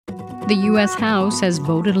The U.S. House has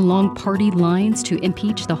voted along party lines to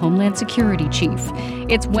impeach the Homeland Security Chief.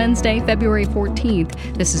 It's Wednesday, February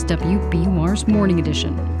 14th. This is WBUR's Morning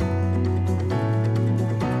Edition.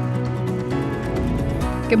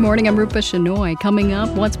 Good morning, I'm Rupa Shenoy. Coming up,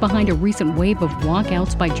 what's behind a recent wave of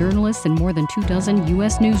walkouts by journalists in more than 24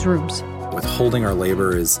 U.S. newsrooms? Withholding our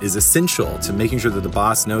labor is essential to making sure that the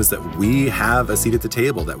boss knows that we have a seat at the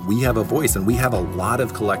table, that we have a voice, and we have a lot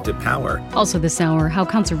of collective power. Also this hour, how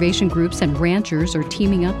conservation groups and ranchers are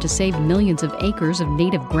teaming up to save millions of acres of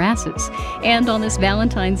native grasses. And on this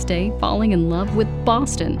Valentine's Day, falling in love with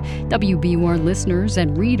Boston. WBUR listeners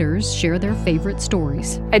and readers share their favorite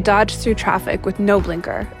stories. I dodged through traffic with no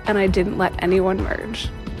blinker, and I didn't let anyone merge.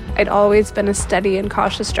 I'd always been a steady and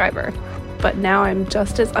cautious driver, but now I'm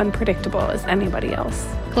just as unpredictable as anybody else.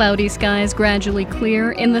 Cloudy skies gradually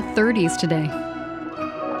clear in the 30s today.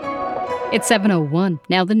 It's 7:01.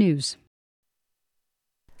 Now the news.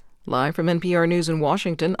 Live from NPR News in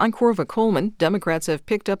Washington, I'm Corva Coleman. Democrats have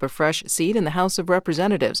picked up a fresh seat in the House of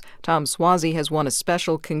Representatives. Tom Suozzi has won a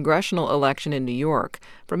special congressional election in New York.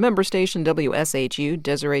 From member station WSHU,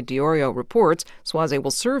 Desiree Diorio reports Suozzi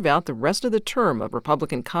will serve out the rest of the term of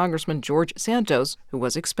Republican Congressman George Santos, who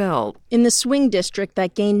was expelled. In the swing district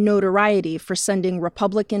that gained notoriety for sending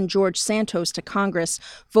Republican George Santos to Congress,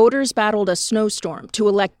 voters battled a snowstorm to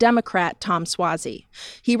elect Democrat Tom Suozzi.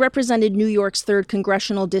 He represented New York's 3rd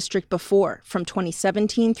Congressional District before, from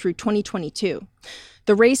 2017 through 2022.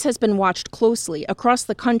 The race has been watched closely across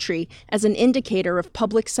the country as an indicator of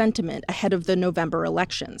public sentiment ahead of the November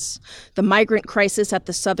elections. The migrant crisis at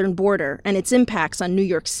the southern border and its impacts on New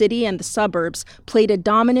York City and the suburbs played a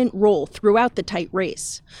dominant role throughout the tight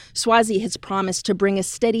race. Suozzi has promised to bring a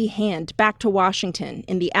steady hand back to Washington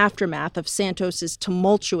in the aftermath of Santos's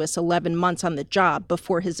tumultuous 11 months on the job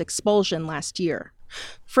before his expulsion last year.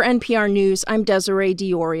 For NPR News, I'm Desiree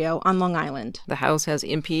Diorio on Long Island. The House has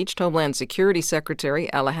impeached Homeland Security Secretary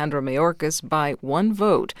Alejandro Mayorkas by one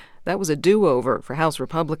vote. That was a do-over for House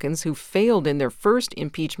Republicans who failed in their first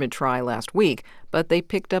impeachment try last week, but they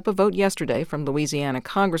picked up a vote yesterday from Louisiana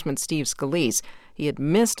Congressman Steve Scalise. He had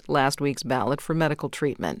missed last week's ballot for medical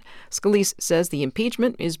treatment. Scalise says the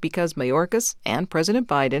impeachment is because Mayorkas and President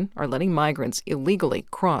Biden are letting migrants illegally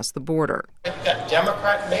cross the border. We've got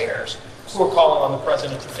Democrat mayors who are calling on the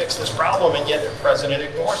president to fix this problem, and yet the president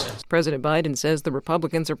ignores it. President Biden says the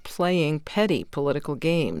Republicans are playing petty political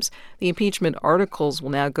games. The impeachment articles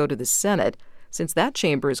will now go to the Senate. Since that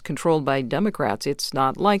chamber is controlled by Democrats, it's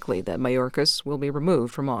not likely that Mayorkas will be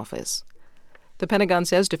removed from office. The Pentagon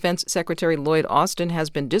says Defense Secretary Lloyd Austin has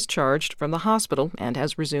been discharged from the hospital and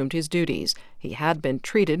has resumed his duties. He had been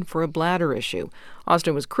treated for a bladder issue.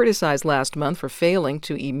 Austin was criticized last month for failing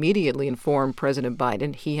to immediately inform President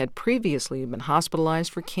Biden he had previously been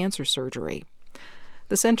hospitalized for cancer surgery.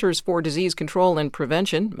 The Centers for Disease Control and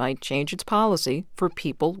Prevention might change its policy for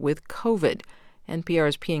people with COVID.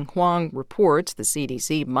 NPR's Ping Huang reports the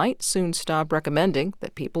CDC might soon stop recommending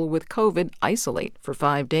that people with COVID isolate for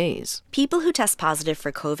 5 days. People who test positive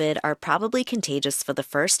for COVID are probably contagious for the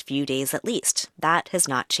first few days at least. That has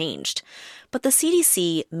not changed. But the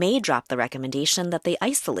CDC may drop the recommendation that they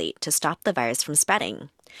isolate to stop the virus from spreading.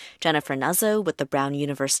 Jennifer Nuzzo with the Brown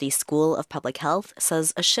University School of Public Health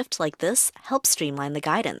says a shift like this helps streamline the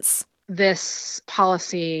guidance. This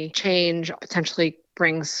policy change potentially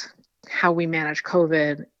brings how we manage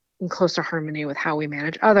COVID in closer harmony with how we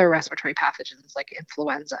manage other respiratory pathogens like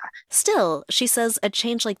influenza. Still, she says a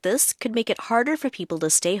change like this could make it harder for people to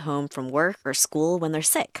stay home from work or school when they're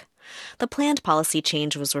sick. The planned policy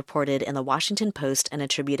change was reported in the Washington Post and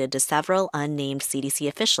attributed to several unnamed CDC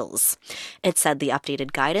officials. It said the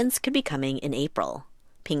updated guidance could be coming in April.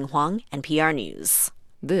 Ping Huang, NPR News.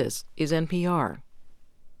 This is NPR.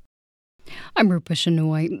 I'm Rupa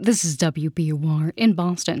Shenoy. This is WBUR in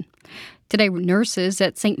Boston. Today, nurses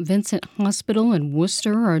at St. Vincent Hospital in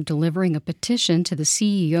Worcester are delivering a petition to the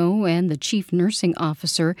CEO and the chief nursing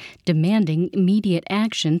officer demanding immediate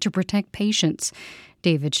action to protect patients.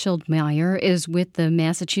 David Schildmeyer is with the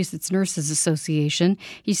Massachusetts Nurses Association.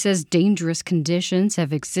 He says dangerous conditions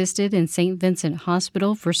have existed in St. Vincent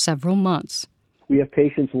Hospital for several months. We have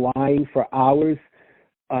patients lying for hours,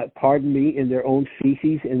 in their own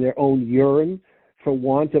feces, in their own urine, for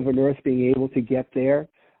want of a nurse being able to get there.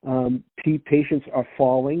 Patients are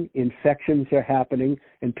falling, infections are happening,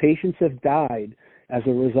 and patients have died as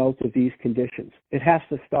a result of these conditions. It has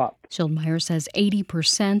to stop. Schildmeyer says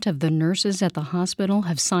 80% of the nurses at the hospital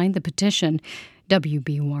have signed the petition.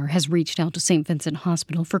 WBUR has reached out to St. Vincent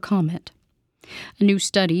Hospital for comment. A new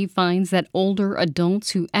study finds that older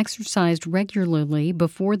adults who exercised regularly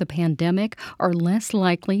before the pandemic are less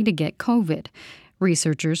likely to get COVID.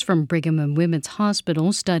 Researchers from Brigham and Women's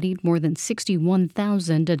Hospital studied more than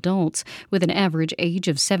 61,000 adults with an average age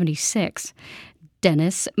of 76.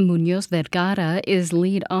 Dennis Munoz Vergara is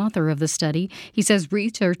lead author of the study. He says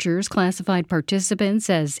researchers classified participants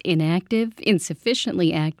as inactive,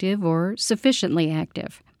 insufficiently active, or sufficiently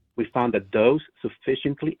active. We found that those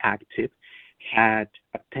sufficiently active had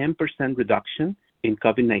a 10% reduction in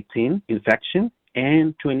COVID-19 infection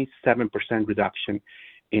and 27% reduction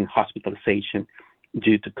in hospitalization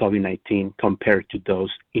due to COVID-19 compared to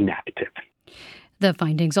those inactive. The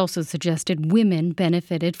findings also suggested women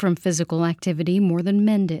benefited from physical activity more than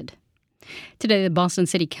men did. Today, the Boston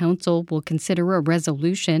City Council will consider a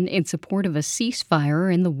resolution in support of a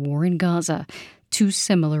ceasefire in the war in Gaza. Two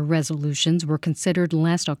similar resolutions were considered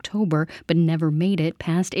last October but never made it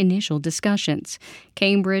past initial discussions.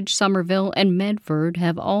 Cambridge, Somerville, and Medford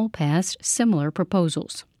have all passed similar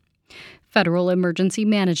proposals. Federal emergency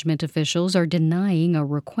management officials are denying a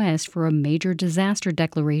request for a major disaster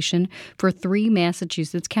declaration for 3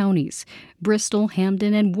 Massachusetts counties. Bristol,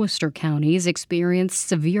 Hampden, and Worcester counties experienced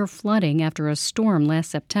severe flooding after a storm last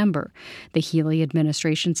September. The Healy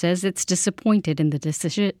administration says it's disappointed in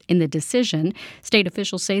the decision. State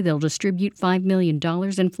officials say they'll distribute $5 million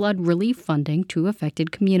in flood relief funding to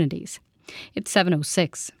affected communities. It's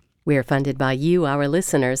 7:06. We're funded by you, our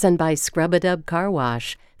listeners, and by Scrub-A-Dub Car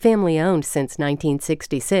Wash. Family-owned since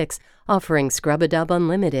 1966, offering Scrub-A-Dub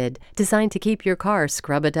Unlimited, designed to keep your car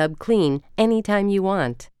Scrub-A-Dub clean anytime you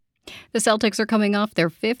want. The Celtics are coming off their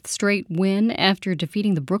 5th straight win after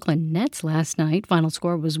defeating the Brooklyn Nets last night. Final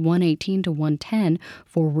score was 118-110.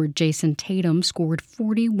 Forward Jason Tatum scored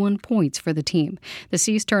 41 points for the team. The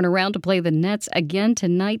C's turn around to play the Nets again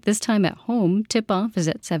tonight, this time at home. Tip-off is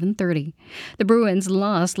at 7:30. The Bruins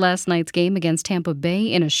lost last night's game against Tampa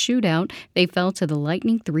Bay in a shootout. They fell to the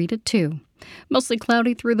Lightning 3-2. Mostly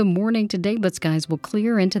cloudy through the morning today, but skies will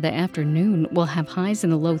clear into the afternoon. We'll have highs in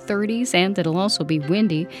the low 30s, and it'll also be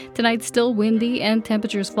windy. Tonight, still windy, and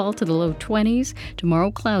temperatures fall to the low 20s. Tomorrow,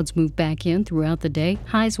 clouds move back in throughout the day.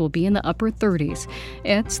 Highs will be in the upper 30s.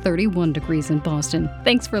 It's 31 degrees in Boston.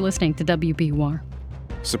 Thanks for listening to WBUR.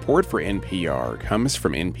 Support for NPR comes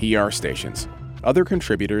from NPR stations. Other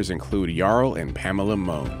contributors include Jarl and Pamela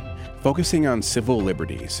Mohn, focusing on civil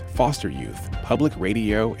liberties, foster youth, public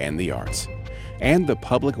radio, and the arts. And the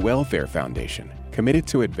Public Welfare Foundation, committed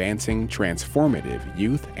to advancing transformative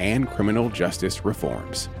youth and criminal justice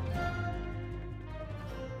reforms.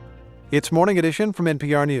 It's Morning Edition from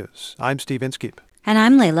NPR News. I'm Steve Inskeep. And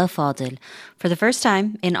I'm Leila Fadel. For the first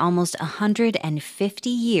time in almost 150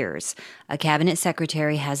 years, a cabinet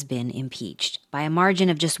secretary has been impeached. By a margin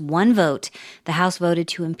of just 1 vote, the House voted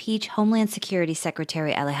to impeach Homeland Security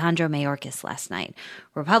Secretary Alejandro Mayorkas last night.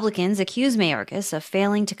 Republicans accuse Mayorkas of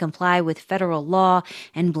failing to comply with federal law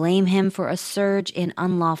and blame him for a surge in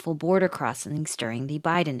unlawful border crossings during the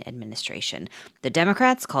Biden administration. The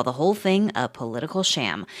Democrats call the whole thing a political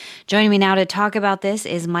sham. Joining me now to talk about this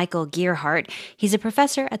is Michael Gearhart. He's a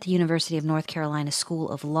professor at the University of North Carolina School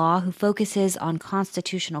of Law who focuses on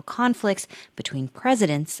constitutional conflicts between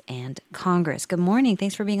presidents and Congress. Good morning.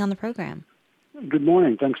 Thanks for being on the program. Good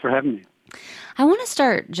morning. Thanks for having me. I want to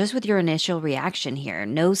start just with your initial reaction here.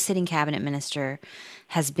 No sitting cabinet minister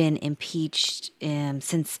has been impeached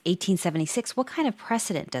since 1876. What kind of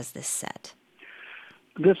precedent does this set?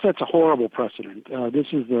 This sets a horrible precedent. This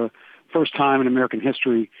is the first time in American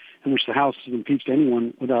history in which the House has impeached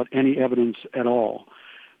anyone without any evidence at all.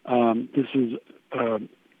 This is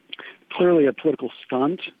clearly a political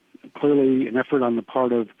stunt, clearly an effort on the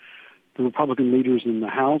part of the Republican leaders in the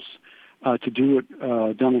House to do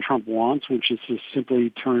what Donald Trump wants, which is to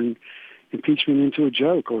simply turn impeachment into a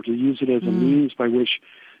joke or to use it as a means by which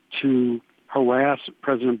to harass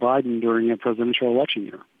President Biden during a presidential election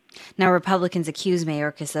year. Now, Republicans accuse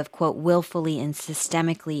Mayorkas of, quote, willfully and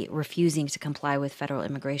systemically refusing to comply with federal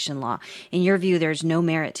immigration law. In your view, there's no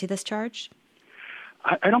merit to this charge?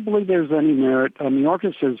 I don't believe there's any merit.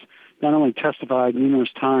 Mayorkas has not only testified numerous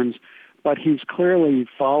times, but he's clearly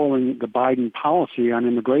following the Biden policy on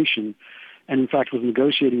immigration and, in fact, was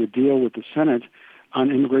negotiating a deal with the Senate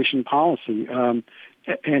on immigration policy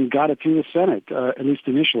and got it through the Senate, at least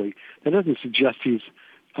initially. That doesn't suggest he's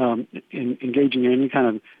engaging in any kind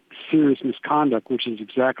of serious misconduct, which is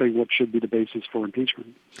exactly what should be the basis for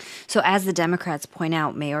impeachment. So as the Democrats point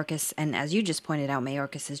out, Mayorkas, and as you just pointed out,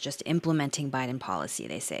 Mayorkas is just implementing Biden policy,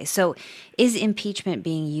 they say. So is impeachment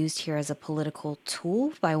being used here as a political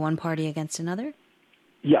tool by one party against another?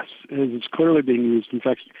 Yes, it's clearly being used. In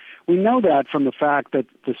fact, we know that from the fact that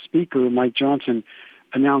the Speaker, Mike Johnson,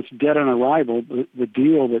 announced dead on arrival the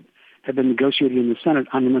deal that had been negotiated in the Senate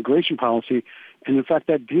on immigration policy And in fact,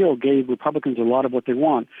 that deal gave Republicans a lot of what they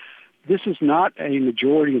want. This is not a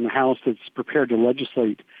majority in the House that's prepared to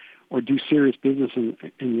legislate or do serious business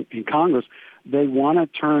in Congress. They want to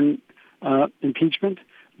turn impeachment.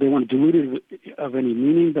 They want to dilute it of any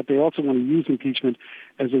meaning, but they also want to use impeachment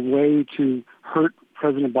as a way to hurt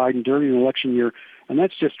President Biden during an election year, and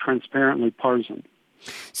that's just transparently partisan.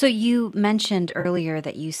 So you mentioned earlier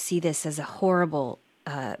that you see this as a horrible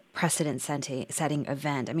precedent-setting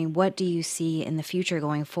event. I mean, what do you see in the future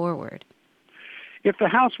going forward? If the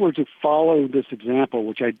House were to follow this example,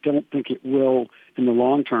 which I don't think it will in the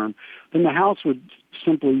long term, then the House would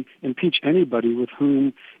simply impeach anybody with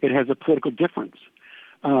whom it has a political difference.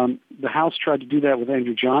 The House tried to do that with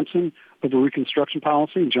Andrew Johnson over Reconstruction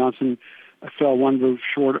policy. Johnson fell one vote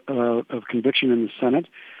short of conviction in the Senate.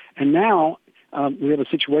 And now we have a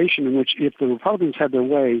situation in which if the Republicans had their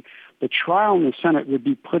way, the trial in the Senate would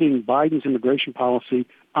be putting Biden's immigration policy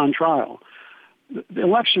on trial. The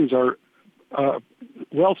elections are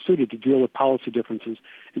well suited to deal with policy differences.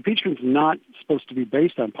 Impeachment is not supposed to be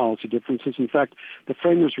based on policy differences. In fact, the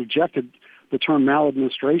framers rejected the term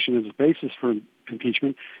maladministration as a basis for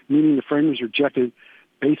impeachment, meaning the framers rejected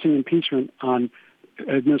basing impeachment on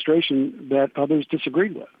administration that others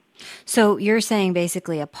disagreed with. So you're saying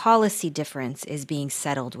basically a policy difference is being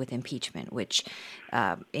settled with impeachment, which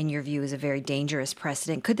in your view is a very dangerous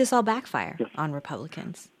precedent. Could this all backfire on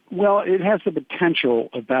Republicans? Well, it has the potential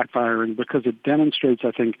of backfiring because it demonstrates,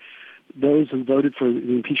 I think, those who voted for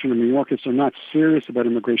the impeachment of Mayorkas are not serious about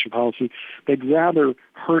immigration policy. They'd rather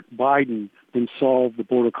hurt Biden than solve the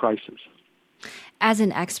border crisis. As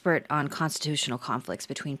an expert on constitutional conflicts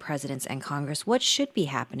between presidents and Congress, what should be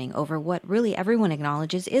happening over what really everyone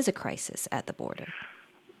acknowledges is a crisis at the border?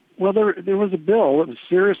 Well, there was a bill that was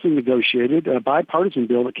seriously negotiated, a bipartisan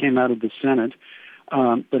bill that came out of the Senate,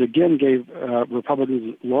 but again gave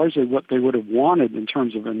Republicans largely what they would have wanted in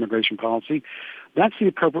terms of immigration policy. That's the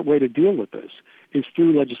appropriate way to deal with this, is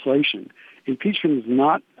through legislation. Impeachment is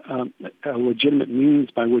not a legitimate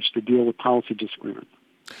means by which to deal with policy disagreement.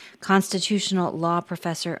 Constitutional law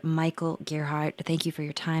professor Michael Gerhardt, thank you for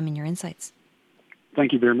your time and your insights.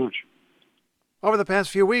 Thank you very much. Over the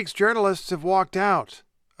past few weeks, journalists have walked out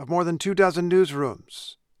of more than 24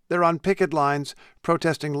 newsrooms. They're on picket lines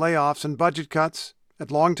protesting layoffs and budget cuts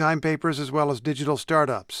at longtime papers as well as digital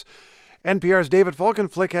startups. NPR's David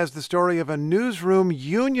Folkenflik has the story of a newsroom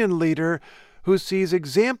union leader who sees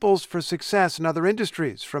examples for success in other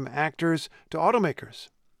industries, from actors to automakers.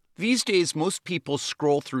 These days, most people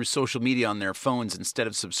scroll through social media on their phones instead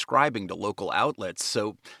of subscribing to local outlets.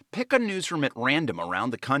 So pick a newsroom at random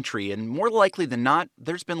around the country, and more likely than not,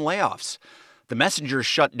 there's been layoffs. The Messenger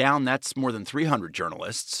shut down, that's more than 300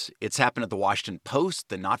 journalists. It's happened at the Washington Post,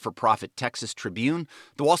 the not-for-profit Texas Tribune.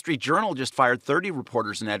 The Wall Street Journal just fired 30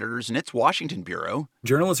 reporters and editors in its Washington bureau.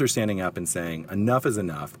 Journalists are standing up and saying, enough is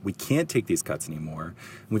enough. We can't take these cuts anymore.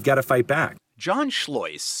 And we've got to fight back. John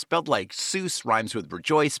Schlois, spelled like Seuss, rhymes with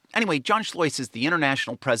rejoice. Anyway, John Schlois is the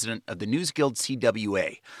international president of the News Guild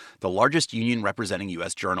CWA, the largest union representing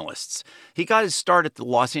U.S. journalists. He got his start at the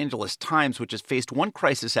Los Angeles Times, which has faced one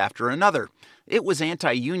crisis after another. It was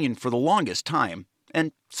anti-union for the longest time,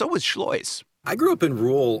 and so was Schlois. I grew up in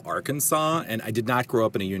rural Arkansas, and I did not grow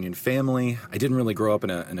up in a union family. I didn't really grow up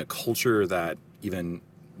in a culture that even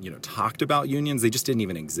talked about unions. They just didn't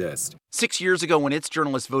even exist. 6 years ago, when its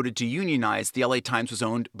journalists voted to unionize, the LA Times was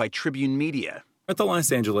owned by Tribune Media. At the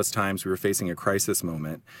Los Angeles Times, we were facing a crisis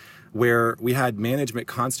moment where we had management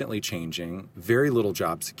constantly changing, very little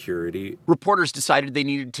job security. Reporters decided they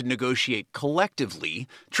needed to negotiate collectively.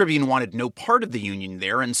 Tribune wanted no part of the union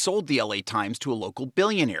there and sold the LA Times to a local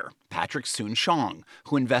billionaire, Patrick Soon-Shiong,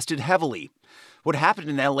 who invested heavily. What happened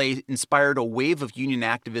in LA inspired a wave of union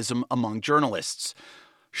activism among journalists.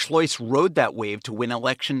 Schlois rode that wave to win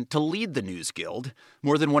election to lead the News Guild.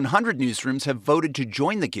 More than 100 newsrooms have voted to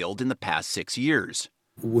join the Guild in the past 6 years.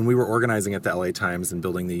 When we were organizing at the LA Times and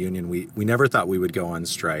building the union, we never thought we would go on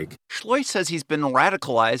strike. Schlois says he's been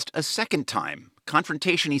radicalized a second time.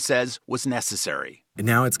 Confrontation, he says, was necessary. And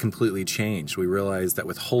now it's completely changed. We realize that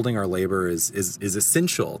withholding our labor is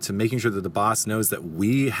essential to making sure that the boss knows that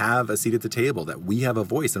we have a seat at the table, that we have a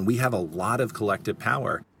voice, and we have a lot of collective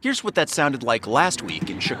power. Here's what that sounded like last week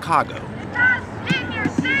in Chicago. Invest in your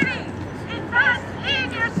city! Invest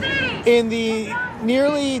in your city! In the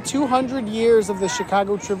nearly 200 years of the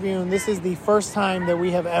Chicago Tribune, this is the first time that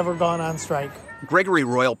we have ever gone on strike. Gregory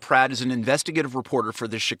Royal Pratt is an investigative reporter for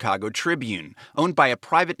the Chicago Tribune, owned by a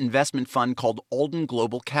private investment fund called Alden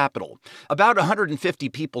Global Capital. About 150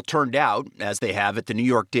 people turned out, as they have at the New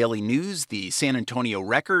York Daily News, the San Antonio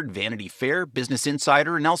Record, Vanity Fair, Business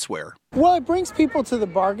Insider, and elsewhere. Well, it brings people to the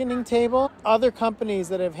bargaining table. Other companies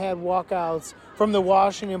that have had walkouts from the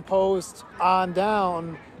Washington Post on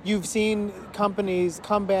down, you've seen companies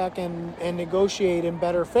come back and negotiate in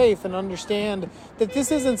better faith and understand that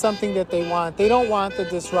this isn't something that they want. They don't want the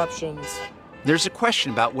disruptions. There's a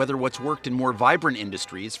question about whether what's worked in more vibrant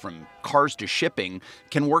industries, from cars to shipping,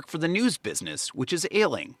 can work for the news business, which is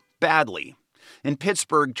ailing badly. In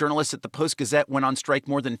Pittsburgh, journalists at the Post-Gazette went on strike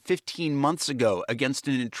more than 15 months ago against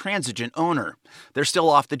an intransigent owner. They're still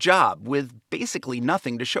off the job, with basically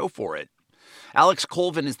nothing to show for it. Alex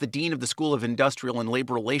Colvin is the dean of the School of Industrial and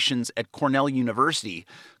Labor Relations at Cornell University.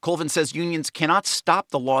 Colvin says unions cannot stop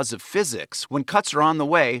the laws of physics. When cuts are on the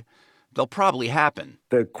way, they'll probably happen.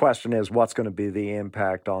 The question is, what's going to be the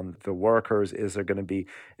impact on the workers? Is there going to be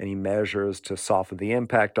any measures to soften the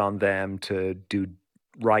impact on them, to do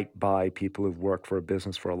right by people who've worked for a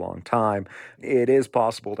business for a long time? It is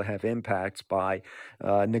possible to have impacts by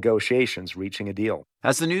negotiations, reaching a deal.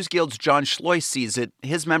 As the News Guild's John Schlois sees it,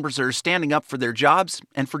 his members are standing up for their jobs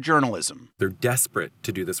and for journalism. They're desperate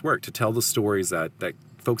to do this work, to tell the stories that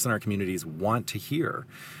folks in our communities want to hear.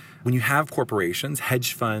 When you have corporations,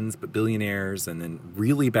 hedge funds, but billionaires, and then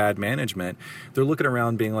really bad management, they're looking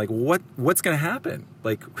around being like, what's going to happen?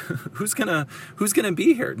 Like, who's gonna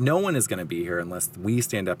be here? No one is going to be here unless we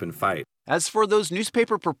stand up and fight. As for those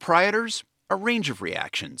newspaper proprietors, a range of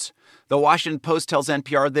reactions. The Washington Post tells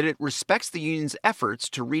NPR that it respects the union's efforts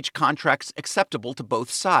to reach contracts acceptable to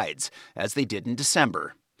both sides, as they did in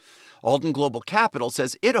December. Alden Global Capital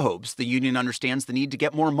says it hopes the union understands the need to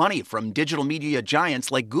get more money from digital media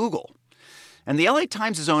giants like Google. And the LA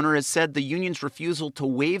Times' owner has said the union's refusal to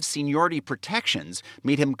waive seniority protections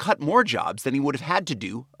made him cut more jobs than he would have had to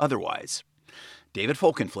do otherwise. David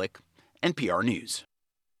Folkenflik, NPR News.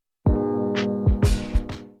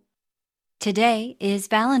 Today is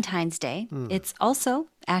Valentine's Day. It's also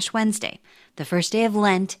Ash Wednesday. The first day of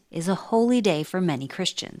Lent is a holy day for many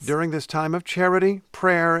Christians. During this time of charity,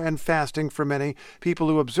 prayer, and fasting for many, people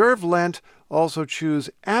who observe Lent also choose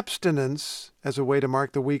abstinence as a way to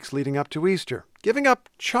mark the weeks leading up to Easter. Giving up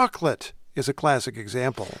chocolate is a classic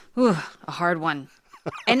example. Ooh, a hard one.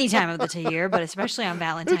 Any time of the year, but especially on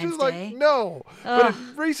Valentine's It's just Day. like, no. But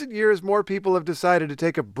in recent years, more people have decided to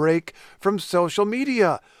take a break from social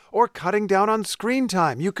media or cutting down on screen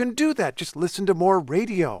time. You can do that. Just listen to more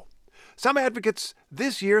radio. Some advocates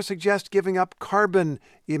this year suggest giving up carbon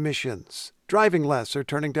emissions, driving less, or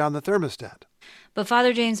turning down the thermostat. But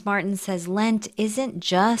Father James Martin says Lent isn't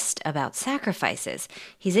just about sacrifices.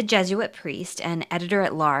 He's a Jesuit priest and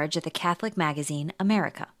editor-at-large at the Catholic magazine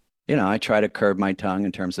America. You know, I try to curb my tongue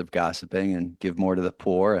in terms of gossiping and give more to the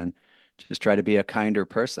poor and just try to be a kinder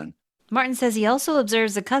person. Martin says he also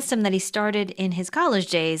observes a custom that he started in his college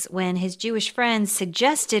days when his Jewish friends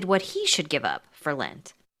suggested what he should give up for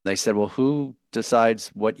Lent. They said, well, who decides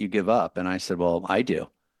what you give up? And I said, well, I do.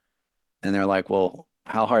 And they're like, well,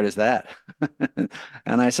 how hard is that?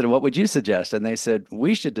 And I said, what would you suggest? And they said,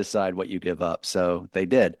 we should decide what you give up. So they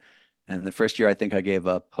did. And the first year, I think I gave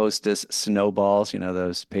up Hostess snowballs, you know,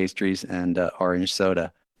 those pastries, and orange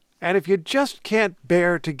soda. And if you just can't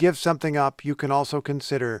bear to give something up, you can also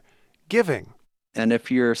consider giving. And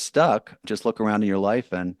if you're stuck, just look around in your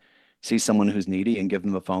life and see someone who's needy and give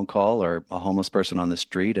them a phone call, or a homeless person on the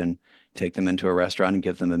street and take them into a restaurant and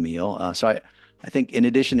give them a meal. So I think in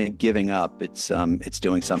addition to giving up, it's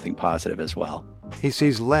doing something positive as well. He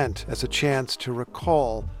sees Lent as a chance to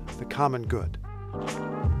recall the common good.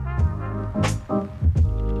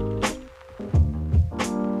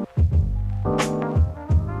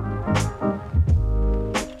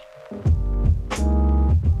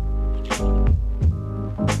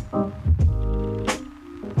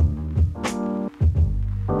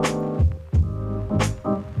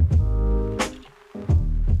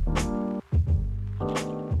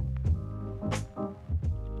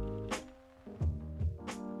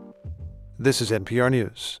 This is NPR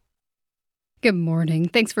News. Good morning.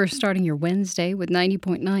 Thanks for starting your Wednesday with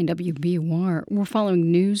 90.9 WBUR. We're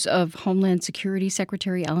following news of Homeland Security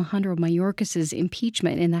Secretary Alejandro Mayorkas's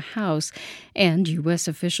impeachment in the House, and U.S.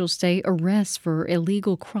 officials say arrests for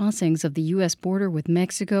illegal crossings of the U.S. border with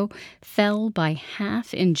Mexico fell by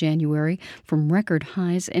half in January from record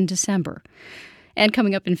highs in December. And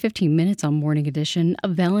coming up in 15 minutes on Morning Edition, a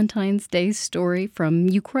Valentine's Day story from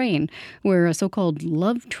Ukraine, where a so-called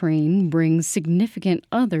love train brings significant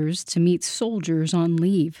others to meet soldiers on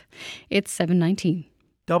leave. It's 7:19.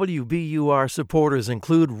 WBUR supporters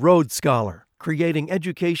include Road Scholar, creating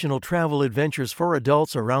educational travel adventures for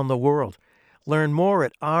adults around the world. Learn more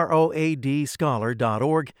at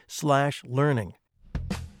roadscholar.org/learning.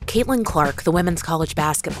 Caitlin Clark, the women's college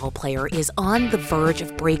basketball player, is on the verge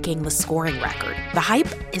of breaking the scoring record. The hype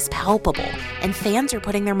is palpable, and fans are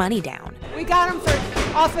putting their money down. We got them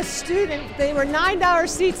off a student. They were $9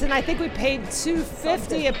 seats, and I think we paid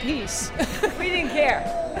 $2.50 a piece. We didn't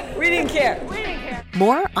care. We didn't care. We didn't care.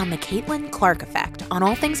 More on the Caitlin Clark effect on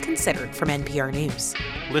All Things Considered from NPR News.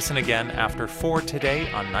 Listen again after 4 today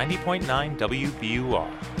on 90.9 WBUR.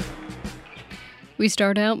 We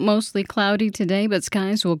start out mostly cloudy today, but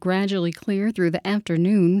skies will gradually clear through the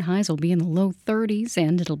afternoon. Highs will be in the low 30s,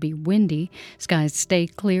 and it'll be windy. Skies stay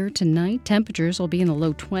clear tonight. Temperatures will be in the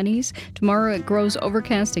low 20s. Tomorrow it grows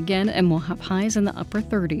overcast again, and we'll have highs in the upper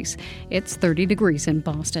 30s. It's 30 degrees in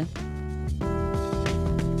Boston.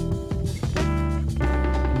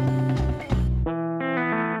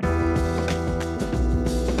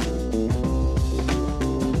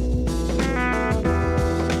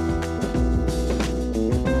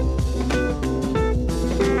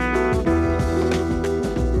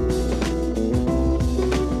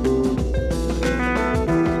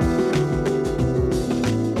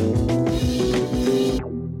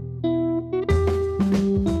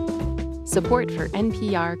 Support for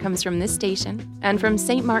NPR comes from this station and from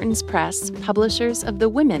St. Martin's Press, publishers of The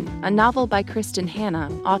Women, a novel by Kristen Hanna,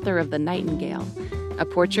 author of The Nightingale, a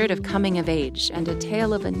portrait of coming of age and a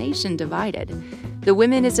tale of a nation divided. The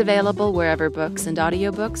Women is available wherever books and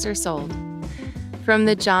audiobooks are sold. From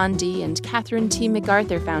the John D. and Catherine T.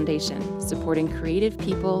 MacArthur Foundation, supporting creative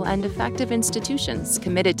people and effective institutions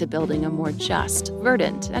committed to building a more just,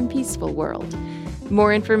 verdant, and peaceful world.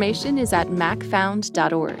 More information is at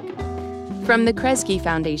macfound.org. From the Kresge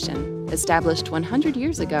Foundation, established 100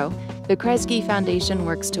 years ago, the Kresge Foundation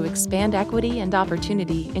works to expand equity and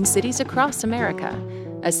opportunity in cities across America.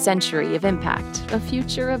 A century of impact, a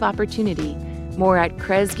future of opportunity. More at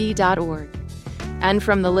kresge.org. And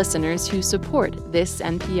from the listeners who support this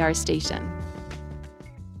NPR station.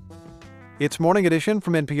 It's Morning Edition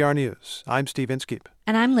from NPR News. I'm Steve Inskeep.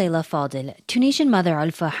 And I'm Leila Fadel. Tunisian mother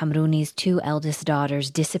Alfa Hamrouni's two eldest daughters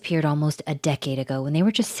disappeared almost a decade ago when they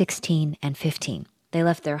were just 16 and 15. They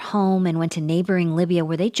left their home and went to neighboring Libya,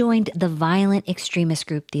 where they joined the violent extremist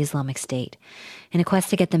group, the Islamic State. In a quest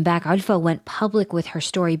to get them back, Alfa went public with her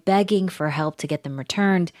story, begging for help to get them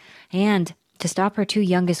returned and to stop her two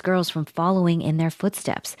youngest girls from following in their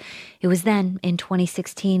footsteps. It was then, in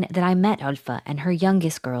 2016, that I met Alfa and her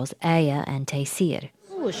youngest girls, Aya and Taysir.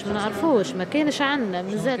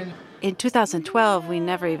 In 2012, we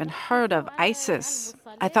never even heard of ISIS.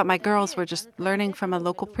 I thought my girls were just learning from a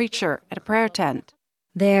local preacher at a prayer tent.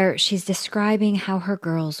 There, she's describing how her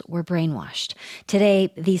girls were brainwashed.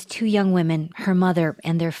 Today, these two young women, her mother,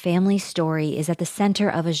 and their family's story is at the center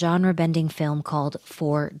of a genre-bending film called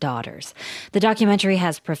Four Daughters. The documentary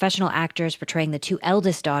has professional actors portraying the two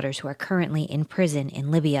eldest daughters who are currently in prison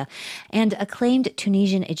in Libya, and acclaimed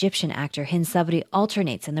Tunisian-Egyptian actor Hind Sabri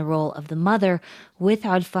alternates in the role of the mother with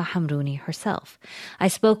Alfa Hamrouni herself. I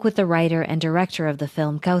spoke with the writer and director of the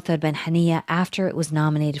film, Kawthar Ben Hania, after it was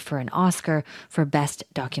nominated for an Oscar for Best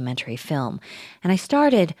Documentary Film. And I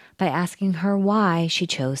started by asking her why she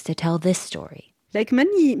chose to tell this story. Like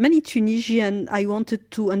many Tunisian, I wanted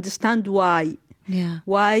to understand why. Yeah.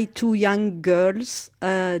 Why two young girls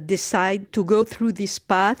decide to go through this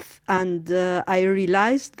path. And I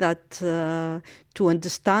realized that to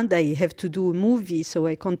understand, I have to do a movie. So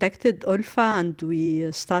I contacted Alfa and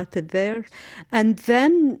we started there. And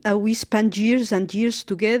then we spent years and years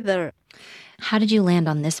together. How did you land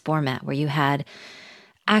on this format where you had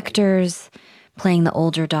actors playing the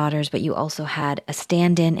older daughters, but you also had a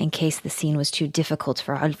stand-in in case the scene was too difficult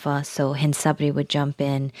for Alfa, so Hind Sabri would jump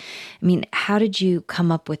in? I mean, how did you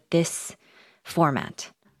come up with this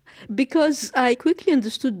format? Because I quickly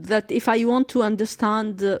understood that if I want to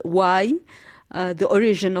understand why, the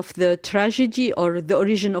origin of the tragedy or the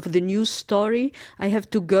origin of the news story, I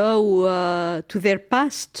have to go to their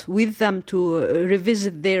past with them to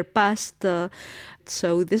revisit their past.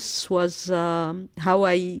 So this was how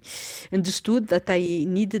I understood that I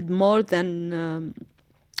needed more than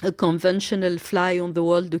a conventional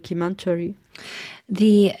fly-on-the-wall documentary.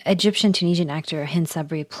 The Egyptian-Tunisian actor Hind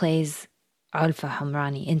Sabri plays Alfa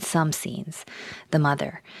Hamrouni in some scenes, the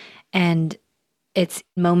mother. And it's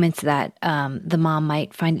moments that the mom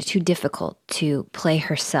might find it too difficult to play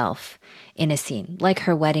herself in a scene, like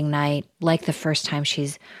her wedding night, like the first time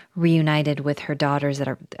she's reunited with her daughters that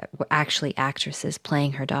are actually actresses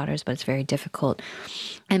playing her daughters, but it's very difficult.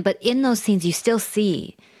 But in those scenes, you still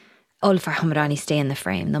see Olfa Hamrani stay in the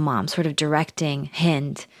frame, the mom, sort of directing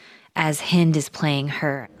Hind as Hind is playing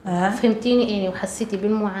her. I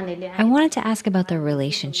wanted to ask about the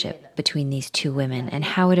relationship between these two women and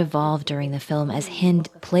how it evolved during the film as Hind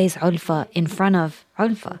plays Ulfa in front of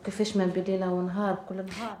Ulfa.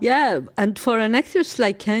 Yeah, and for an actress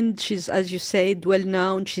like Hind, she's, as you said, well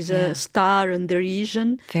known. She's a star in the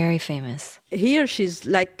region. Very famous. Here she's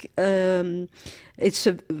like, it's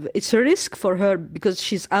a risk for her because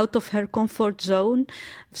she's out of her comfort zone.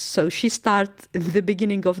 So she starts in the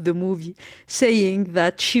beginning of the movie saying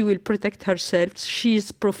that she will protect herself.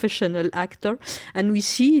 She's a professional actor. And we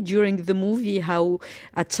see during the movie how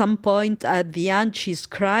at some point at the end she's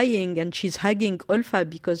crying and she's hugging Ulfa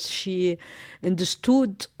because she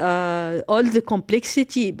understood all the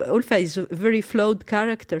complexity. Ulfa is a very flawed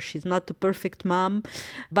character. She's not a perfect mom,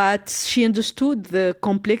 but she understood the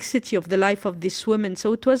complexity of the life of this woman.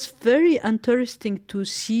 So it was very interesting to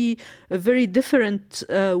see a very different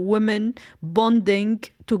women bonding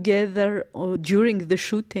together during the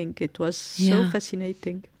shooting. It was so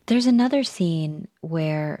fascinating. There's another scene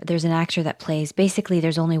where there's an actor that plays, basically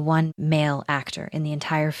there's only one male actor in the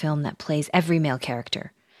entire film that plays every male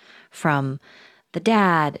character. From the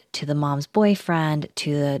dad to the mom's boyfriend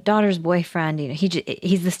to the daughter's boyfriend,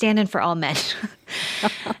 he's the stand-in for all men.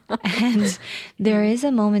 And there is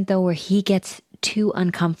a moment though where he gets too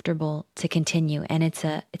uncomfortable to continue, and it's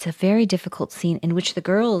a very difficult scene in which the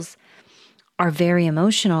girls are very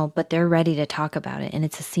emotional, but they're ready to talk about it. And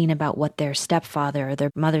it's a scene about what their stepfather or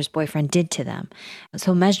their mother's boyfriend did to them.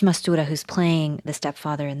 So Majd Mastura, who's playing the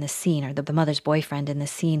stepfather in this scene, or the mother's boyfriend in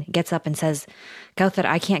this scene, gets up and says, Kauthar,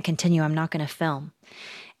 I can't continue. I'm not going to film.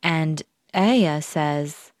 And Aya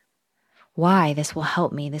says, why? This will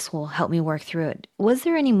help me. This will help me work through it. Was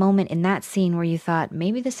there any moment in that scene where you thought,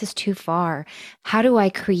 maybe this is too far? How do I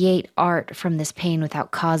create art from this pain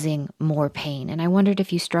without causing more pain? And I wondered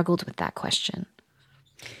if you struggled with that question.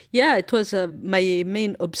 Yeah, it was my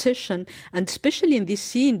main obsession. And especially in this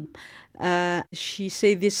scene, she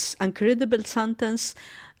said this incredible sentence,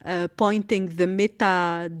 pointing the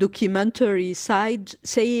meta-documentary side,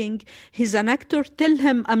 saying, he's an actor, tell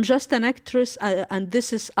him I'm just an actress, and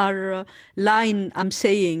this is our line I'm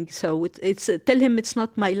saying. So it's tell him it's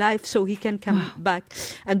not my life so he can come back.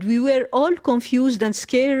 And we were all confused and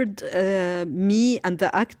scared, me and the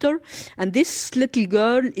actor. And this little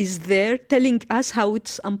girl is there telling us how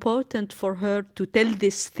it's important for her to tell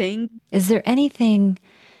this thing. Is there anything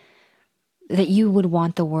that you would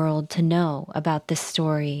want the world to know about this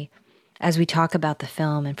story as we talk about the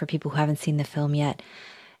film, and for people who haven't seen the film yet,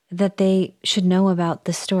 that they should know about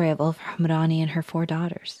the story of Ulfa Hamrani and her 4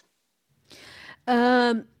 daughters?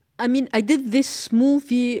 I mean, I did this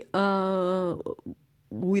movie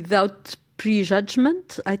without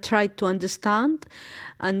prejudgment. I tried to understand,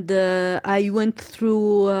 and I went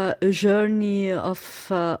through a journey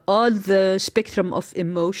of all the spectrum of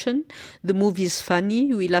emotion. The movie is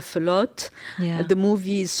funny, we laugh a lot. Yeah. The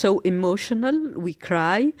movie is so emotional, we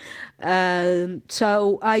cry.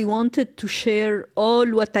 So I wanted to share all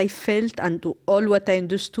what I felt and all what I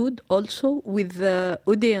understood also with the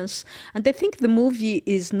audience. And I think the movie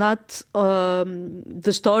is not,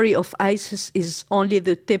 the story of ISIS is only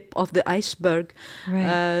the tip of the iceberg.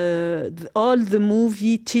 Right. All the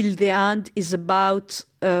movie till the end is about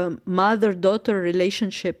mother-daughter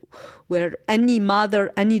relationship, where any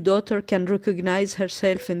mother, any daughter can recognize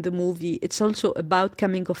herself in the movie. It's also about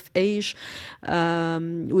coming of age,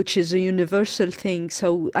 which is a universal thing.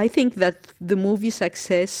 So I think that the movie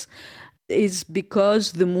success is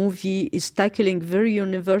because the movie is tackling very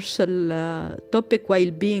universal topic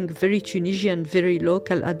while being very Tunisian, very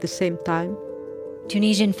local at the same time.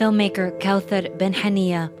 Tunisian filmmaker Kauthar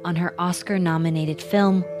Benhania on her Oscar-nominated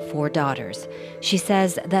film, 4 Daughters. She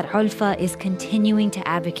says that Ulfa is continuing to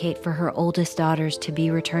advocate for her oldest daughters to be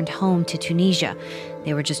returned home to Tunisia.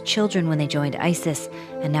 They were just children when they joined ISIS,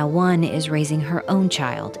 and now one is raising her own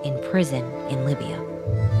child in prison in Libya.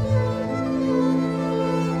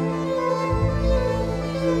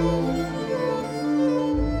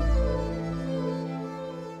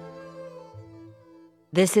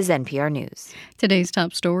 This is NPR News. Today's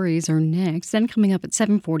top stories are next, and coming up at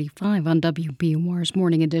 7:45 on WBUR's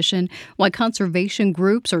Morning Edition, why conservation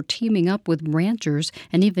groups are teaming up with ranchers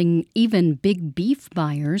and even big beef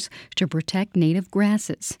buyers to protect native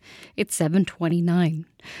grasses. It's 7:29.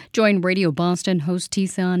 Join Radio Boston host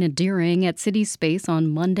Tisan Adiring at City Space on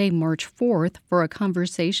Monday, March 4th for a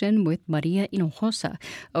conversation with Maria Hinojosa,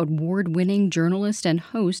 award-winning journalist and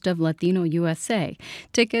host of Latino USA.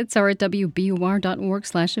 Tickets are at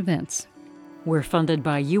WBUR.org/events. We're funded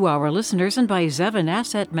by you, our listeners, and by Zevin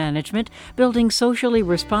Asset Management, building socially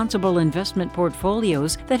responsible investment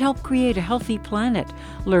portfolios that help create a healthy planet.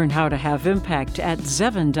 Learn how to have impact at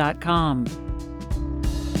Zevin.com.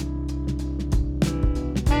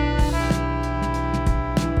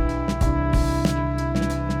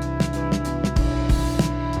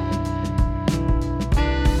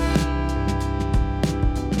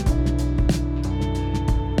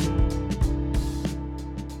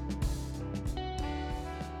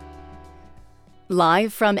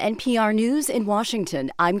 Live from NPR News in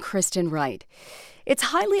Washington, I'm Kristen Wright. It's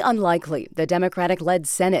highly unlikely the Democratic-led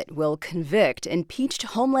Senate will convict impeached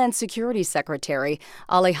Homeland Security Secretary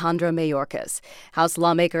Alejandro Mayorkas. House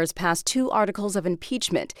lawmakers passed 2 articles of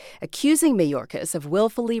impeachment accusing Mayorkas of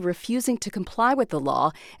willfully refusing to comply with the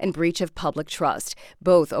law and breach of public trust,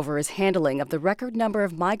 both over his handling of the record number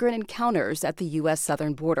of migrant encounters at the U.S.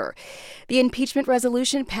 southern border. The impeachment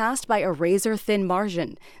resolution passed by a razor-thin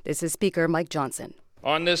margin. This is Speaker Mike Johnson.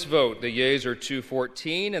 On this vote, the yeas are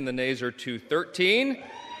 214 and the nays are 213.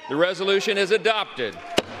 The resolution is adopted.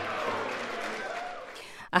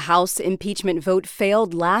 A House impeachment vote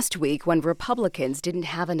failed last week when Republicans didn't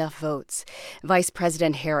have enough votes. Vice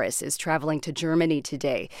President Harris is traveling to Germany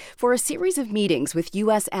today for a series of meetings with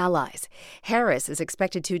U.S. allies. Harris is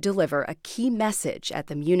expected to deliver a key message at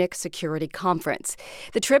the Munich Security Conference.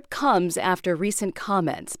 The trip comes after recent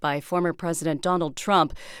comments by former President Donald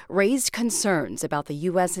Trump raised concerns about the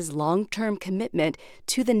U.S.'s long-term commitment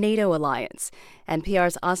to the NATO alliance.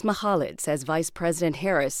 NPR's Asma Khalid says Vice President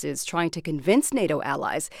Harris is trying to convince NATO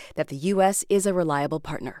allies that the U.S. is a reliable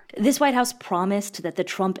partner. This White House promised that the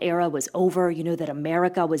Trump era was over, that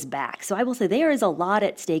America was back. So I will say there is a lot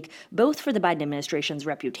at stake, both for the Biden administration's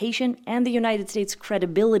reputation and the United States'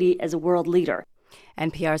 credibility as a world leader.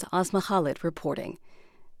 NPR's Asma Khalid reporting.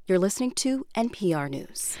 You're listening to NPR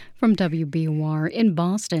News. From WBUR in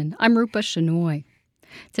Boston, I'm Rupa Shenoy.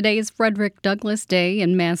 Today is Frederick Douglass Day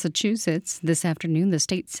in Massachusetts. This afternoon, the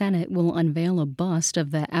state Senate will unveil a bust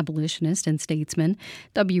of the abolitionist and statesman.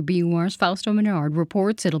 WBUR's Fausto Menard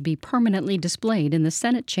reports it'll be permanently displayed in the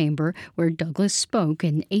Senate chamber where Douglass spoke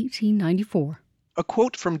in 1894. A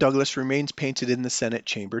quote from Douglass remains painted in the Senate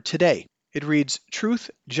chamber today. It reads,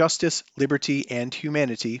 "Truth, justice, liberty, and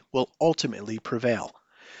humanity will ultimately prevail."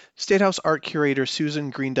 State House art curator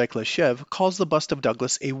Susan Greendyke-Leshev calls the bust of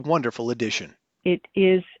Douglass a wonderful addition. It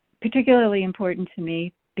is particularly important to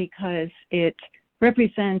me because it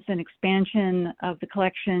represents an expansion of the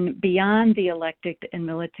collection beyond the elected and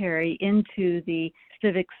military into the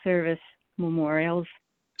civic service memorials.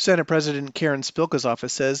 Senate President Karen Spilka's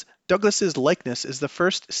office says Douglass's likeness is the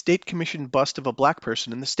first state-commissioned bust of a black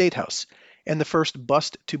person in the State House and the first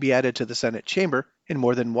bust to be added to the Senate chamber in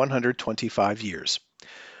more than 125 years.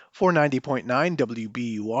 For 90.9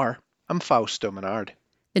 WBUR, I'm Fausto Menard.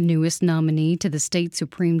 The newest nominee to the state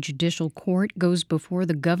Supreme Judicial Court goes before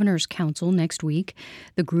the Governor's Council next week.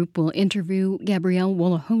 The group will interview Gabrielle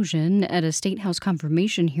Wolohojian at a State House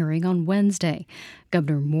confirmation hearing on Wednesday.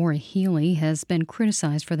 Governor Maura Healey has been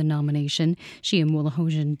criticized for the nomination. She and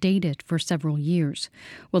Wolohojian dated for several years.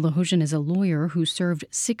 Wolohojian is a lawyer who served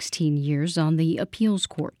 16 years on the appeals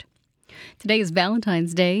court. Today is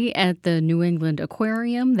Valentine's Day at the New England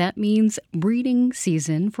Aquarium. That means breeding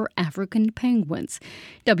season for African penguins.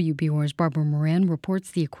 WBUR's Barbara Moran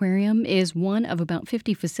reports the aquarium is one of about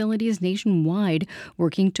 50 facilities nationwide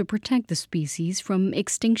working to protect the species from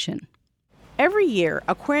extinction. Every year,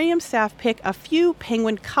 aquarium staff pick a few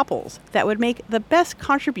penguin couples that would make the best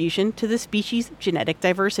contribution to the species' genetic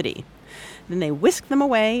diversity. Then they whisk them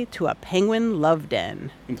away to a penguin love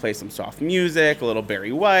den. You can play some soft music, a little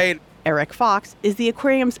Barry White. Eric Fox is the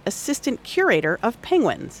aquarium's assistant curator of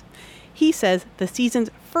penguins. He says the season's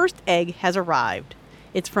first egg has arrived.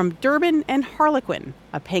 It's from Durbin and Harlequin,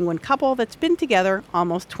 a penguin couple that's been together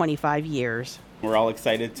almost 25 years. We're all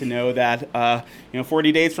excited to know that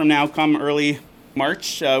 40 days from now, come early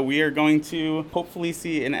March, we are going to hopefully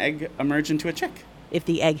see an egg emerge into a chick. If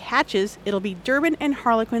the egg hatches, it'll be Durbin and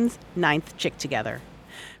Harlequin's 9th chick together.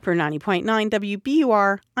 For 90.9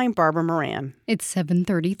 WBUR, I'm Barbara Moran. It's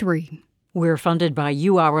 7:33. We're funded by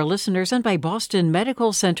you, our listeners, and by Boston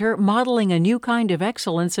Medical Center, modeling a new kind of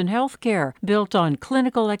excellence in healthcare built on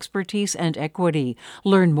clinical expertise and equity.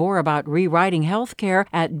 Learn more about rewriting healthcare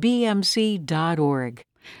at bmc.org.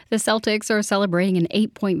 The Celtics are celebrating an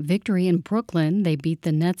 8-point victory in Brooklyn. They beat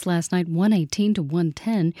the Nets last night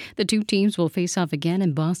 118-110. The two teams will face off again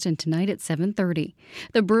in Boston tonight at 7:30.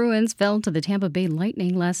 The Bruins fell to the Tampa Bay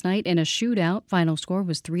Lightning last night in a shootout. Final score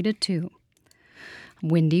was 3-2.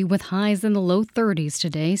 Windy with highs in the low 30s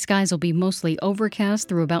today. Skies will be mostly overcast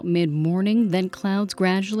through about mid-morning, then clouds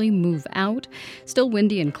gradually move out. Still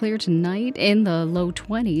windy and clear tonight in the low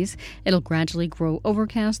 20s. It'll gradually grow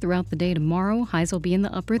overcast throughout the day tomorrow. Highs will be in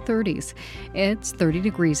the upper 30s. It's 30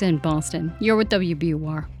 degrees in Boston. You're with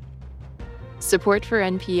WBUR. Support for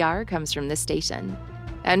NPR comes from this station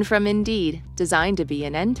and from Indeed, designed to be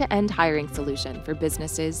an end-to-end hiring solution for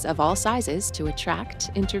businesses of all sizes to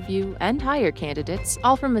attract, interview, and hire candidates,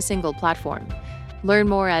 all from a single platform. Learn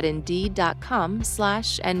more at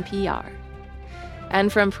Indeed.com/NPR.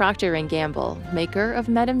 And from Procter & Gamble, maker of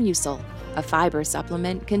Metamucil, a fiber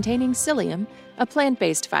supplement containing psyllium, a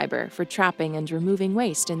plant-based fiber for trapping and removing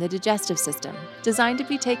waste in the digestive system, designed to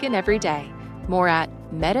be taken every day. More at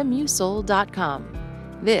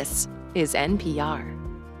Metamucil.com. This is NPR.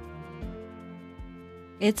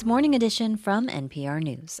 It's Morning Edition from NPR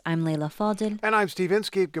News. I'm Leila Fadil. And I'm Steve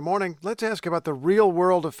Inskeep. Good morning. Let's ask about the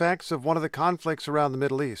real-world effects of one of the conflicts around the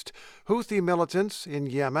Middle East. Houthi militants in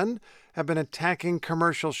Yemen have been attacking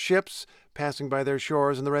commercial ships passing by their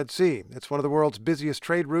shores in the Red Sea. It's one of the world's busiest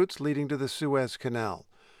trade routes leading to the Suez Canal.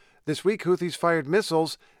 This week, Houthis fired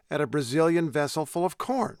missiles at a Brazilian vessel full of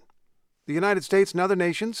corn. The United States and other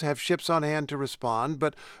nations have ships on hand to respond,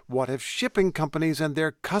 but what have shipping companies and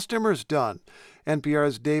their customers done?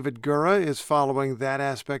 NPR's David Gura is following that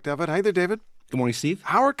aspect of it. Hi there, David. Good morning, Steve.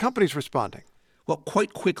 How are companies responding? Well,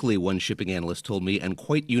 quite quickly, one shipping analyst told me, and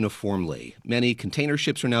quite uniformly. Many container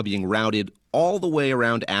ships are now being routed all the way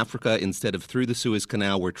around Africa instead of through the Suez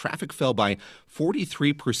Canal, where traffic fell by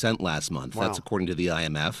 43% last month. Wow. That's according to the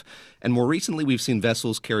IMF. And more recently, we've seen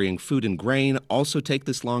vessels carrying food and grain also take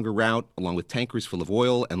this longer route, along with tankers full of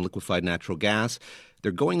oil and liquefied natural gas.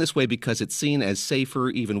 They're going this way because it's seen as safer,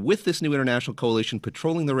 even with this new international coalition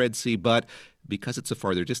patrolling the Red Sea. But because it's a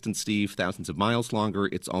farther distance, Steve, thousands of miles longer,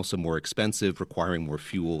 it's also more expensive, requiring more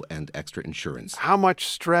fuel and extra insurance. How much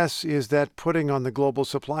stress is that putting on the global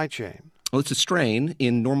supply chain? Well, it's a strain.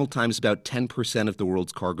 In normal times, about 10% of the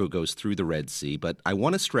world's cargo goes through the Red Sea. But I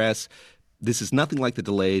want to stress this is nothing like the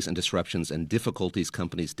delays and disruptions and difficulties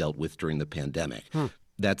companies dealt with during the pandemic.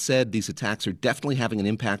 That said, these attacks are definitely having an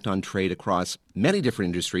impact on trade across many different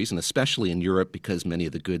industries, and especially in Europe, because many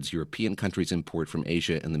of the goods European countries import from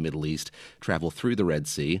Asia and the Middle East travel through the Red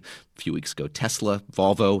Sea. A few weeks ago, Tesla,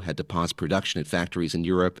 Volvo had to pause production at factories in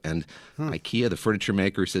Europe, and IKEA, the furniture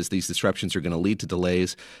maker, says these disruptions are going to lead to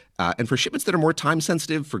delays. And for shipments that are more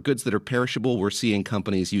time-sensitive, for goods that are perishable, we're seeing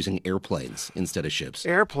companies using airplanes instead of ships.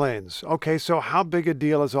 Airplanes. Okay, so how big a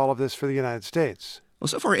deal is all of this for the United States? Well,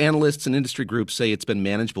 so far, analysts and industry groups say it's been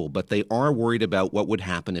manageable, but they are worried about what would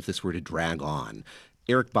happen if this were to drag on.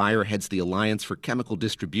 Eric Beyer heads the Alliance for Chemical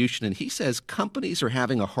Distribution, and he says companies are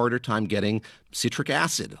having a harder time getting citric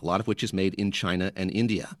acid, a lot of which is made in China and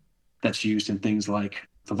India. That's used in things like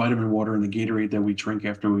the vitamin water and the Gatorade that we drink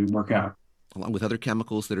after we work out. Along with other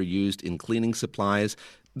chemicals that are used in cleaning supplies.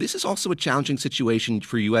 This is also a challenging situation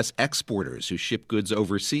for U.S. exporters who ship goods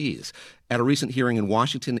overseas. At a recent hearing in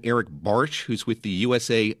Washington, Eric Barch, who's with the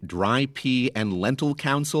USA Dry Pea and Lentil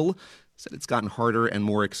Council, said it's gotten harder and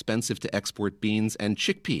more expensive to export beans and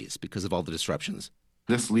chickpeas because of all the disruptions.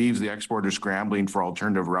 This leaves the exporters scrambling for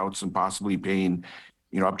alternative routes and possibly paying,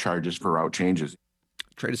 upcharges for route changes.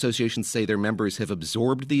 Trade associations say their members have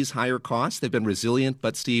absorbed these higher costs. They've been resilient,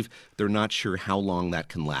 but, Steve, they're not sure how long that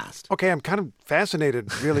can last. Okay, I'm kind of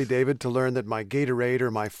fascinated, really, David, to learn that my Gatorade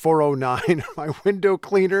or my 409 or my window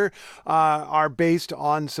cleaner are based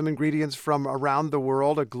on some ingredients from around the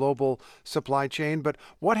world, a global supply chain. But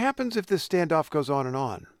what happens if this standoff goes on and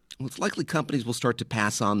on? Well, it's likely companies will start to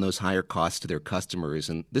pass on those higher costs to their customers,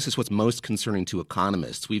 and this is what's most concerning to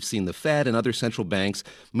economists. We've seen the Fed and other central banks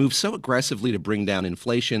move so aggressively to bring down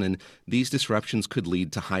inflation, and these disruptions could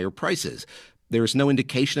lead to higher prices. There's no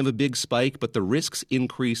indication of a big spike, but the risks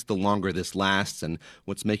increase the longer this lasts, and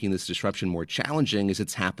what's making this disruption more challenging is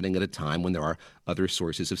it's happening at a time when there are other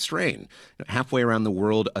sources of strain. Halfway around the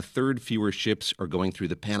world, a third fewer ships are going through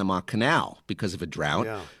the Panama Canal because of a drought.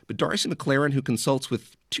 Yeah. But Darcy McLaren, who consults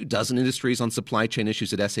with 24 industries on supply chain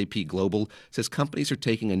issues at SAP Global, says companies are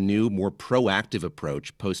taking a new, more proactive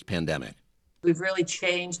approach post-pandemic. We've really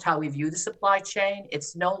changed how we view the supply chain.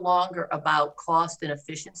 It's no longer about cost and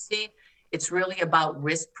efficiency. It's really about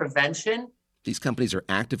risk prevention. These companies are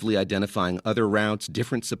actively identifying other routes,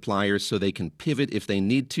 different suppliers, so they can pivot if they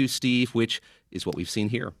need to, Steve, which is what we've seen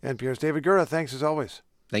here. NPR's David Gura, thanks as always.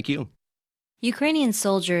 Thank you. Ukrainian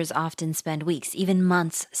soldiers often spend weeks, even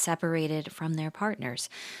months, separated from their partners.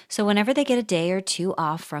 So whenever they get a day or two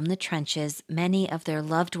off from the trenches, many of their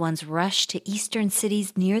loved ones rush to eastern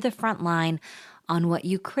cities near the front line on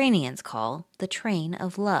what Ukrainians call the train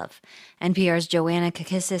of love. NPR's Joanna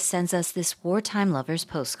Kakissis sends us this wartime lover's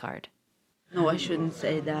postcard. No, I shouldn't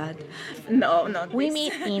say that. No, not We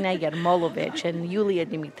meet Ina Yermolovich and Yulia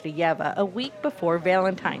Dmitrieva a week before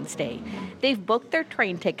Valentine's Day. They've booked their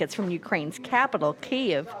train tickets from Ukraine's capital,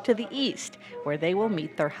 Kyiv, to the east, where they will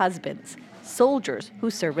meet their husbands, soldiers who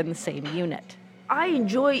serve in the same unit. I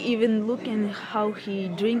enjoy even looking how he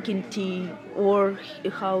drinking tea or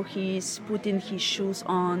how he's putting his shoes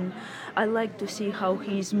on. I like to see how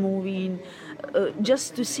he's moving,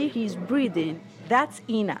 just to see he's breathing. That's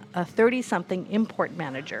Ina, a 30-something import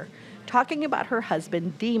manager, talking about her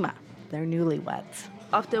husband, Dima, their newlyweds.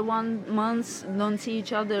 After 1 month don't see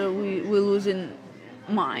each other, we're losing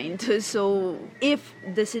mind. So if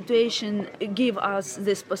the situation give us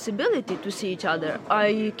this possibility to see each other,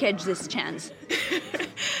 I catch this chance.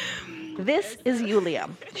 This is Yulia.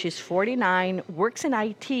 She's 49, works in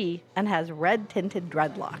IT, and has red-tinted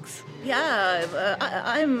dreadlocks. Yeah,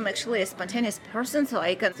 I'm actually a spontaneous person, so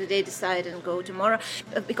I can today decide and go tomorrow,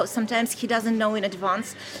 because sometimes he doesn't know in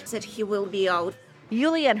advance that he will be out.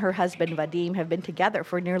 Yulia and her husband, Vadim, have been together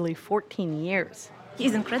for nearly 14 years.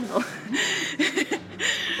 He's incredible.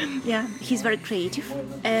 Yeah, he's very creative,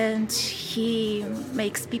 and he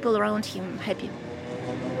makes people around him happy.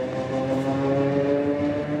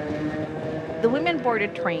 The women board a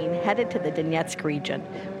train headed to the Donetsk region,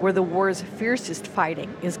 where the war's fiercest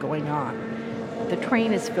fighting is going on. The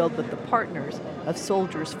train is filled with the partners of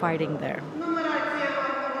soldiers fighting there.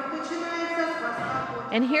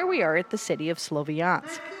 And here we are at the city of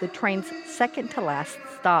Sloviansk, the train's second-to-last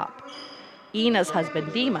stop. Ina's husband,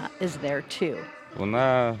 Dima, is there too.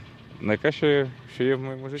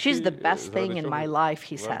 She's the best thing in my life,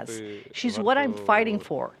 he says. She's what I'm fighting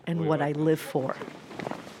for and what I live for.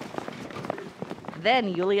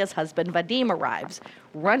 Then Yulia's husband, Vadim, arrives,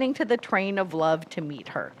 running to the train of love to meet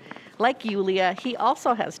her. Like Yulia, he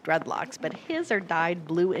also has dreadlocks, but his are dyed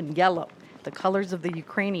blue and yellow, the colors of the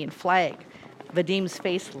Ukrainian flag. Vadim's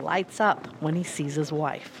face lights up when he sees his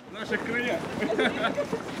wife.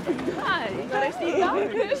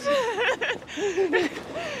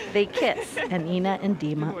 They kiss, and Ina and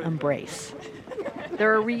Dima embrace.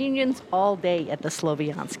 There are reunions all day at the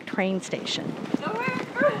Sloviansk train station.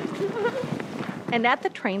 And at the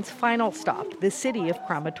train's final stop, the city of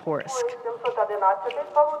Kramatorsk.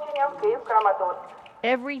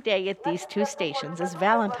 Every day at these two stations is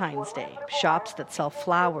Valentine's Day. Shops that sell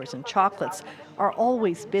flowers and chocolates are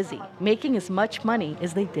always busy, making as much money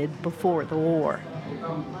as they did before the war.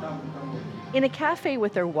 In a cafe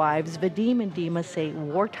with their wives, Vadim and Dima say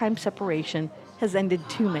wartime separation has ended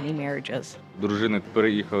too many marriages.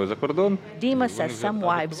 Dima says some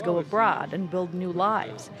wives go abroad and build new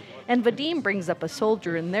lives. And Vadim brings up a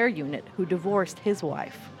soldier in their unit who divorced his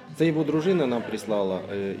wife.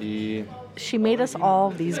 She made us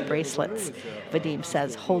all these bracelets, Vadim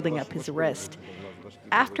says, holding up his wrist.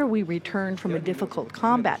 After we returned from a difficult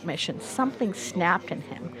combat mission, something snapped in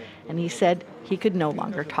him, and he said he could no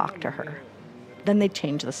longer talk to her. Then they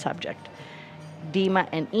changed the subject. Dima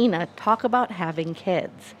and Ina talk about having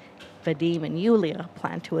kids. Vadim and Yulia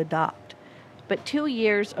plan to adopt. But 2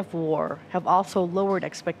 years of war have also lowered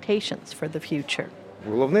expectations for the future.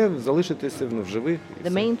 The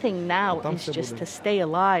main thing now is just to stay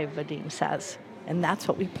alive, Vadim says, and that's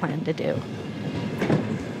what we plan to do.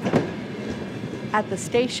 At the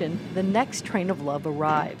station, the next train of love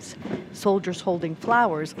arrives. Soldiers holding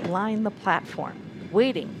flowers line the platform,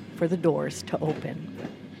 waiting for the doors to open.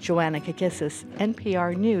 Joanna Kakissis,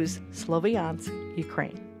 NPR News, Sloviansk,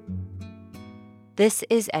 Ukraine. This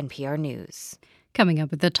is NPR News. Coming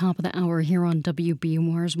up at the top of the hour here on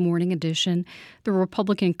WBUR's Morning Edition, the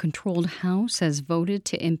Republican-controlled House has voted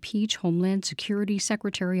to impeach Homeland Security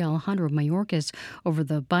Secretary Alejandro Mayorkas over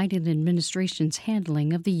the Biden administration's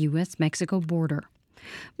handling of the U.S.-Mexico border.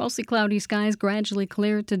 Mostly cloudy skies gradually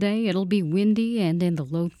clear today. It'll be windy and in the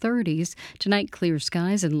low 30s. Tonight, clear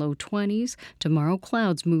skies and low 20s. Tomorrow,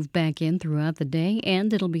 clouds move back in throughout the day,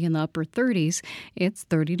 and it'll be in the upper 30s. It's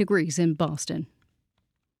 30 degrees in Boston.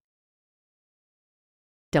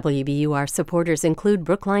 WBUR supporters include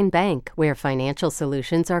Brookline Bank, where financial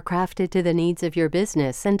solutions are crafted to the needs of your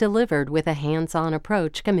business and delivered with a hands-on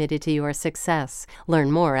approach committed to your success. Learn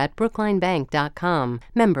more at brooklinebank.com.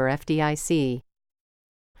 Member FDIC.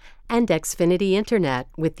 And Xfinity Internet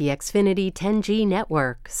with the Xfinity 10G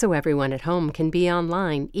network, so everyone at home can be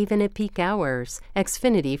online even at peak hours.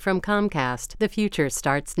 Xfinity from Comcast. The future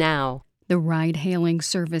starts now. The ride-hailing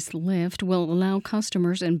service Lyft will allow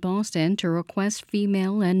customers in Boston to request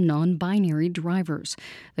female and non-binary drivers.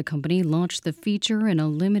 The company launched the feature in a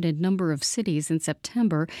limited number of cities in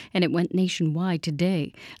September, and it went nationwide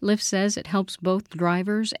today. Lyft says it helps both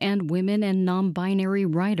drivers and women and non-binary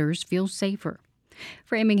riders feel safer.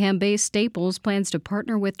 Framingham-based Staples plans to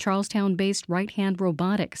partner with Charlestown-based Right Hand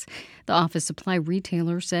Robotics. The office supply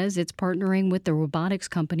retailer says it's partnering with the robotics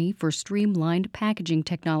company for streamlined packaging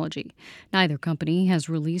technology. Neither company has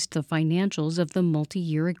released the financials of the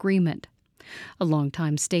multi-year agreement. A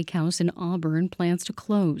longtime steakhouse in Auburn plans to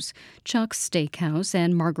close. Chuck's Steakhouse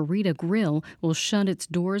and Margarita Grill will shut its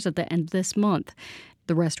doors at the end of this month.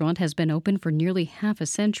 The restaurant has been open for nearly half a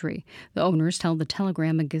century. The owners tell the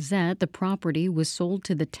Telegram and Gazette the property was sold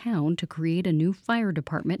to the town to create a new fire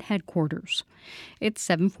department headquarters. It's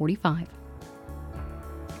 7:45.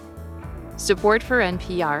 Support for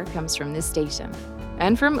NPR comes from this station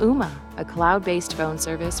and from Ooma, a cloud-based phone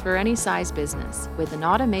service for any size business with an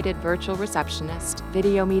automated virtual receptionist,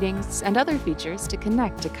 video meetings, and other features to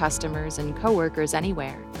connect to customers and coworkers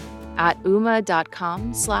anywhere at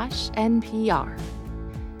ooma.com/NPR.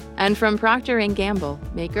 And from Procter & Gamble,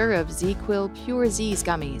 maker of ZzzQuil Pure Z's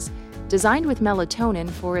gummies, designed with melatonin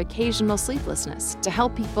for occasional sleeplessness to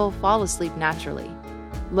help people fall asleep naturally.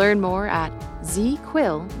 Learn more at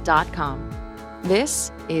ZzzQuil.com.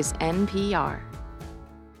 This is NPR.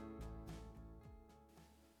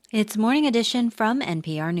 It's Morning Edition from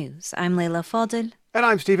NPR News. I'm Leila Fadel. And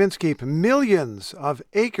I'm Steve Inskeep. Millions of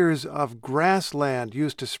acres of grassland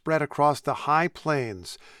used to spread across the high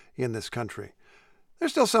plains in this country.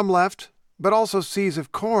 There's still some left, but also seas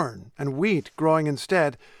of corn and wheat growing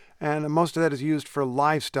instead, and most of that is used for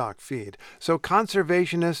livestock feed. So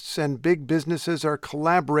conservationists and big businesses are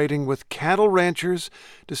collaborating with cattle ranchers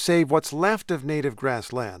to save what's left of native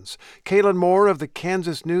grasslands. Kaylin Moore of the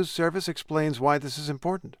Kansas News Service explains why this is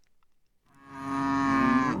important.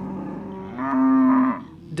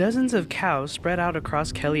 Dozens of cows spread out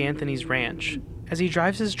across Kelly Anthony's ranch. As he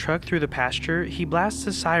drives his truck through the pasture, he blasts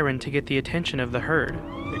a siren to get the attention of the herd.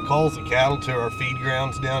 It calls the cattle to our feed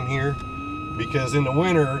grounds down here because in the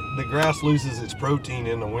winter, the grass loses its protein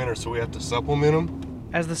in the winter, so we have to supplement them.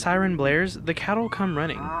 As the siren blares, the cattle come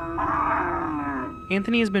running.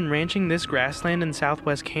 Anthony has been ranching this grassland in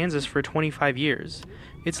southwest Kansas for 25 years.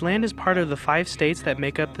 Its land is part of the 5 states that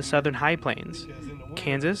make up the southern high plains: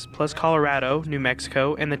 Kansas, plus Colorado, New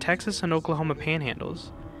Mexico, and the Texas and Oklahoma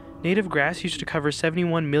panhandles. Native grass used to cover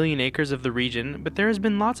 71 million acres of the region, but there has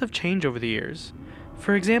been lots of change over the years.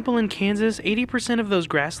 For example, in Kansas, 80% of those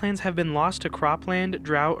grasslands have been lost to cropland,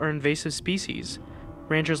 drought, or invasive species.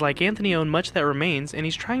 Ranchers like Anthony own much that remains, and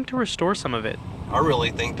he's trying to restore some of it. I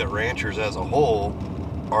really think that ranchers as a whole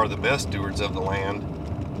are the best stewards of the land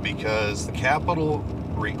because the capital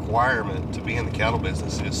requirement to be in the cattle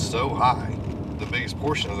business is so high. The biggest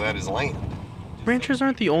portion of that is land. Ranchers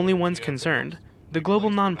aren't the only ones concerned. The global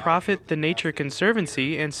nonprofit The Nature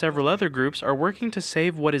Conservancy and several other groups are working to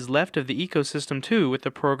save what is left of the ecosystem too with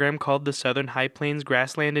a program called the Southern High Plains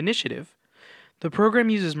Grassland Initiative. The program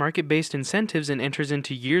uses market-based incentives and enters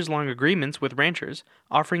into years-long agreements with ranchers,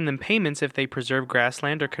 offering them payments if they preserve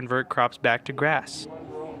grassland or convert crops back to grass.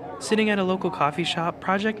 Sitting at a local coffee shop,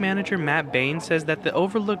 project manager Matt Bain says that the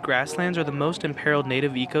overlooked grasslands are the most imperiled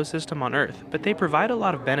native ecosystem on Earth, but they provide a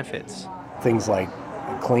lot of benefits. Things like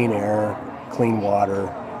clean air, clean water,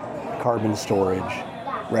 carbon storage,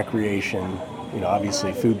 recreation,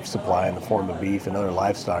 obviously food supply in the form of beef and other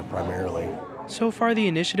livestock primarily. So far, the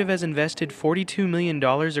initiative has invested $42 million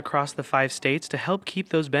across the 5 states to help keep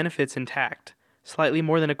those benefits intact. Slightly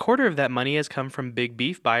more than a quarter of that money has come from big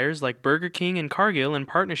beef buyers like Burger King and Cargill in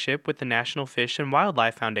partnership with the National Fish and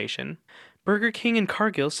Wildlife Foundation. Burger King and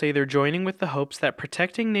Cargill say they're joining with the hopes that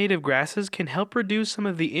protecting native grasses can help reduce some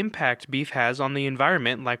of the impact beef has on the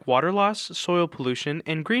environment, like water loss, soil pollution,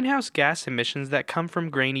 and greenhouse gas emissions that come from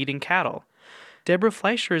grain-eating cattle. Deborah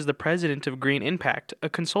Fleischer is the president of Green Impact, a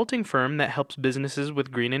consulting firm that helps businesses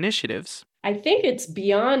with green initiatives. I think it's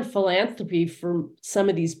beyond philanthropy for some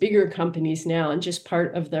of these bigger companies now and just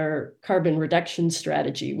part of their carbon reduction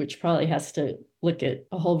strategy, which probably has to look at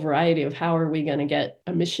a whole variety of how are we going to get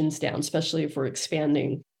emissions down, especially if we're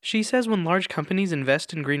expanding. She says when large companies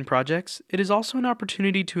invest in green projects, it is also an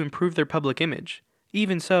opportunity to improve their public image.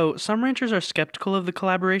 Even so, some ranchers are skeptical of the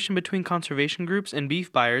collaboration between conservation groups and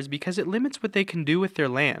beef buyers because it limits what they can do with their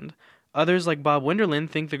land. Others, like Bob Winderland,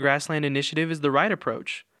 think the Grassland Initiative is the right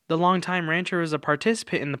approach. The longtime rancher is a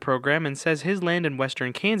participant in the program and says his land in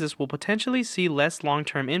western Kansas will potentially see less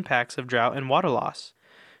long-term impacts of drought and water loss.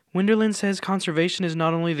 Winderland says conservation is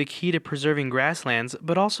not only the key to preserving grasslands,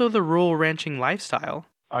 but also the rural ranching lifestyle.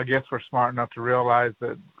 I guess we're smart enough to realize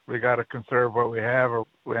that we got to conserve what we have or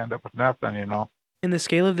we end up with nothing, And the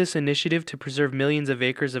scale of this initiative to preserve millions of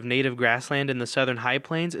acres of native grassland in the southern high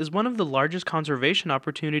plains is one of the largest conservation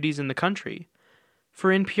opportunities in the country.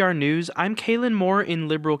 For NPR News, I'm Kaylin Moore in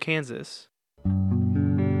Liberal, Kansas.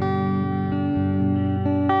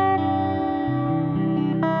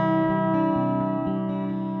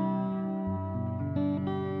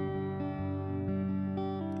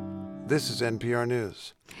 This is NPR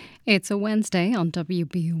News. It's a Wednesday on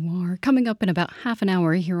WBUR. Coming up in about half an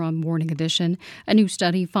hour here on Morning Edition, a new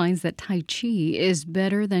study finds that Tai Chi is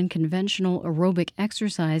better than conventional aerobic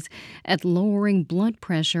exercise at lowering blood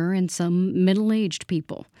pressure in some middle-aged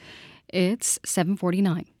people. It's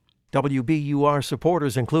 7:49. WBUR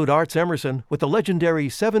supporters include Arts Emerson with the legendary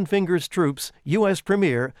Seven Fingers Troops U.S.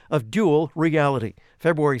 premiere of Dual Reality,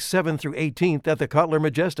 February 7th through 18th at the Cutler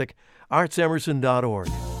Majestic, artsemerson.org.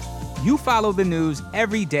 You follow the news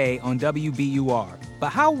every day on WBUR, but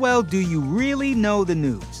how well do you really know the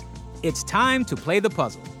news? It's time to play the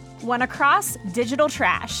puzzle. One across, digital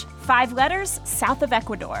trash. 5 letters, south of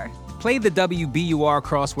Ecuador. Play the WBUR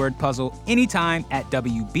crossword puzzle anytime at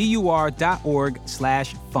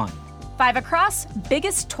WBUR.org/fun. 5 across,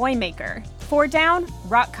 biggest toy maker. 4 down,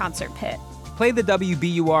 rock concert pit. Play the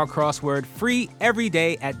WBUR crossword free every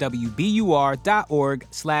day at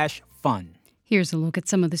WBUR.org/fun. Here's a look at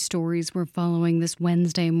some of the stories we're following this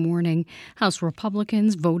Wednesday morning. House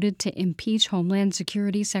Republicans voted to impeach Homeland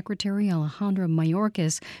Security Secretary Alejandro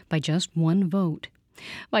Mayorkas by just one vote.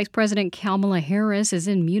 Vice President Kamala Harris is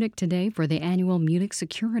in Munich today for the annual Munich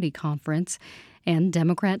Security Conference. And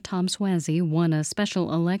Democrat Tom Suozzi won a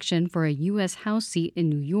special election for a U.S. House seat in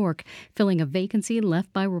New York, filling a vacancy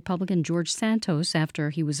left by Republican George Santos after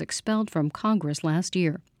he was expelled from Congress last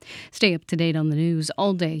year. Stay up to date on the news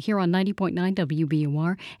all day here on 90.9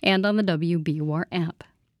 WBUR and on the WBUR app.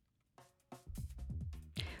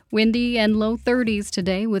 Windy and low 30s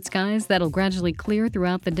today with skies that'll gradually clear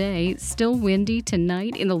throughout the day. Still windy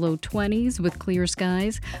tonight in the low 20s with clear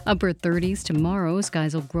skies. Upper 30s tomorrow.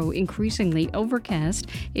 Skies will grow increasingly overcast.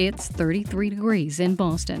 It's 33 degrees in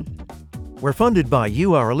Boston. We're funded by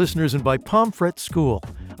you, our listeners, and by Pomfret School,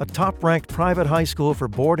 a top-ranked private high school for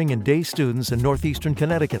boarding and day students in northeastern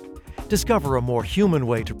Connecticut. Discover a more human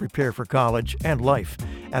way to prepare for college and life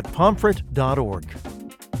at pomfret.org.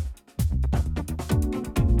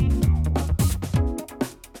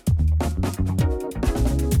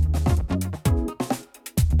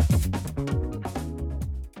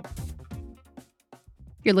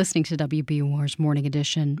 You're listening to WBUR's Morning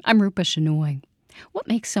Edition. I'm Rupa Shenoy. What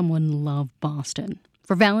makes someone love Boston?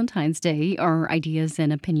 For Valentine's Day, our Ideas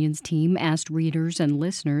and Opinions team asked readers and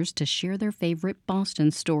listeners to share their favorite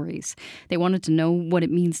Boston stories. They wanted to know what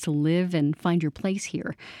it means to live and find your place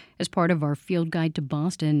here. As part of our field guide to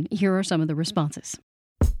Boston, here are some of the responses.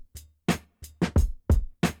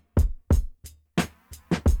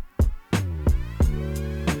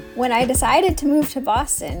 When I decided to move to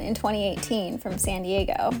Boston in 2018 from San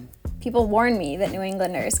Diego, people warned me that New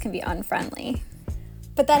Englanders can be unfriendly.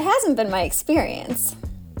 But that hasn't been my experience,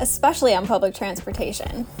 especially on public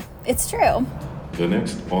transportation. It's true. The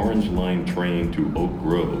next Orange Line train to Oak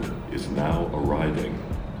Grove is now arriving.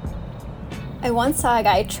 I once saw a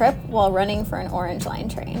guy trip while running for an Orange Line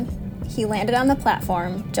train. He landed on the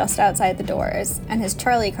platform just outside the doors, and his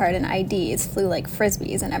Charlie card and IDs flew like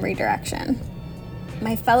frisbees in every direction.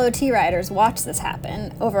 My fellow T-Riders watched this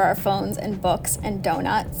happen over our phones and books and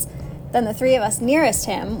donuts. Then the 3 of us nearest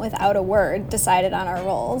him, without a word, decided on our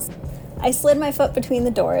roles. I slid my foot between the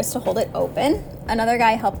doors to hold it open. Another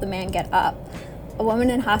guy helped the man get up. A woman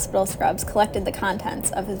in hospital scrubs collected the contents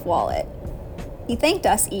of his wallet. He thanked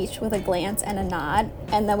us each with a glance and a nod,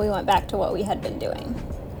 and then we went back to what we had been doing.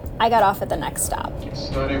 I got off at the next stop.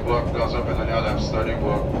 Study book goes up in the other study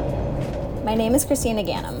book. My name is Christina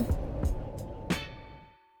Gannam.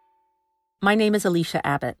 My name is Alicia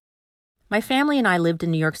Abbott. My family and I lived in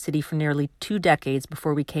New York City for nearly 2 decades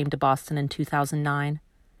before we came to Boston in 2009.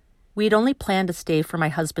 We had only planned to stay for my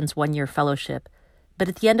husband's 1-year fellowship, but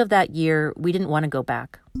at the end of that year, we didn't want to go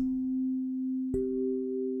back.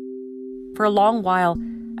 For a long while,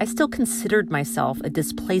 I still considered myself a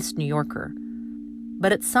displaced New Yorker.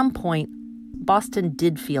 But at some point, Boston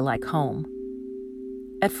did feel like home.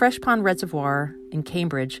 At Fresh Pond Reservoir in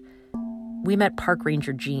Cambridge, we met Park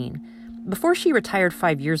Ranger Jean. Before she retired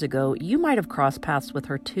 5 years ago, you might have crossed paths with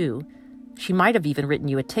her too. She might have even written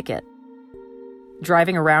you a ticket.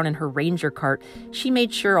 Driving around in her ranger cart, she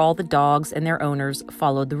made sure all the dogs and their owners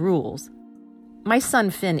followed the rules. My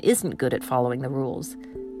son Finn isn't good at following the rules.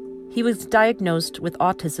 He was diagnosed with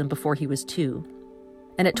autism before he was 2.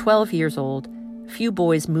 And at 12 years old, Few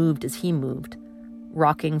boys moved as he moved,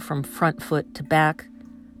 rocking from front foot to back.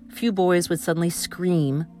 Few boys would suddenly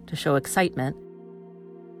scream to show excitement.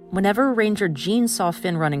 Whenever Ranger Jean saw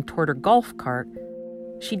Finn running toward her golf cart,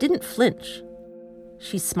 she didn't flinch.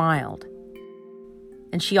 She smiled.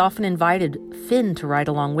 And she often invited Finn to ride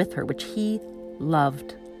along with her, which he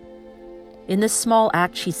loved. In this small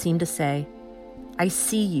act, she seemed to say, "I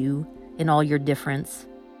see you in all your difference.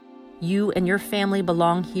 You and your family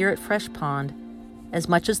belong here at Fresh Pond as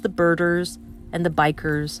much as the birders and the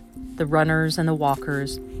bikers, the runners and the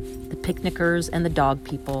walkers, the picnickers and the dog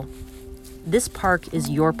people. This park is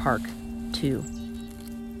your park, too."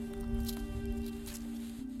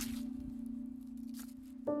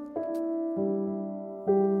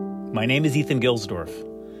 My name is Ethan Gilsdorf.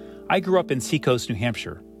 I grew up in Seacoast, New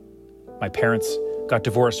Hampshire. My parents got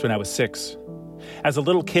divorced when I was 6. As a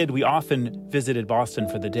little kid, we often visited Boston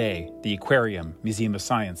for the day, the aquarium, Museum of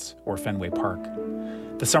Science, or Fenway Park.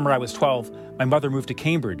 The summer I was 12, my mother moved to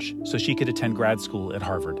Cambridge so she could attend grad school at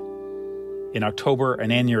Harvard. In October, an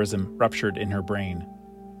aneurysm ruptured in her brain.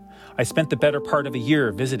 I spent the better part of a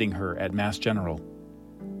year visiting her at Mass General.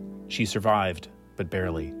 She survived, but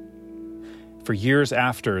barely. For years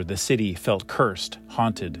after, the city felt cursed,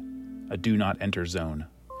 haunted, a do-not-enter zone.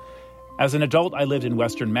 As an adult, I lived in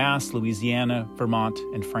Western Mass, Louisiana, Vermont,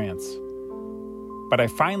 and France. But I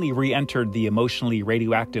finally re-entered the emotionally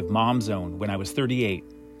radioactive mom zone when I was 38,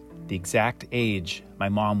 the exact age my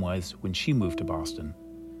mom was when she moved to Boston.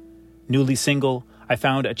 Newly single, I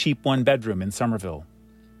found a cheap one-bedroom in Somerville.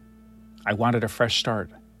 I wanted a fresh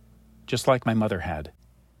start, just like my mother had.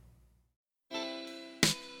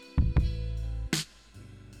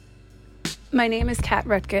 My name is Kat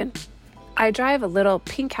Rutkin. I drive a little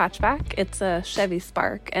pink hatchback. It's a Chevy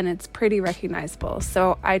Spark, and it's pretty recognizable,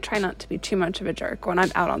 so I try not to be too much of a jerk when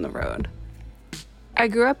I'm out on the road. I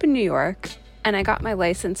grew up in New York, and I got my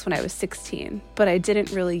license when I was 16, but I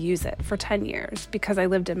didn't really use it for 10 years because I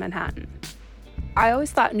lived in Manhattan. I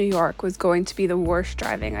always thought New York was going to be the worst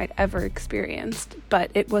driving I'd ever experienced,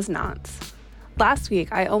 but it was not. Last week,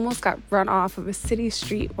 I almost got run off of a city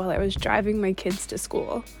street while I was driving my kids to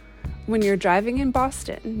school. When you're driving in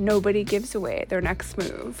Boston, nobody gives away their next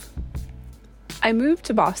move. I moved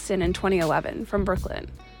to Boston in 2011 from Brooklyn.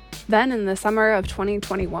 Then in the summer of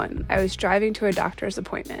 2021, I was driving to a doctor's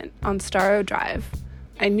appointment on Starrow Drive.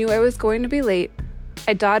 I knew I was going to be late.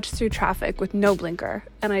 I dodged through traffic with no blinker,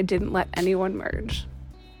 and I didn't let anyone merge.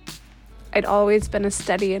 I'd always been a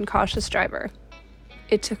steady and cautious driver.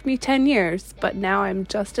 It took me 10 years, but now I'm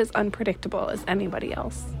just as unpredictable as anybody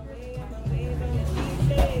else.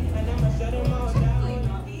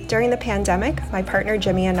 During the pandemic, my partner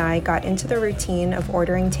Jimmy and I got into the routine of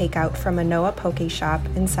ordering takeout from a Noah Poke Shop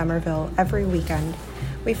in Somerville every weekend.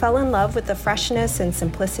 We fell in love with the freshness and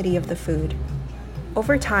simplicity of the food.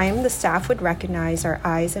 Over time, the staff would recognize our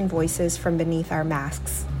eyes and voices from beneath our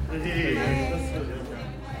masks.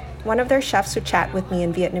 One of their chefs would chat with me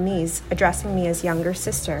in Vietnamese, addressing me as younger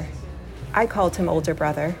sister. I called him older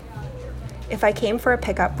brother. If I came for a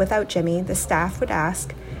pickup without Jimmy, the staff would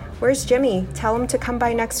ask, "Where's Jimmy? Tell him to come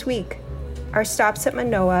by next week." Our stops at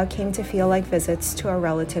Manoa came to feel like visits to a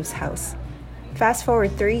relative's house. Fast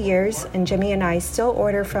forward 3 years, and Jimmy and I still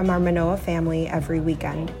order from our Manoa family every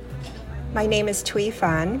weekend. My name is Tui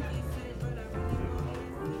Fan.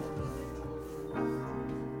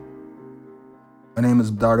 My name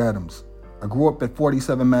is Dart Adams. I grew up at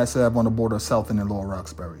 47 Mass Ave on the border of South End and Lower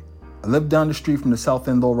Roxbury. I lived down the street from the South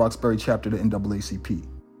End Lower Roxbury chapter of the NAACP.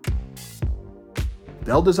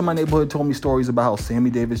 The elders in my neighborhood told me stories about how Sammy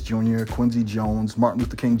Davis Jr., Quincy Jones, Martin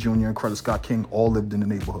Luther King Jr., and Coretta Scott King all lived in the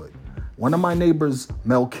neighborhood. One of my neighbors,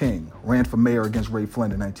 Mel King, ran for mayor against Ray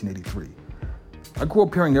Flynn in 1983. I grew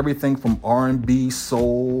up hearing everything from R&B,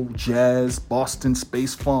 soul, jazz, Boston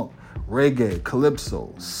space funk, reggae,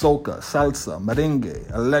 calypso, soca, salsa,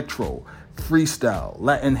 merengue, electro, freestyle,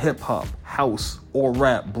 Latin hip-hop, house, or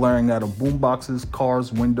rap blaring out of boomboxes,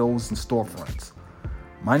 cars, windows, and storefronts.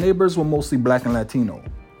 My neighbors were mostly Black and Latino.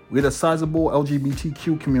 We had a sizable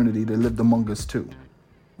LGBTQ community that lived among us too.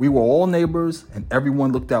 We were all neighbors and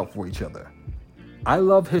everyone looked out for each other. I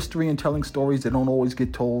love history and telling stories that don't always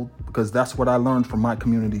get told because that's what I learned from my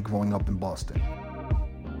community growing up in Boston.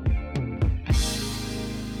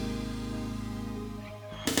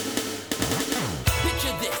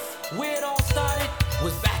 Picture this, where it all started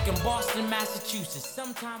was back in Boston, Massachusetts,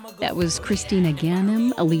 some time ago. That was Christina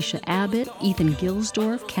Ganem, Alicia Abbott, Ethan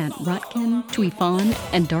Gilsdorf, Kat Rutkin, Tui Fan,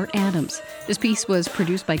 and Dart Adams. This piece was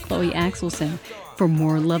produced by Chloe Axelson. For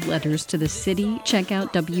more love letters to the city, check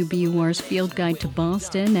out WBUR's Field Guide to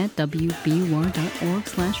Boston at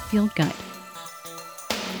wbur.org/fieldguide.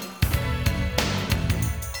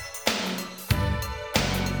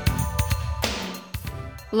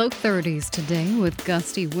 Low 30s today with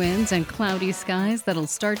gusty winds and cloudy skies that'll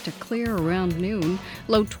start to clear around noon.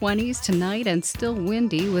 Low 20s tonight and still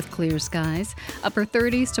windy with clear skies. Upper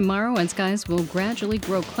 30s tomorrow and skies will gradually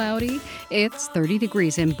grow cloudy. It's 30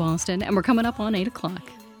 degrees in Boston and we're coming up on 8 o'clock.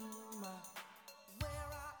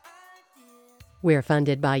 We're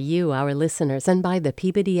funded by you, our listeners, and by the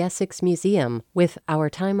Peabody Essex Museum with Our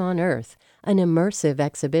Time on Earth, an immersive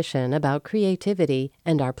exhibition about creativity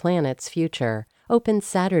and our planet's future. Open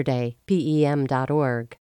Saturday,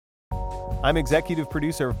 PEM.org. I'm executive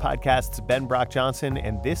producer of podcasts Ben Brock Johnson,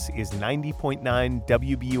 and this is 90.9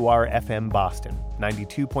 WBUR FM Boston,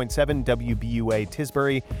 92.7 WBUA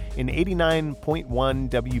Tisbury, and 89.1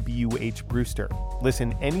 WBUH Brewster.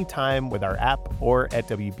 Listen anytime with our app or at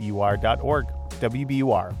WBUR.org.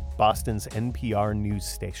 WBUR, Boston's NPR news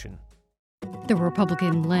station. The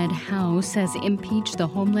Republican-led House has impeached the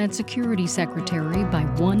Homeland Security Secretary by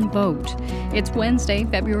one vote. It's Wednesday,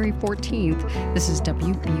 February 14th. This is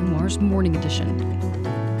WBUR's Morning Edition.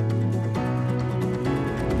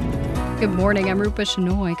 Good morning, I'm Rupa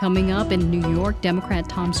Shenoy. Coming up in New York, Democrat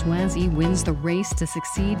Tom Suozzi wins the race to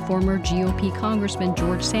succeed former GOP Congressman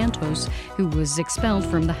George Santos, who was expelled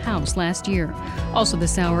from the House last year. Also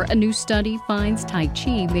this hour, a new study finds Tai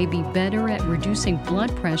Chi may be better at reducing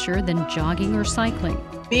blood pressure than jogging or cycling.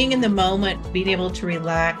 Being in the moment, being able to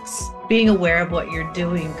relax, being aware of what you're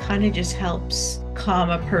doing kind of just helps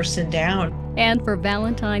calm a person down. And for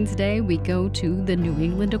Valentine's Day, we go to the New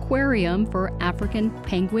England Aquarium for African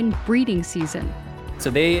penguin breeding season. So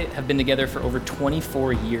they have been together for over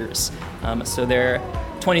 24 years. So their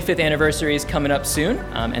 25th anniversary is coming up soon,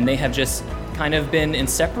 and they have just kind of been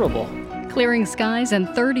inseparable. Clearing skies and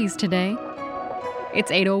 30s today.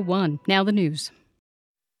 It's 8:01. Now the news.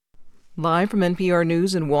 Live from NPR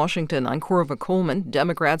News in Washington, I'm Corva Coleman.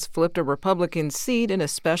 Democrats flipped a Republican seat in a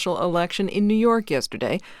special election in New York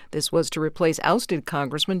yesterday. This was to replace ousted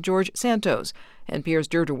Congressman George Santos. NPR's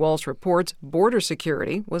Deirdre Walsh reports border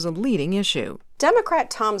security was a leading issue.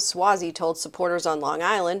 Democrat Tom Suozzi told supporters on Long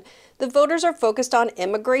Island the voters are focused on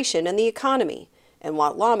immigration and the economy and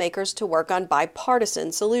want lawmakers to work on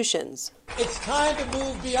bipartisan solutions. It's time to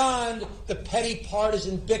move beyond the petty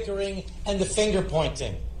partisan bickering and the finger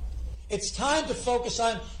pointing. It's time to focus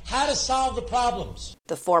on how to solve the problems.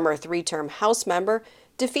 The former three-term House member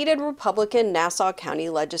defeated Republican Nassau County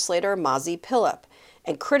legislator Mazi Pilip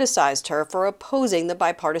and criticized her for opposing the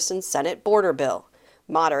bipartisan Senate border bill.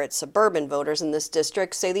 Moderate suburban voters in this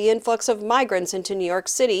district say the influx of migrants into New York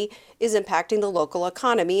City is impacting the local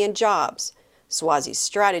economy and jobs. Suozzi's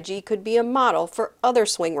strategy could be a model for other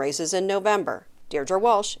swing races in November. Deirdre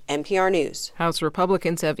Walsh, NPR News. House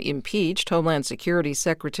Republicans have impeached Homeland Security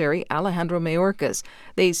Secretary Alejandro Mayorkas.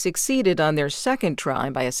 They succeeded on their second try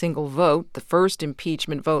by a single vote. The first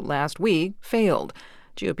impeachment vote last week failed.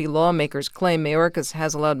 GOP lawmakers claim Mayorkas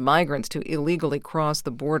has allowed migrants to illegally cross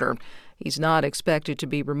the border. He's not expected to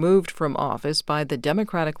be removed from office by the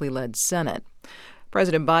democratically led Senate.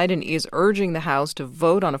 President Biden is urging the House to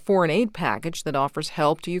vote on a foreign aid package that offers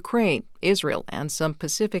help to Ukraine, Israel, and some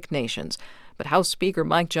Pacific nations. But House Speaker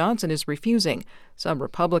Mike Johnson is refusing. Some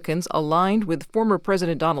Republicans aligned with former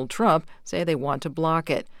President Donald Trump say they want to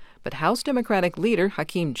block it. But House Democratic leader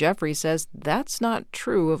Hakeem Jeffries says that's not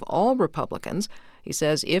true of all Republicans. He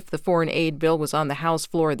says if the foreign aid bill was on the House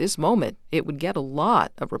floor this moment, it would get a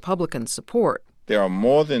lot of Republican support. There are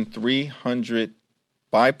more than 300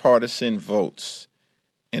 bipartisan votes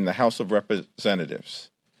in the House of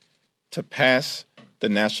Representatives to pass the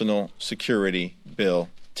national security bill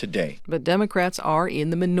today. But Democrats are in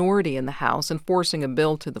the minority in the House, and forcing a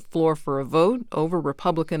bill to the floor for a vote over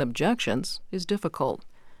Republican objections is difficult.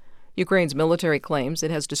 Ukraine's military claims it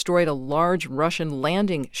has destroyed a large Russian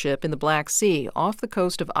landing ship in the Black Sea off the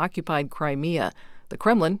coast of occupied Crimea. The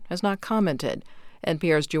Kremlin has not commented.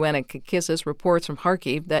 NPR's Joanna Kakissis reports from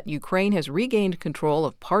Kharkiv that Ukraine has regained control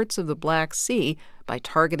of parts of the Black Sea by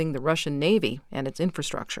targeting the Russian Navy and its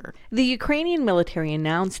infrastructure. The Ukrainian military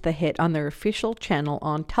announced the hit on their official channel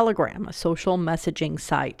on Telegram, a social messaging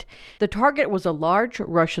site. The target was a large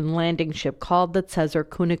Russian landing ship called the Tsezar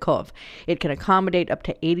Kunikov. It can accommodate up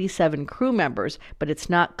to 87 crew members, but it's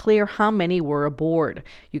not clear how many were aboard.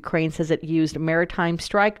 Ukraine says it used maritime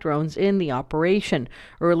strike drones in the operation.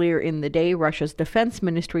 Earlier in the day, Russia's defense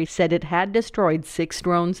ministry said it had destroyed 6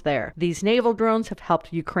 drones there. These naval drones have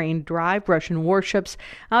helped Ukraine drive Russian warships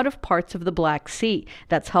out of parts of the Black Sea.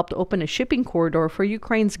 That's helped open a shipping corridor for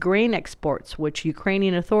Ukraine's grain exports, which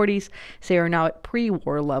Ukrainian authorities say are now at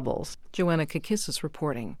pre-war levels. Joanna Kakissis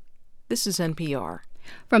reporting. This is NPR.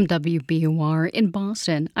 From WBUR in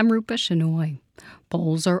Boston, I'm Rupa Shenoy.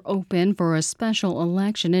 Polls are open for a special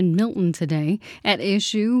election in Milton today. At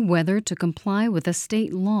issue, whether to comply with a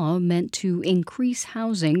state law meant to increase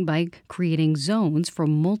housing by creating zones for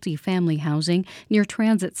multifamily housing near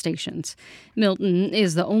transit stations. Milton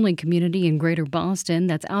is the only community in Greater Boston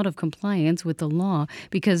that's out of compliance with the law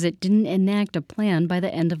because it didn't enact a plan by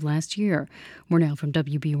the end of last year. More now from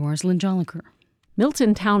WBUR's Lynn Joliker.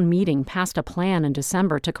 Milton Town Meeting passed a plan in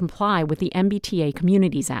December to comply with the MBTA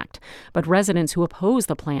Communities Act, but residents who oppose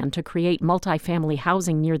the plan to create multifamily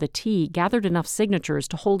housing near the T gathered enough signatures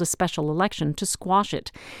to hold a special election to squash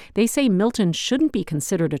it. They say Milton shouldn't be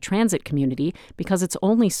considered a transit community because it's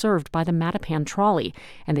only served by the Mattapan trolley,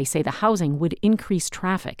 and they say the housing would increase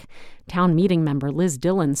traffic. Town meeting member Liz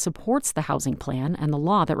Dillon supports the housing plan and the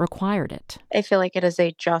law that required it. I feel like it is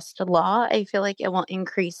a just law. I feel like it will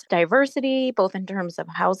increase diversity, both in terms of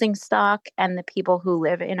housing stock and the people who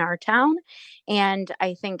live in our town. And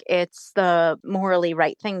I think it's the morally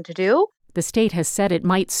right thing to do. The state has said it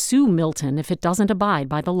might sue Milton if it doesn't abide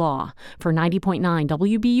by the law. For 90.9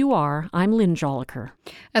 WBUR, I'm Lynn Joliker.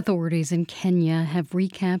 Authorities in Kenya have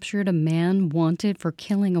recaptured a man wanted for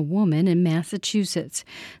killing a woman in Massachusetts.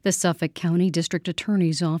 The Suffolk County District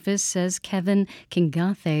Attorney's Office says Kevin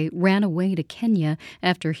Kingathe ran away to Kenya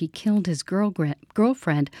after he killed his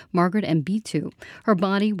girlfriend, Margaret Mbitu. Her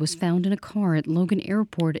body was found in a car at Logan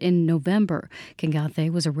Airport in November.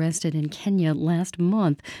 Kingathe was arrested in Kenya last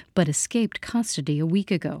month, but escaped custody a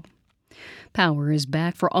week ago. Power is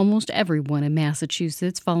back for almost everyone in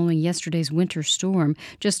Massachusetts following yesterday's winter storm.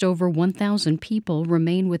 Just over 1,000 people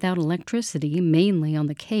remain without electricity, mainly on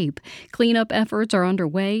the Cape. Cleanup efforts are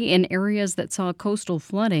underway in areas that saw coastal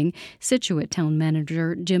flooding. Situate Town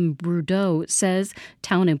Manager Jim Brudeau says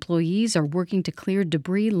town employees are working to clear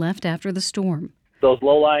debris left after the storm. Those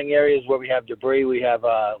low-lying areas where we have debris, we have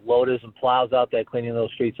loaders and plows out there cleaning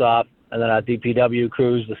those streets off. And then our DPW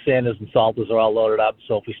crews, the sanders and salters are all loaded up.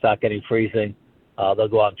 So if we start getting freezing, they'll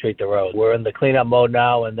go out and treat the road. We're in the cleanup mode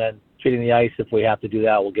now, and then treating the ice. If we have to do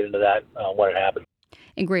that, we'll get into that when it happens.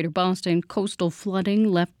 In Greater Boston, coastal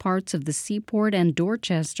flooding left parts of the Seaport and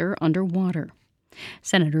Dorchester underwater.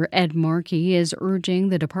 Senator Ed Markey is urging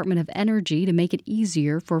the Department of Energy to make it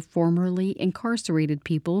easier for formerly incarcerated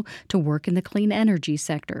people to work in the clean energy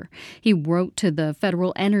sector. He wrote to the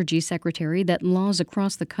federal energy secretary that laws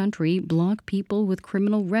across the country block people with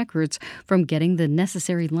criminal records from getting the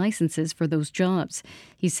necessary licenses for those jobs.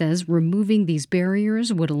 He says removing these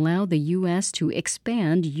barriers would allow the U.S. to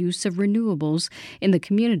expand use of renewables in the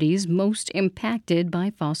communities most impacted by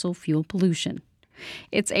fossil fuel pollution.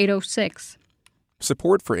 It's 8:06.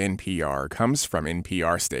 Support for NPR comes from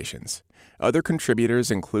NPR stations. Other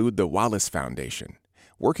contributors include the Wallace Foundation,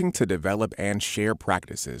 working to develop and share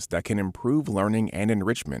practices that can improve learning and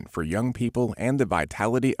enrichment for young people and the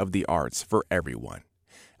vitality of the arts for everyone.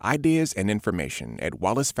 Ideas and information at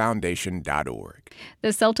wallacefoundation.org. The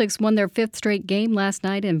Celtics won their fifth straight game last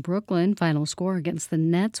night in Brooklyn. Final score against the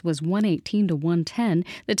Nets was 118-110.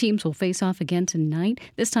 The teams will face off again tonight.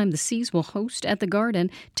 This time the C's will host at the Garden.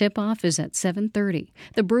 Tip-off is at 7:30.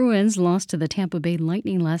 The Bruins lost to the Tampa Bay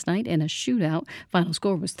Lightning last night in a shootout. Final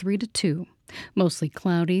score was 3-2. Mostly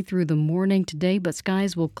cloudy through the morning today, but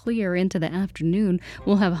skies will clear into the afternoon.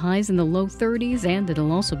 We'll have highs in the low 30s, and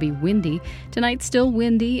it'll also be windy. Tonight, still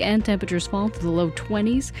windy, and temperatures fall to the low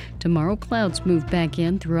 20s. Tomorrow, clouds move back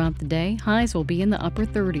in throughout the day. Highs will be in the upper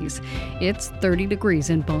 30s. It's 30 degrees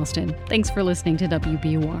in Boston. Thanks for listening to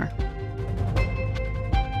WBUR.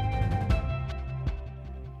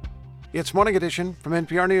 It's Morning Edition from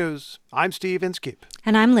NPR News. I'm Steve Inskip.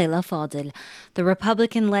 And I'm Leila Fadel. The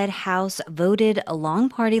Republican-led House voted along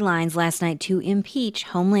party lines last night to impeach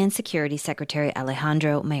Homeland Security Secretary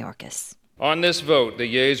Alejandro Mayorkas. On this vote, the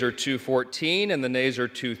yeas are 214 and the nays are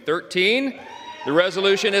 213. The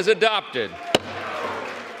resolution is adopted.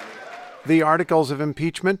 The articles of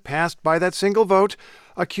impeachment passed by that single vote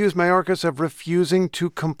accuse Mayorkas of refusing to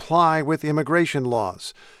comply with immigration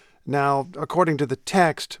laws. Now, according to the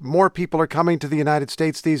text, more people are coming to the United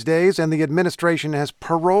States these days, and the administration has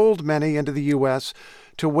paroled many into the U.S.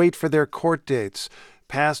 to wait for their court dates.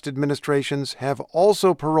 Past administrations have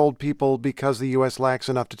also paroled people because the U.S. lacks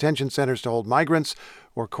enough detention centers to hold migrants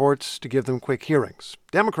or courts to give them quick hearings.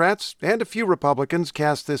 Democrats and a few Republicans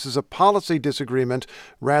cast this as a policy disagreement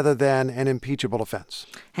rather than an impeachable offense.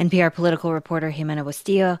 NPR political reporter Jimena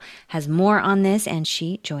Bustillo has more on this, and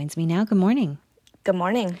she joins me now. Good morning. Good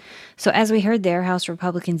morning. So as we heard there, House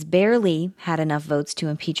Republicans barely had enough votes to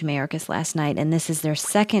impeach Mayorkas last night, and this is their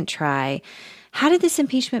second try. How did this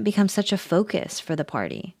impeachment become such a focus for the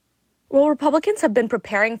party? Well, Republicans have been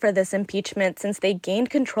preparing for this impeachment since they gained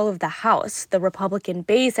control of the House. The Republican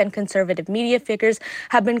base and conservative media figures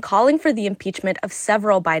have been calling for the impeachment of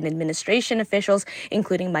several Biden administration officials,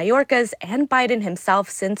 including Mayorkas and Biden himself,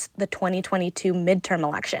 since the 2022 midterm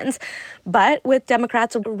elections. But with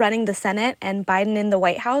Democrats running the Senate and Biden in the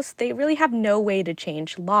White House, they really have no way to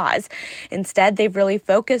change laws. Instead, they've really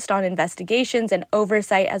focused on investigations and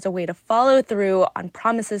oversight as a way to follow through on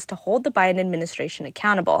promises to hold the Biden administration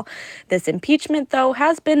accountable. This impeachment, though,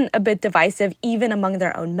 has been a bit divisive even among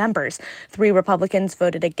their own members. 3 Republicans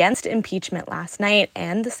voted against impeachment last night,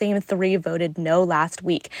 and the same 3 voted no last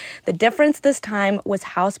week. The difference this time was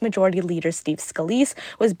House Majority Leader Steve Scalise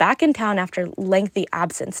was back in town after lengthy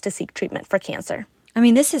absence to seek treatment for cancer. I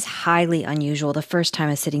mean, this is highly unusual. The first time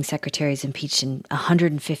a sitting secretary is impeached in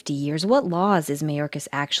 150 years. What laws is Mayorkas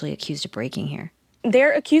actually accused of breaking here?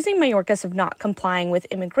 They're accusing Mayorkas of not complying with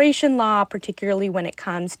immigration law, particularly when it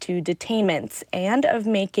comes to detainments, and of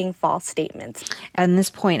making false statements. At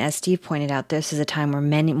this point, as Steve pointed out, this is a time where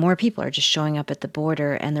many more people are just showing up at the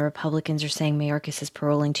border, and the Republicans are saying Mayorkas is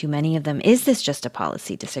paroling too many of them. Is this just a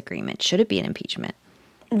policy disagreement? Should it be an impeachment?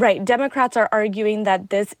 Right. Democrats are arguing that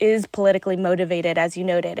this is politically motivated, as you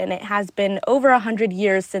noted, and it has been over 100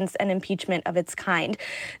 years since an impeachment of its kind.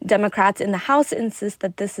 Democrats in the House insist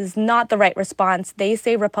that this is not the right response. They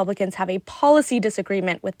say Republicans have a policy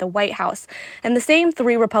disagreement with the White House. And the same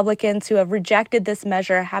 3 Republicans who have rejected this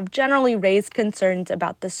measure have generally raised concerns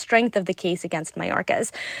about the strength of the case against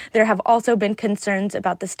Mayorkas. There have also been concerns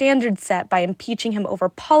about the standards set by impeaching him over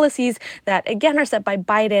policies that, again, are set by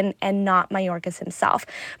Biden and not Mayorkas himself.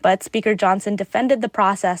 But Speaker Johnson defended the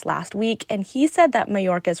process last week, and he said that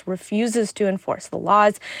Mayorkas refuses to enforce the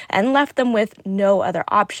laws and left them with no other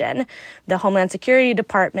option. The Homeland Security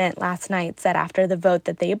Department last night said after the vote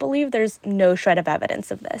that they believe there's no shred of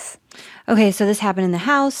evidence of this. Okay, so this happened in the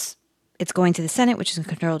House. It's going to the Senate, which is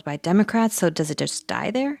controlled by Democrats. So does it just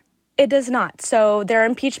die there? It does not. So there are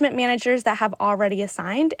impeachment managers that have already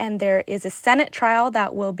assigned, and there is a Senate trial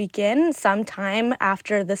that will begin sometime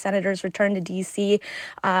after the senators return to D.C.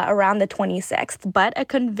 Around the 26th. But a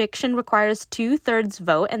conviction requires 2/3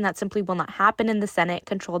 vote, and that simply will not happen in the Senate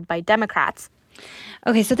controlled by Democrats.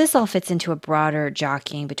 Okay, so this all fits into a broader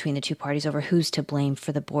jockeying between the two parties over who's to blame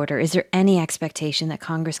for the border. Is there any expectation that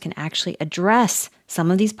Congress can actually address some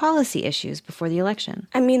of these policy issues before the election?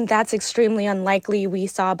 I mean, that's extremely unlikely. We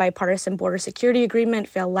saw a bipartisan border security agreement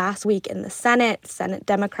fail last week in the Senate. Senate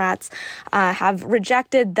Democrats have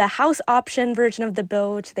rejected the House option version of the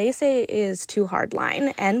bill, which they say is too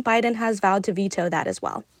hardline. And Biden has vowed to veto that as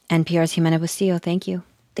well. NPR's Jimena Bustillo, thank you.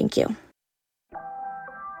 Thank you.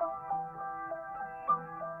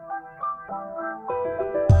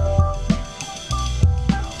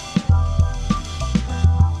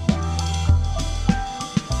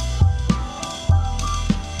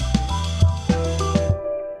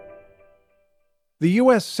 The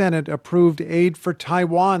U.S. Senate approved aid for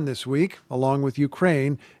Taiwan this week, along with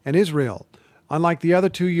Ukraine and Israel. Unlike the other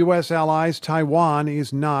 2 U.S. allies, Taiwan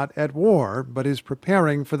is not at war, but is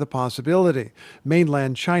preparing for the possibility.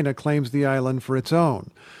 Mainland China claims the island for its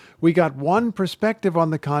own. We got one perspective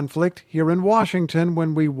on the conflict here in Washington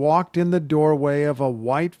when we walked in the doorway of a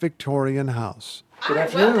white Victorian house. Good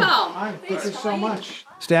afternoon. Welcome. Hi, thank you so much.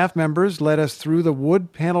 Staff members led us through the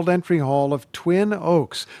wood-paneled entry hall of Twin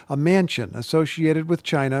Oaks, a mansion associated with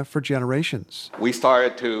China for generations. We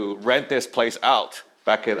started to rent this place out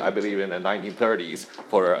back in, I believe, in the 1930s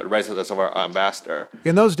for residents of our ambassador.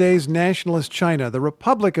 In those days, nationalist China, the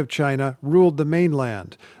Republic of China, ruled the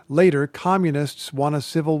mainland. Later, communists won a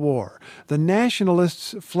civil war. The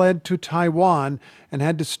nationalists fled to Taiwan and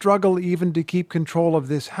had to struggle even to keep control of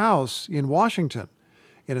this house in Washington.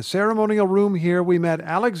 In a ceremonial room here, we met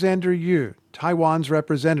Alexander Yu, Taiwan's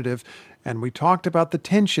representative, and we talked about the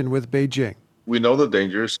tension with Beijing. We know the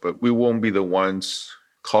dangers, but we won't be the ones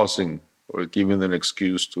causing or giving them an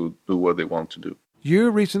excuse to do what they want to do. Yu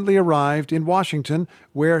recently arrived in Washington,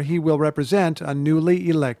 where he will represent a newly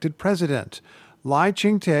elected president. Lai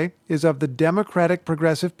Ching-te is of the Democratic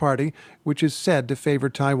Progressive Party, which is said to favor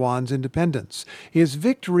Taiwan's independence. His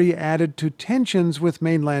victory added to tensions with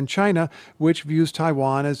mainland China, which views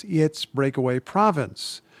Taiwan as its breakaway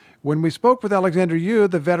province. When we spoke with Alexander Yu,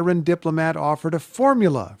 the veteran diplomat offered a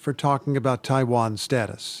formula for talking about Taiwan's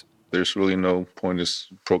status. There's really no point in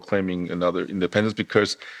proclaiming another independence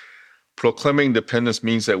because proclaiming independence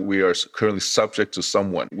means that we are currently subject to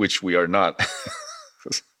someone, which we are not.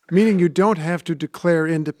 Meaning you don't have to declare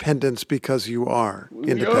independence because you are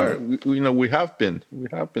independent. We have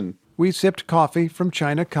been. We sipped coffee from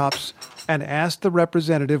China cups and asked the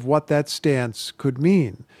representative what that stance could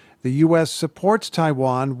mean. The U.S. supports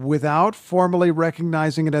Taiwan without formally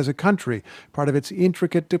recognizing it as a country, part of its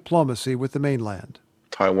intricate diplomacy with the mainland.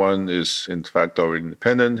 Taiwan is, in fact, already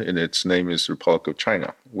independent, and its name is Republic of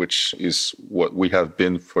China, which is what we have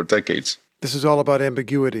been for decades. This is all about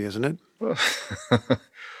ambiguity, isn't it?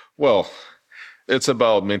 Well, it's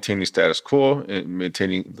about maintaining status quo and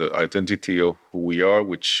maintaining the identity of who we are,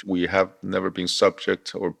 which we have never been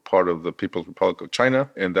subject or part of the People's Republic of China,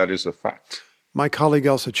 and that is a fact. My colleague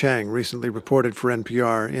Elsa Chang recently reported for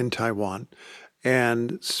NPR in Taiwan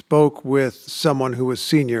and spoke with someone who was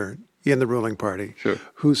senior in the ruling party,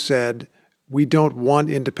 who said, we don't want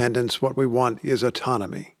independence, what we want is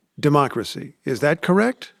autonomy, democracy. Is that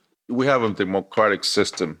correct? We have a democratic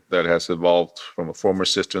system that has evolved from a former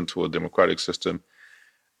system to a democratic system.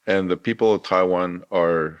 And the people of Taiwan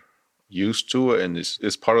are used to it, and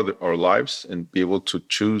it's part of our lives, and be able to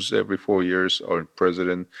choose every 4 years our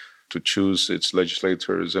president, to choose its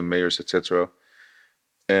legislators and mayors, etc.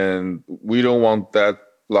 And we don't want that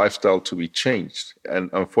lifestyle to be changed. And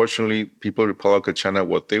unfortunately, people in the Republic of China,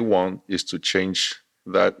 what they want is to change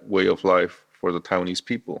that way of life for the Taiwanese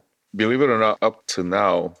people. Believe it or not, up to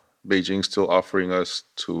now, Beijing's still offering us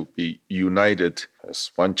to be united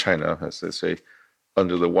as one China, as they say,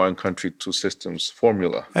 under the one country, two systems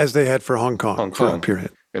formula. As they had for Hong Kong for a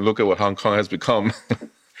period. And look at what Hong Kong has become.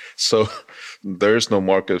 So there's no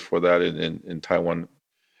market for that in Taiwan.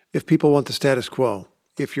 If people want the status quo,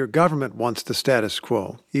 if your government wants the status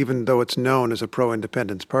quo, even though it's known as a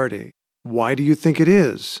pro-independence party, why do you think it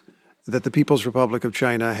is that the People's Republic of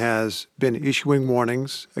China has been issuing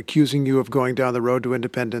warnings, accusing you of going down the road to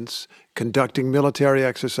independence, conducting military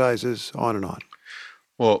exercises, on and on?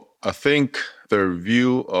 Well, I think their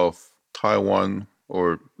view of Taiwan,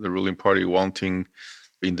 or the ruling party wanting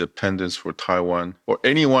independence for Taiwan, or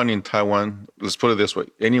anyone in Taiwan, let's put it this way,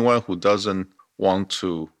 anyone who doesn't want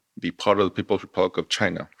to be part of the People's Republic of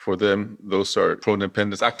China, for them, those are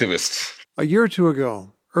pro-independence activists. A year or two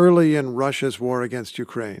ago, early in Russia's war against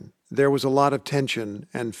Ukraine, there was a lot of tension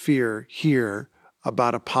and fear here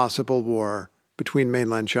about a possible war between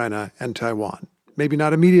mainland China and Taiwan. Maybe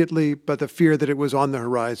not immediately, but the fear that it was on the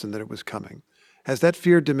horizon, that it was coming. Has that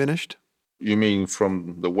fear diminished? You mean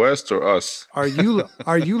from the West or us? Are you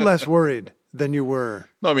less worried than you were?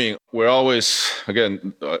 No, I mean, we're always,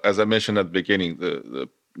 again, as I mentioned at the beginning, the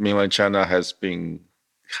mainland China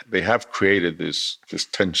they have created this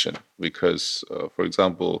tension because, for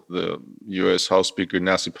example, the U.S. House Speaker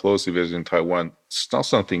Nancy Pelosi visiting Taiwan, it's not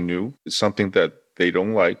something new. It's something that they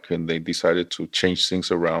don't like, and they decided to change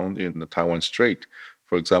things around in the Taiwan Strait.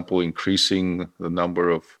 For example, increasing the number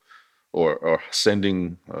of or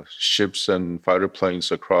sending ships and fighter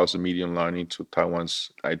planes across the median line into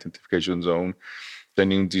Taiwan's identification zone,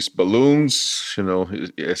 sending these balloons,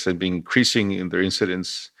 as they've been increasing in their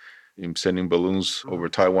incidents in sending balloons over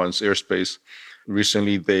Taiwan's airspace.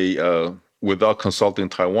 Recently, they, without consulting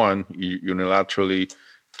Taiwan, unilaterally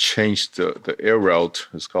changed the air route.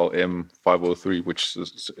 It's called M503, which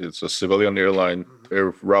is a civilian airline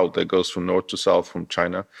air route that goes from north to south from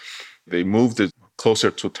China. They moved it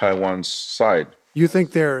closer to Taiwan's side. You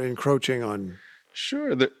think they're encroaching on?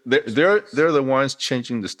 Sure, they're the ones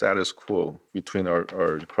changing the status quo between our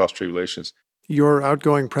cross-strait relations. Your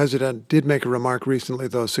outgoing president did make a remark recently,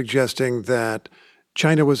 though, suggesting that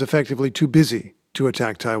China was effectively too busy to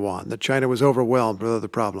attack Taiwan, that China was overwhelmed with other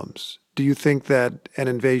problems. Do you think that an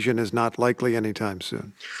invasion is not likely anytime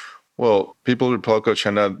soon? Well, people in the Republic of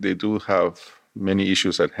China, they do have many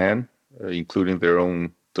issues at hand, including their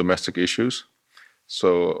own domestic issues.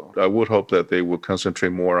 So I would hope that they would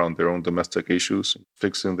concentrate more on their own domestic issues,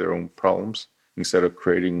 fixing their own problems, instead of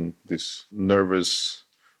creating these nervous,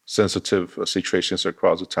 sensitive situations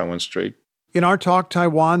across the Taiwan Strait. In our talk,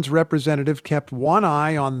 Taiwan's representative kept one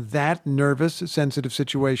eye on that nervous, sensitive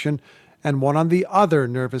situation and one on the other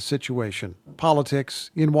nervous situation, politics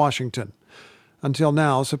in Washington. Until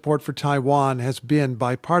now, support for Taiwan has been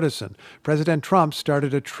bipartisan. President Trump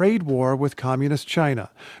started a trade war with Communist China.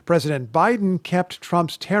 President Biden kept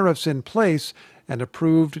Trump's tariffs in place and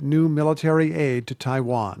approved new military aid to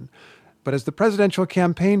Taiwan. But as the presidential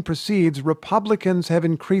campaign proceeds, Republicans have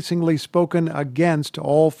increasingly spoken against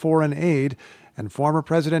all foreign aid, and former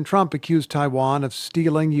President Trump accused Taiwan of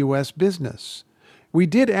stealing U.S. business. We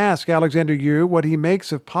did ask Alexander Yu what he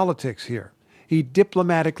makes of politics here. He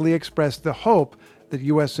diplomatically expressed the hope that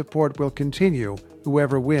U.S. support will continue,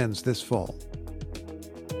 whoever wins this fall.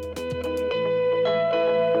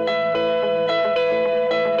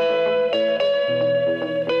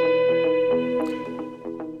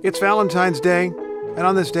 It's Valentine's Day, and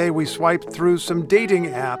on this day we swipe through some dating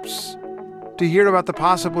apps to hear about the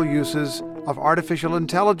possible uses of artificial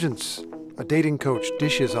intelligence. A dating coach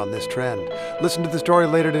dishes on this trend. Listen to the story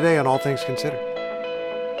later today on All Things Considered.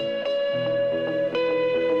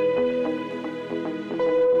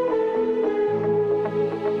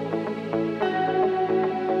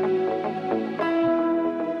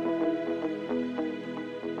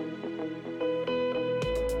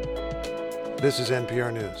 This is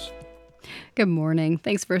NPR News. Good morning.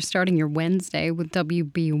 Thanks for starting your Wednesday with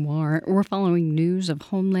WBUR. We're following news of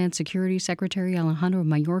Homeland Security Secretary Alejandro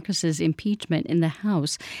Mayorkas' impeachment in the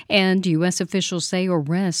House, and U.S. officials say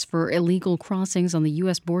arrests for illegal crossings on the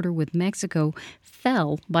U.S. border with Mexico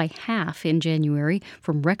fell by half in January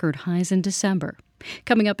from record highs in December.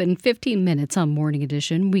 Coming up in 15 minutes on Morning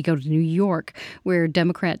Edition, we go to New York, where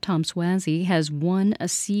Democrat Tom Suozzi has won a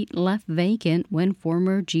seat left vacant when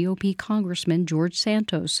former GOP Congressman George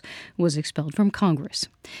Santos was expelled from Congress.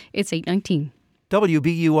 It's 8:19.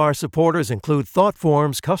 WBUR supporters include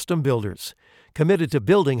ThoughtForms Custom Builders, committed to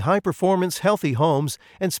building high-performance, healthy homes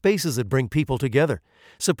and spaces that bring people together,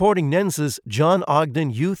 supporting NENSA's John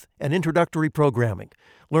Ogden Youth and Introductory Programming.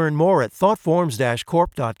 Learn more at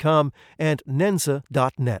thoughtforms-corp.com and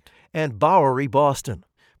nensa.net. And Bowery Boston,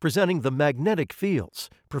 presenting The Magnetic Fields,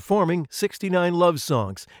 performing 69 love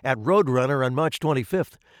songs at Roadrunner on March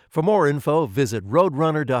 25th. For more info, visit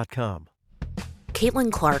roadrunner.com.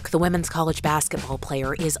 Caitlin Clark, the women's college basketball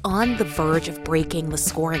player, is on the verge of breaking the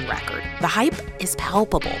scoring record. The hype is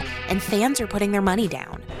palpable, and fans are putting their money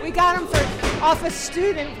down. We got them off a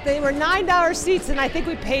student. They were $9 seats, and I think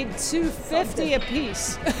we paid $2.50 a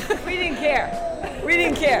piece. We didn't care. We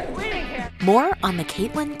didn't care. We didn't care. More on the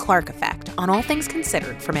Caitlin Clark effect on All Things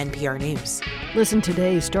Considered from NPR News. Listen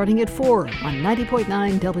today starting at 4 on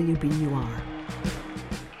 90.9 WBUR.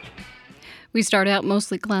 We start out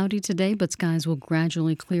mostly cloudy today, but skies will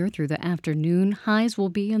gradually clear through the afternoon. Highs will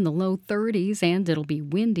be in the low 30s, and it'll be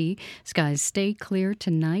windy. Skies stay clear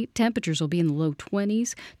tonight. Temperatures will be in the low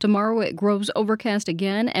 20s. Tomorrow it grows overcast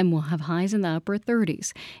again, and we'll have highs in the upper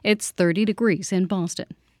 30s. It's 30 degrees in Boston.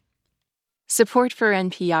 Support for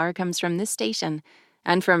NPR comes from this station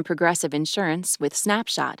and from Progressive Insurance with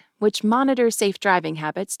Snapshot, which monitors safe driving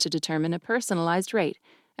habits to determine a personalized rate.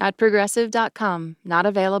 At Progressive.com, not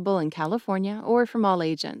available in California or from all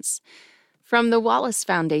agents. From the Wallace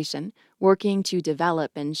Foundation, working to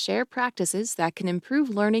develop and share practices that can improve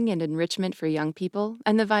learning and enrichment for young people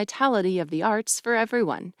and the vitality of the arts for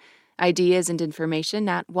everyone. Ideas and information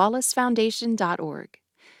at wallacefoundation.org.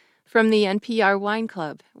 From the NPR Wine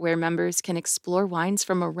Club, where members can explore wines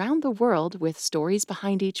from around the world with stories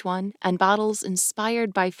behind each one and bottles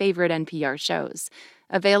inspired by favorite NPR shows.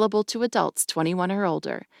 Available to adults 21 or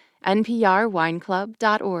older.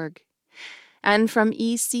 nprwineclub.org. And from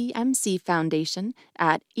ECMC Foundation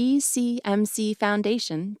at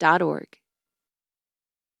ecmcfoundation.org.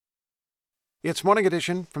 It's Morning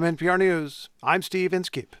Edition from NPR News. I'm Steve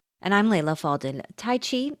Inskip. And I'm Layla Faldin. Tai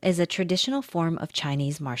Chi is a traditional form of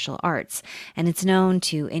Chinese martial arts, and it's known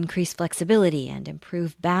to increase flexibility and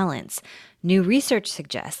improve balance. New research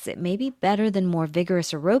suggests it may be better than more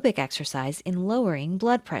vigorous aerobic exercise in lowering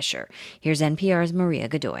blood pressure. Here's NPR's Maria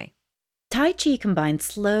Godoy. Tai Chi combines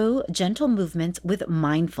slow, gentle movements with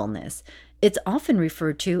mindfulness. It's often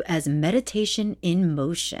referred to as meditation in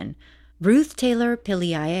motion. Ruth Taylor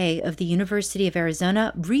Piliae of the University of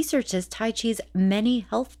Arizona researches Tai Chi's many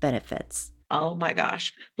health benefits. Oh my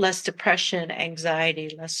gosh, less depression,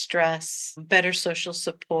 anxiety, less stress, better social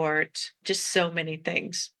support, just so many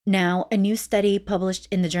things. Now, a new study published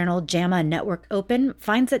in the journal JAMA Network Open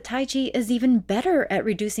finds that Tai Chi is even better at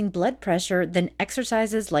reducing blood pressure than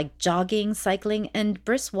exercises like jogging, cycling, and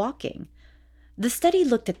brisk walking. The study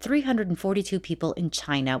looked at 342 people in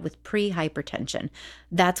China with pre-hypertension.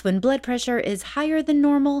 That's when blood pressure is higher than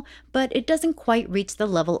normal, but it doesn't quite reach the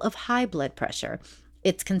level of high blood pressure.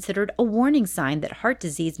 It's considered a warning sign that heart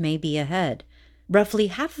disease may be ahead. Roughly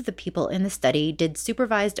half of the people in the study did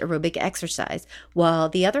supervised aerobic exercise, while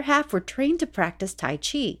the other half were trained to practice Tai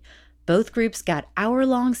Chi. Both groups got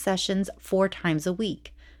hour-long sessions 4 times a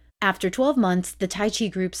week. After 12 months, the Tai Chi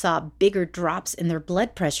group saw bigger drops in their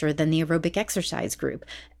blood pressure than the aerobic exercise group,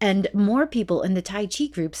 and more people in the Tai Chi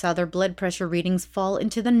group saw their blood pressure readings fall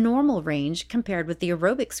into the normal range compared with the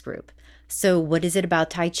aerobics group. So what is it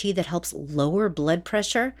about Tai Chi that helps lower blood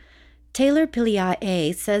pressure? Taylor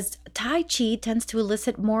Piliae says Tai Chi tends to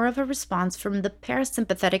elicit more of a response from the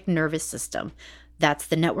parasympathetic nervous system. That's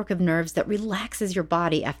the network of nerves that relaxes your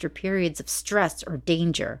body after periods of stress or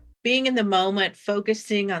danger. Being in the moment,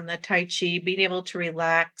 focusing on the Tai Chi, being able to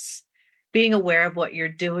relax, being aware of what you're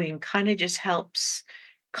doing kind of just helps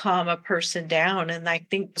calm a person down. And I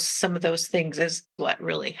think some of those things is what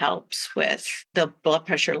really helps with the blood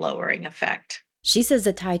pressure lowering effect. She says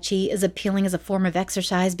that Tai Chi is appealing as a form of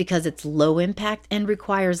exercise because it's low impact and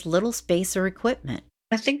requires little space or equipment.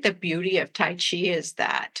 I think the beauty of Tai Chi is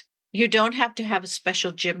that you don't have to have a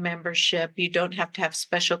special gym membership. You don't have to have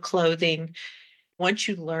special clothing. Once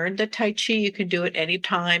you learn the Tai Chi, you can do it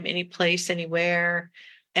anytime, any place, anywhere.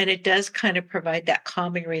 And it does kind of provide that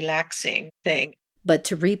calming, relaxing thing. But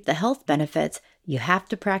to reap the health benefits, you have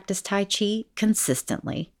to practice Tai Chi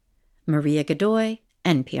consistently. Maria Godoy,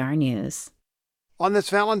 NPR News. On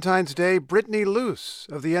this Valentine's Day, Brittany Luce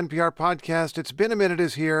of the NPR podcast It's Been a Minute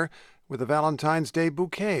is here with a Valentine's Day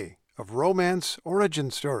bouquet of romance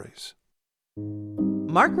origin stories.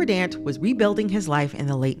 Mark Redant was rebuilding his life in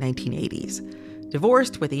the late 1980s.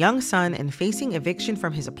 Divorced with a young son and facing eviction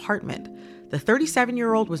from his apartment, the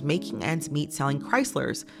 37-year-old was making ends meet selling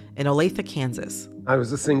Chryslers in Olathe, Kansas. I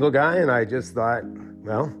was a single guy, and I just thought,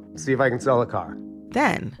 well, see if I can sell a car.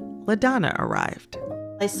 Then, LaDonna arrived.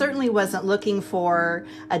 I certainly wasn't looking for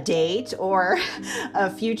a date or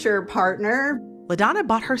a future partner. LaDonna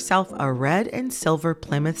bought herself a red and silver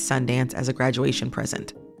Plymouth Sundance as a graduation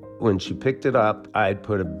present. When she picked it up, I'd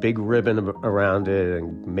put a big ribbon around it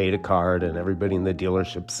and made a card, and everybody in the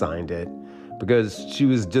dealership signed it because she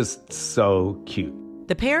was just so cute.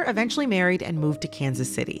 The pair eventually married and moved to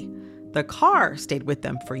Kansas City. The car stayed with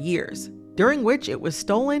them for years, during which it was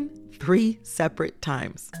stolen 3 separate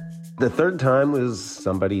times. The third time was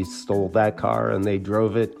somebody stole that car and they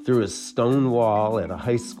drove it through a stone wall at a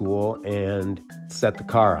high school and set the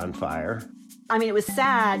car on fire. I mean, it was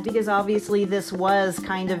sad because obviously this was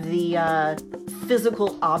kind of the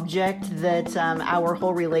physical object that our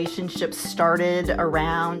whole relationship started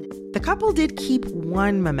around. The couple did keep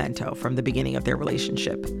one memento from the beginning of their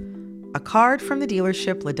relationship. A card from the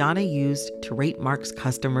dealership LaDonna used to rate Mark's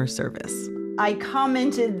customer service. I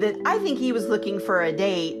commented that I think he was looking for a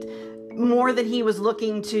date more than he was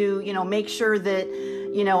looking to, make sure that,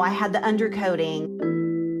 I had the undercoating.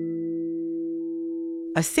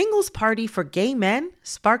 A singles party for gay men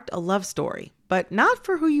sparked a love story, but not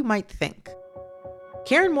for who you might think.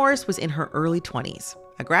 Karen Morris was in her early 20s,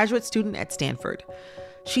 a graduate student at Stanford.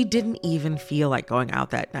 She didn't even feel like going out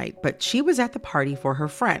that night, but she was at the party for her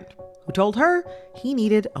friend, who told her he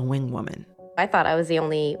needed a wing woman. I thought I was the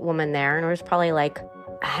only woman there, and there was probably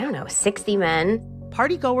 60 men.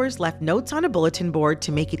 Partygoers left notes on a bulletin board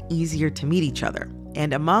to make it easier to meet each other.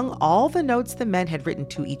 And among all the notes the men had written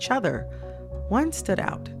to each other, one stood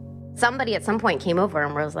out. Somebody at some point came over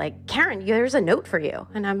and was like, "Karen, there's a note for you."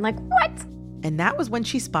 And I'm like, "What?" And that was when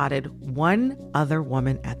she spotted one other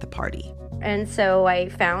woman at the party. And so I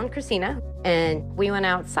found Christina, and we went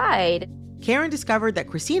outside. Karen discovered that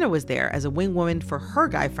Christina was there as a wing woman for her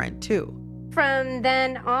guy friend, too. From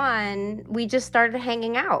then on, we just started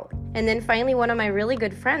hanging out. And then finally, one of my really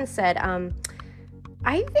good friends said,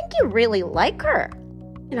 "I think you really like her."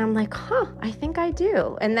 And I'm like, I think I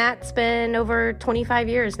do. And that's been over 25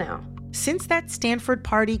 years now. Since that Stanford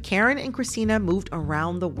party, Karen and Christina moved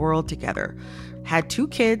around the world together, had 2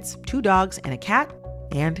 kids, 2 dogs, and a cat,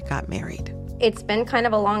 and got married. It's been kind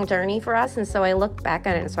of a long journey for us, and so I look back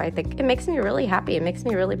at it, and so I think it makes me really happy. It makes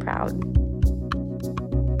me really proud.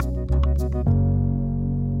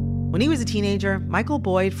 When he was a teenager, Michael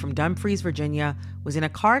Boyd from Dumfries, Virginia, was in a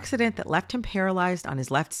car accident that left him paralyzed on his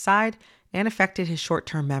left side and affected his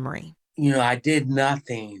short-term memory. I did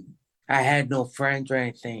nothing. I had no friends or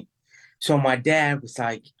anything. So my dad was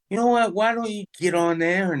like, "You know what? Why don't you get on the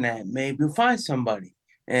internet, maybe find somebody?"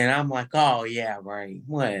 And I'm like, "Oh, yeah, right,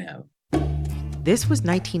 whatever." This was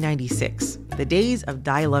 1996, the days of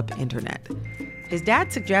dial-up internet. His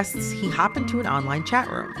dad suggests he hop into an online chat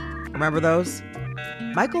room. Remember those?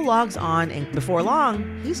 Michael logs on, and before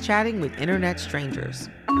long, he's chatting with internet strangers.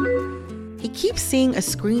 He keeps seeing a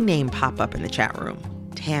screen name pop up in the chat room,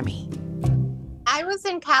 Tammy. I was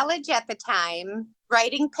in college at the time,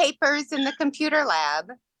 writing papers in the computer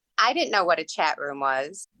lab. I didn't know what a chat room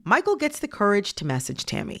was. Michael gets the courage to message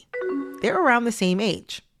Tammy. They're around the same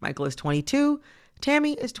age. Michael is 22,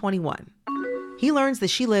 Tammy is 21. He learns that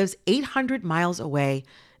she lives 800 miles away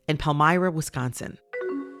in Palmyra, Wisconsin.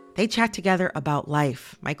 They chat together about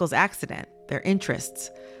life, Michael's accident, their interests.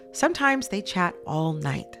 Sometimes they chat all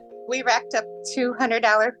night. We racked up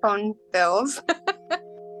 $200 phone bills.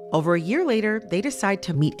 Over a year later, they decide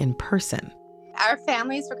to meet in person. Our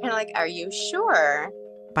families were kind of like, "Are you sure?"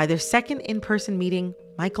 By their second in-person meeting,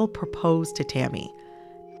 Michael proposed to Tammy.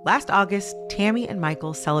 Last August, Tammy and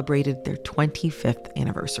Michael celebrated their 25th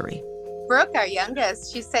anniversary. Brooke, our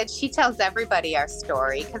youngest, she said she tells everybody our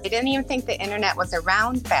story because they didn't even think the internet was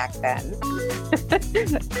around back then.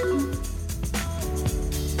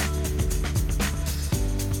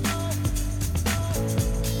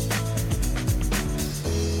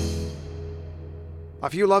 A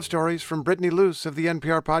few love stories from Brittany Luce of the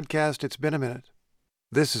NPR podcast It's Been a Minute.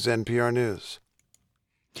 This is NPR News.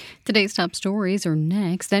 Today's top stories are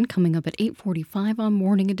next. Then coming up at 8:45 on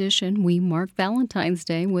Morning Edition, we mark Valentine's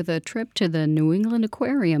Day with a trip to the New England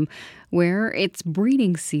Aquarium, where it's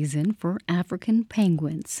breeding season for African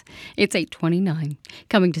penguins. It's 8:29.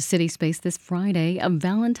 Coming to City Space this Friday, a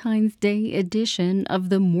Valentine's Day edition of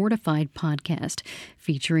the Mortified podcast,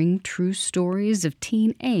 featuring true stories of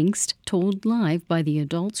teen angst told live by the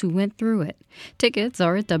adults who went through it. Tickets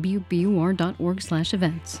are at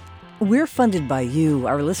wbur.org/events. We're funded by you,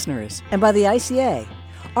 our listeners, and by the ICA.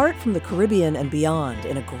 Art from the Caribbean and beyond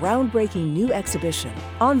in a groundbreaking new exhibition.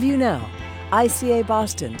 On view now,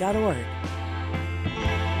 icaboston.org.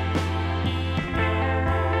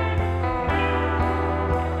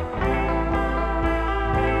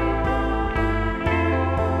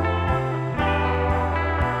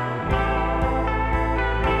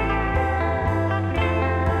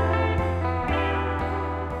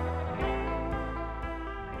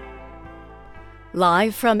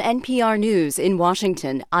 Live from NPR News in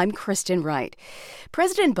Washington, I'm Kristen Wright.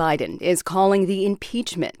 President Biden is calling the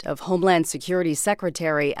impeachment of Homeland Security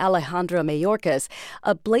Secretary Alejandro Mayorkas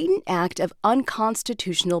a blatant act of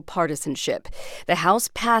unconstitutional partisanship. The House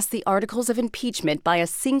passed the articles of impeachment by a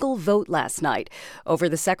single vote last night over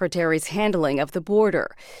the secretary's handling of the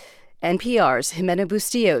border. NPR's Jimena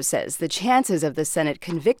Bustillo says the chances of the Senate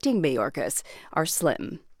convicting Mayorkas are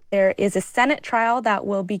slim. There is a Senate trial that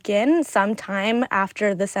will begin sometime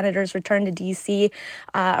after the senators return to D.C.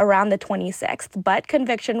 Around the 26th. But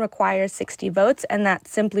conviction requires 60 votes, and that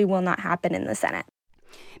simply will not happen in the Senate.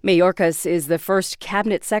 Mayorkas is the first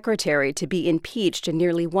cabinet secretary to be impeached in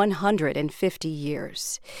nearly 150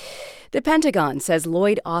 years. The Pentagon says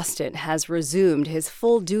Lloyd Austin has resumed his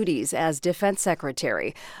full duties as defense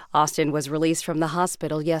secretary. Austin was released from the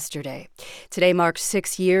hospital yesterday. Today marks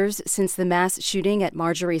 6 years since the mass shooting at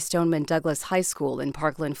Marjorie Stoneman Douglas High School in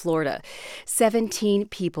Parkland, Florida. 17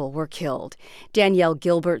 people were killed. Danielle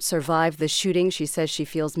Gilbert survived the shooting. She says she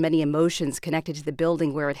feels many emotions connected to the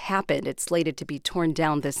building where it happened. It's slated to be torn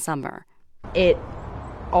down this summer. It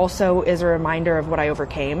also is a reminder of what I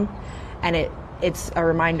overcame, and it's a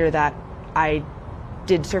reminder that I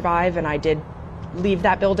did survive and I did leave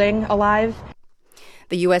that building alive.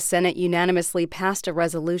 The U.S. Senate unanimously passed a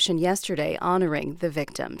resolution yesterday honoring the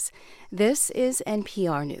victims. This is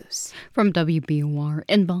NPR News. From WBUR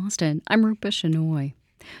in Boston, I'm Rupa Shenoy.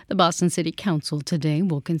 The Boston City Council today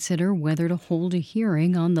will consider whether to hold a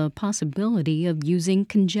hearing on the possibility of using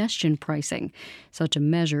congestion pricing. Such a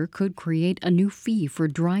measure could create a new fee for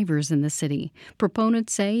drivers in the city.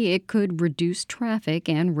 Proponents say it could reduce traffic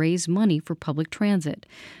and raise money for public transit.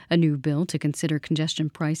 A new bill to consider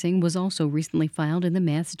congestion pricing was also recently filed in the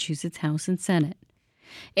Massachusetts House and Senate.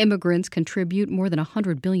 Immigrants contribute more than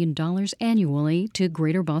 $100 billion annually to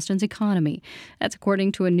Greater Boston's economy. That's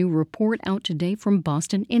according to a new report out today from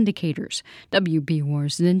Boston Indicators.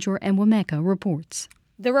 WBUR's Ninjor Enwemeka reports.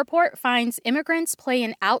 The report finds immigrants play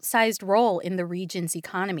an outsized role in the region's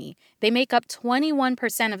economy. They make up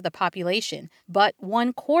 21% of the population, but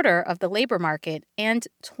 1/4 of the labor market and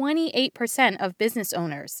 28% of business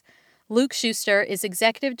owners. Luke Schuster is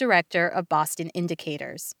executive director of Boston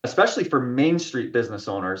Indicators. Especially for Main Street business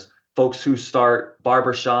owners, folks who start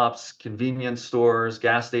barbershops, convenience stores,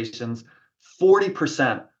 gas stations,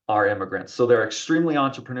 40% are immigrants. So they're extremely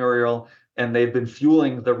entrepreneurial, and they've been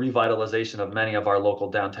fueling the revitalization of many of our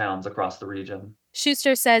local downtowns across the region.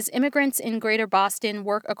 Schuster says immigrants in Greater Boston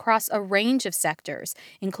work across a range of sectors,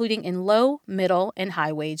 including in low, middle, and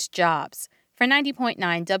high-wage jobs. For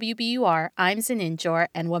 90.9 WBUR, I'm Zaninjor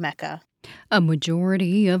Enwemeka. A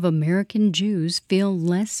majority of American Jews feel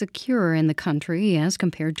less secure in the country as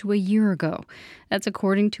compared to a year ago. That's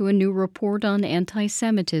according to a new report on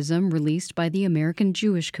anti-Semitism released by the American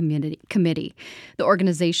Jewish Committee. The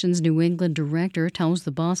organization's New England director tells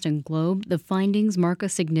the Boston Globe the findings mark a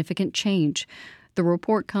significant change. The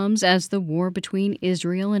report comes as the war between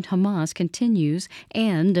Israel and Hamas continues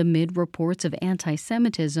and amid reports of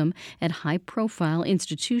anti-Semitism at high-profile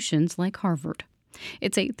institutions like Harvard.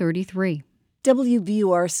 It's 8:33.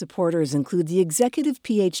 WBUR supporters include the Executive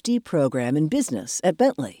PhD program in business at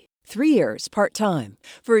Bentley. 3 years, part-time,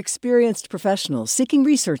 for experienced professionals seeking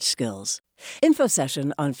research skills. Info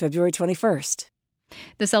session on February 21st.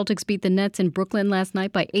 The Celtics beat the Nets in Brooklyn last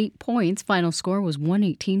night by 8 points. Final score was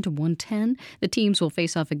 118-110. The teams will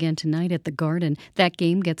face off again tonight at the Garden. That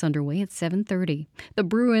game gets underway at 7:30. The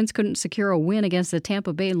Bruins couldn't secure a win against the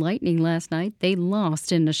Tampa Bay Lightning last night. They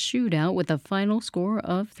lost in a shootout with a final score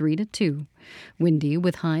of 3-2. Windy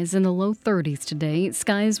with highs in the low 30s today.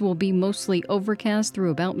 Skies will be mostly overcast through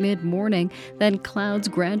about mid-morning. Then clouds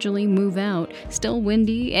gradually move out. Still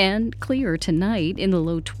windy and clear tonight in the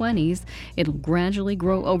low 20s. It'll gradually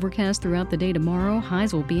grow overcast throughout the day tomorrow.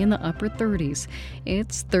 Highs will be in the upper 30s.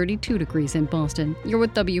 It's 32 degrees in Boston. You're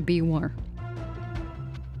with WBUR.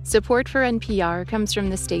 Support for NPR comes from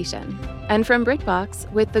the station and from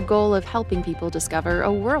BritBox, with the goal of helping people discover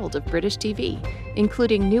a world of British TV,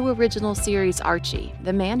 including new original series Archie,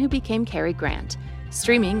 The Man Who Became Cary Grant,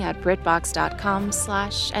 streaming at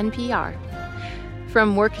BritBox.com/NPR.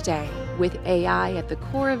 From Workday, with AI at the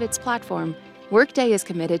core of its platform, Workday is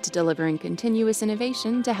committed to delivering continuous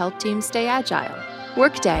innovation to help teams stay agile.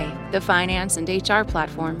 Workday, the finance and HR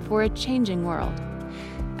platform for a changing world.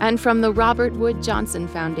 And from the Robert Wood Johnson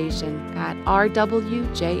Foundation at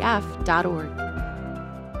rwjf.org.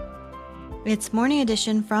 It's Morning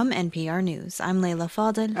Edition from NPR News. I'm Leila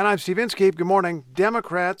Fadel. And I'm Steve Inskeep. Good morning.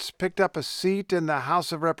 Democrats picked up a seat in the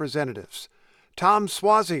House of Representatives. Tom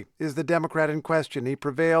Suozzi is the Democrat in question. He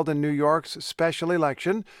prevailed in New York's special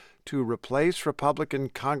election to replace Republican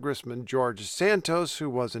Congressman George Santos, who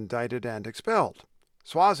was indicted and expelled.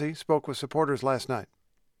 Suozzi spoke with supporters last night.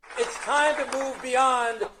 It's time to move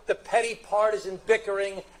beyond the petty partisan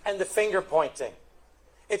bickering and the finger pointing.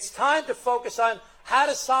 It's time to focus on how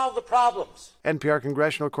to solve the problems. NPR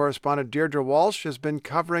congressional correspondent Deirdre Walsh has been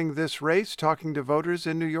covering this race, talking to voters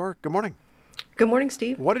in New York. Good morning. Good morning,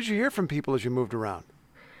 Steve. What did you hear from people as you moved around?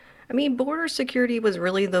 I mean, border security was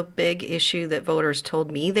really the big issue that voters told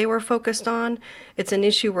me they were focused on. It's an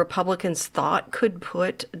issue Republicans thought could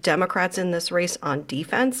put Democrats in this race on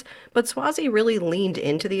defense, but Suozzi really leaned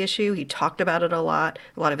into the issue. He talked about it a lot.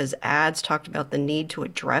 A lot of his ads talked about the need to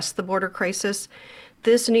address the border crisis.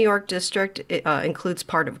 This New York district includes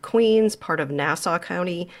part of Queens, part of Nassau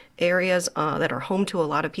County areas that are home to a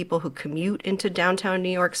lot of people who commute into downtown New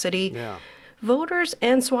York City. Yeah. Voters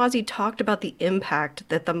and Suozzi talked about the impact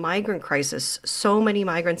that the migrant crisis, so many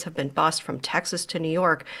migrants have been bused from Texas to New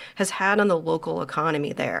York, has had on the local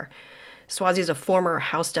economy there. Suozzi is a former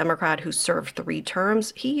House Democrat who served 3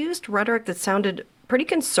 terms. He used rhetoric that sounded pretty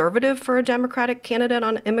conservative for a Democratic candidate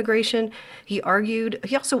on immigration. He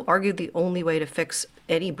also argued the only way to fix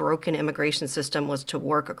any broken immigration system was to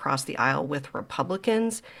work across the aisle with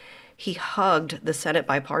Republicans. He hugged the Senate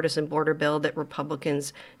bipartisan border bill that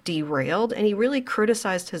Republicans derailed, and he really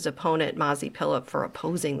criticized his opponent, Mazi Pilip, for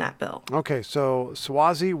opposing that bill. Okay, so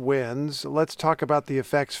Suozzi wins. Let's talk about the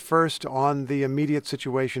effects first on the immediate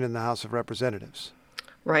situation in the House of Representatives.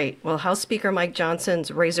 Right. Well, House Speaker Mike Johnson's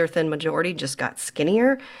razor-thin majority just got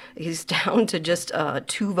skinnier. He's down to just a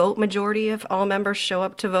 2-vote majority if all members show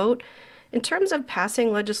up to vote. In terms of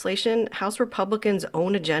passing legislation, House Republicans'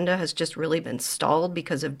 own agenda has just really been stalled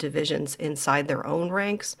because of divisions inside their own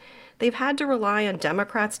ranks. They've had to rely on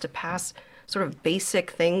Democrats to pass sort of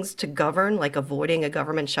basic things to govern, like avoiding a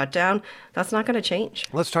government shutdown. That's not going to change.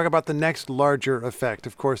 Let's talk about the next larger effect.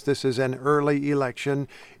 Of course, this is an early election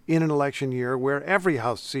in an election year where every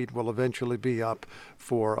House seat will eventually be up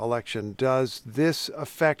for election. Does this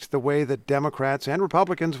affect the way that Democrats and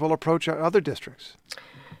Republicans will approach other districts?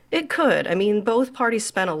 It could. I mean, both parties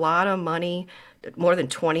spent a lot of money, more than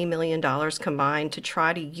 $20 million combined, to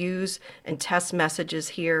try to use and test messages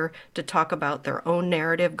here to talk about their own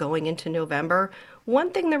narrative going into November.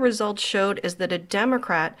 One thing the results showed is that a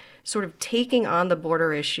Democrat sort of taking on the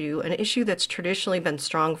border issue, an issue that's traditionally been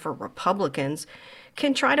strong for Republicans,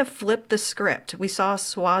 can try to flip the script. We saw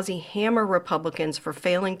Suozzi hammer Republicans for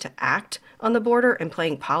failing to act on the border and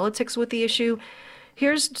playing politics with the issue.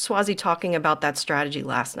 Here's Suozzi talking about that strategy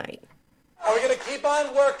last night. Are we going to keep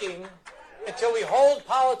on working until we hold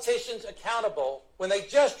politicians accountable when they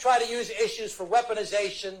just try to use issues for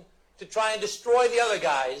weaponization to try and destroy the other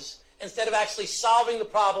guys instead of actually solving the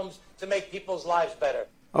problems to make people's lives better?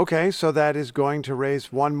 Okay, so that is going to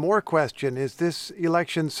raise one more question. Is this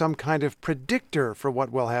election some kind of predictor for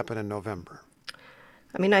what will happen in November?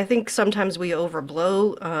 I mean, I think sometimes we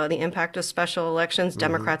overblow the impact of special elections.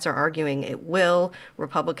 Democrats are arguing it will.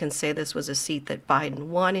 Republicans say this was a seat that Biden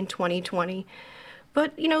won in 2020.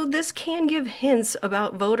 But, this can give hints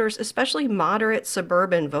about voters, especially moderate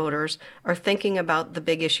suburban voters, are thinking about the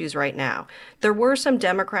big issues right now. There were some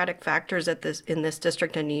Democratic factors in this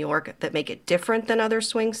district in New York that make it different than other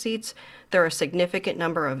swing seats. There are a significant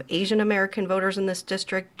number of Asian American voters in this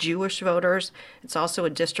district, Jewish voters. It's also a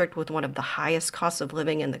district with one of the highest costs of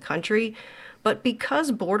living in the country. But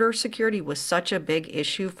because border security was such a big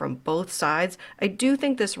issue from both sides, I do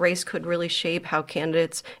think this race could really shape how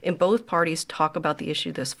candidates in both parties talk about the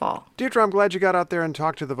issue this fall. Deirdre, I'm glad you got out there and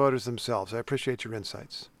talked to the voters themselves. I appreciate your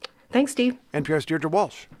insights. Thanks, Steve. NPR's Deirdre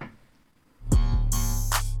Walsh.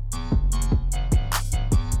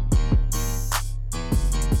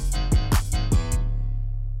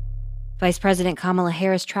 Vice President Kamala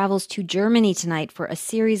Harris travels to Germany tonight for a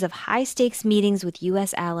series of high-stakes meetings with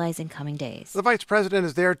U.S. allies in coming days. The vice president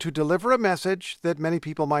is there to deliver a message that many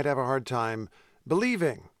people might have a hard time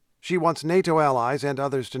believing. She wants NATO allies and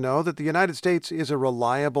others to know that the United States is a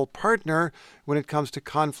reliable partner when it comes to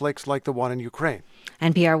conflicts like the one in Ukraine.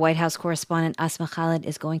 NPR White House correspondent Asma Khalid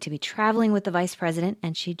is going to be traveling with the vice president,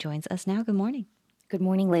 and she joins us now. Good morning. Good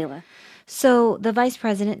morning, Layla. So the vice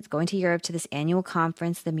president is going to Europe to this annual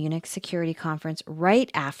conference, the Munich Security Conference, right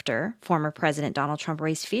after former President Donald Trump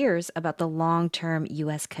raised fears about the long-term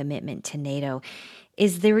U.S. commitment to NATO.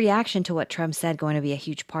 Is the reaction to what Trump said going to be a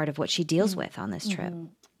huge part of what she deals with on this trip?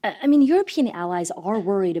 European allies are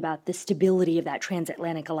worried about the stability of that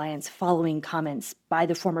transatlantic alliance following comments by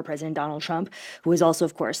the former President Donald Trump, who is also,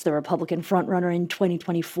 of course, the Republican frontrunner in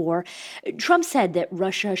 2024. Trump said that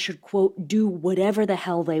Russia should, quote, do whatever the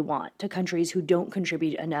hell they want to countries who don't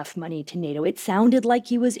contribute enough money to NATO. It sounded like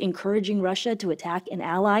he was encouraging Russia to attack an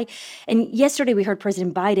ally. And yesterday we heard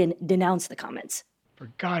President Biden denounce the comments.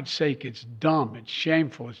 For God's sake, it's dumb, it's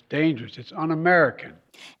shameful, it's dangerous, it's un-American.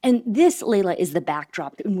 And this, Layla, is the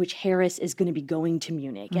backdrop in which Harris is going to be going to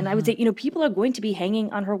Munich. And I would say, people are going to be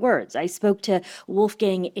hanging on her words. I spoke to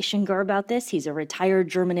Wolfgang Ischinger about this. He's a retired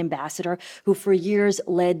German ambassador who for years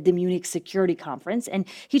led the Munich Security Conference. And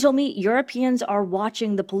he told me Europeans are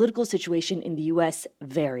watching the political situation in the U.S.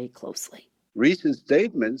 very closely. Recent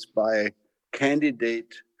statements by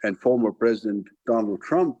candidate and former President Donald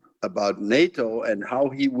Trump about NATO and how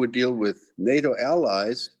he would deal with NATO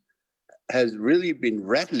allies has really been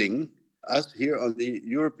rattling us here on the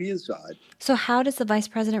European side. So how does the vice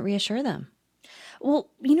president reassure them?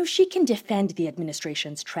 Well, she can defend the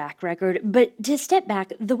administration's track record, but to step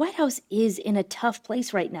back, the White House is in a tough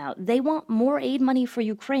place right now. They want more aid money for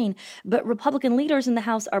Ukraine, but Republican leaders in the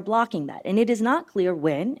House are blocking that. And it is not clear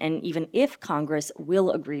when, and even if Congress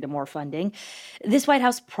will agree to more funding. This White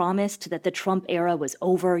House promised that the Trump era was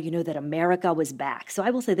over, that America was back. So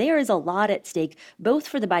I will say there is a lot at stake, both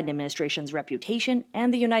for the Biden administration's reputation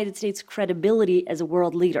and the United States' credibility as a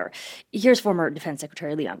world leader. Here's former Defense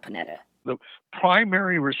Secretary Leon Panetta. The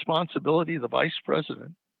primary responsibility of the vice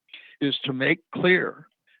president is to make clear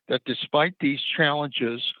that despite these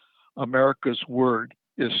challenges, America's word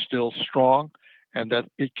is still strong and that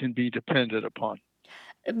it can be depended upon.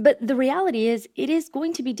 But the reality is, it is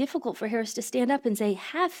going to be difficult for Harris to stand up and say,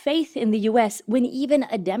 have faith in the U.S. when even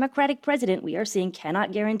a Democratic president, we are seeing,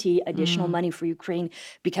 cannot guarantee additional money for Ukraine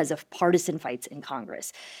because of partisan fights in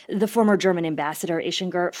Congress. The former German ambassador,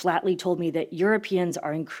 Ischinger, flatly told me that Europeans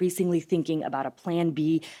are increasingly thinking about a plan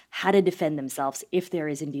B, how to defend themselves if there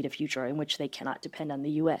is indeed a future in which they cannot depend on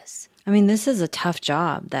the U.S. This is a tough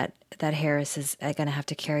job that Harris is going to have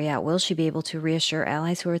to carry out. Will she be able to reassure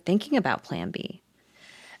allies who are thinking about plan B?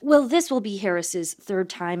 Well, this will be Harris's third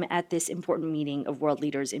time at this important meeting of world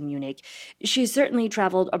leaders in Munich. She's certainly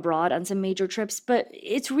traveled abroad on some major trips, but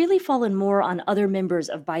it's really fallen more on other members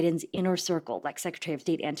of Biden's inner circle, like Secretary of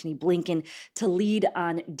State Antony Blinken, to lead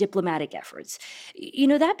on diplomatic efforts.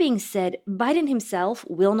 That being said, Biden himself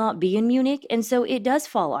will not be in Munich, and so it does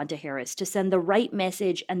fall onto Harris to send the right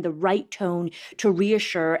message and the right tone to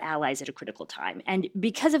reassure allies at a critical time. And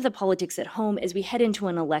because of the politics at home, as we head into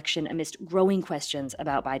an election amidst growing questions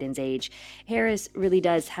about Biden's age, Harris really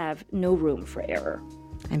does have no room for error.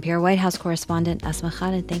 NPR White House correspondent Asma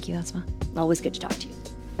Khalid. Thank you, Asma. Always good to talk to you.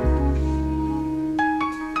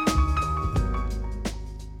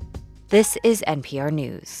 This is NPR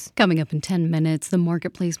News. Coming up in 10 minutes, the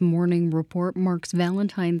Marketplace Morning Report marks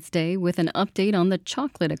Valentine's Day with an update on the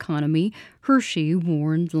chocolate economy. Hershey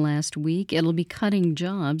warned last week it'll be cutting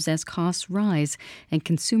jobs as costs rise and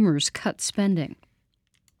consumers cut spending.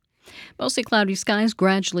 Mostly cloudy skies,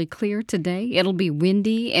 gradually clear today. It'll be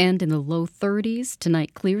windy and in the low 30s.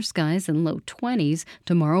 Tonight, clear skies and low 20s.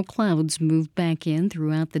 Tomorrow, clouds move back in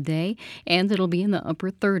throughout the day, and it'll be in the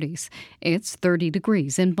upper 30s. It's 30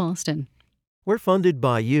 degrees in Boston. We're funded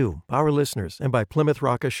by you, our listeners, and by Plymouth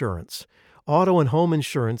Rock Assurance. auto and home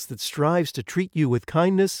insurance that strives to treat you with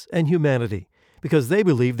kindness and humanity, because they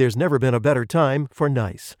believe there's never been a better time for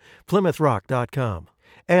nice. PlymouthRock.com.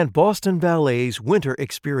 And Boston Ballet's Winter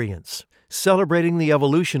Experience, celebrating the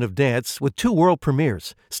evolution of dance with 2 world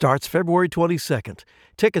premieres, starts February 22nd.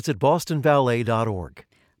 Tickets at bostonballet.org.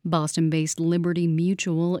 Boston-based Liberty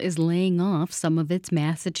Mutual is laying off some of its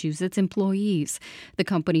Massachusetts employees. The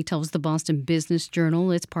company tells the Boston Business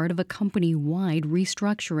Journal it's part of a company-wide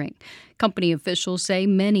restructuring. Company officials say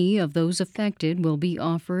many of those affected will be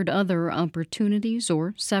offered other opportunities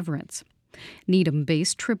or severance.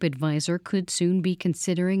 Needham-based TripAdvisor could soon be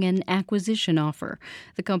considering an acquisition offer.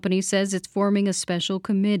 The company says it's forming a special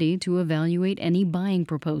committee to evaluate any buying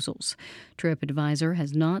proposals. TripAdvisor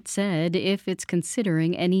has not said if it's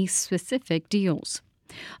considering any specific deals.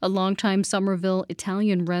 A longtime Somerville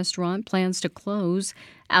Italian restaurant plans to close.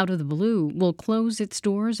 Out of the Blue will close its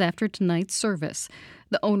doors after tonight's service.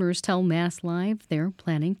 The owners tell Mass Live they're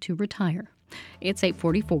planning to retire. It's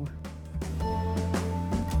 8:44.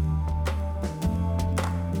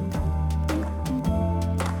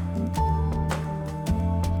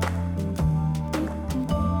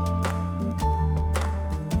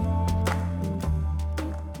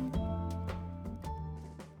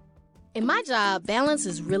 In my job, balance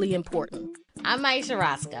is really important. I'm Aisha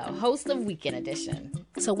Roscoe, host of Weekend Edition.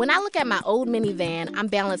 So when I look at my old minivan, I'm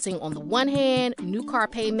balancing on the one hand, new car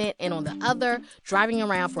payment, and on the other, driving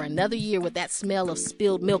around for another year with that smell of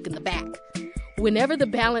spilled milk in the back. Whenever the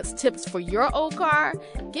balance tips for your old car,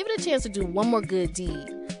 give it a chance to do one more good deed.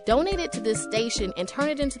 Donate it to this station and turn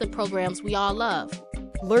it into the programs we all love.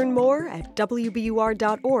 Learn more at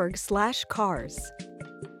wbur.org/cars.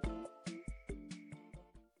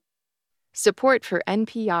 Support for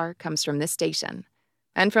NPR comes from this station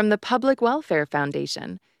and from the Public Welfare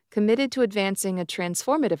Foundation, committed to advancing a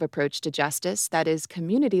transformative approach to justice that is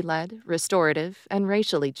community-led, restorative, and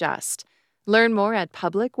racially just. Learn more at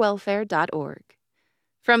publicwelfare.org.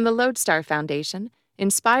 From the Lodestar Foundation,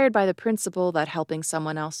 inspired by the principle that helping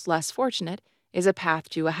someone else less fortunate is a path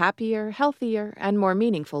to a happier, healthier, and more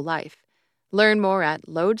meaningful life. Learn more at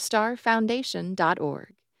lodestarfoundation.org.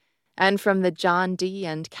 And from the John D.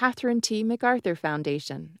 and Catherine T. MacArthur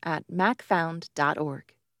Foundation at macfound.org.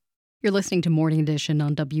 You're listening to Morning Edition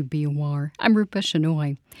on WBUR. I'm Rupa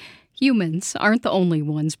Shenoy. Humans aren't the only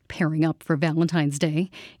ones pairing up for Valentine's Day.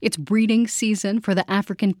 It's breeding season for the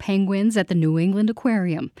African penguins at the New England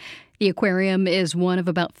Aquarium. The aquarium is one of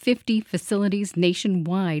about 50 facilities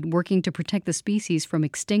nationwide working to protect the species from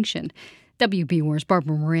extinction. WBUR's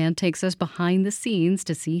Barbara Moran takes us behind the scenes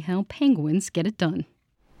to see how penguins get it done.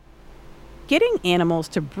 Getting animals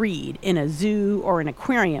to breed in a zoo or an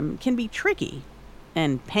aquarium can be tricky,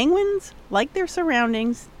 and penguins like their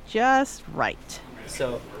surroundings just right.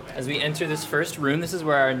 So as we enter this first room, this is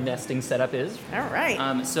where our nesting setup is. All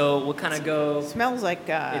right. So we'll kind of go... Smells like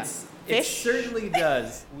fish? It certainly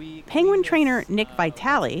does. Penguin trainer Nick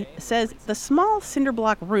Vitale says the small cinder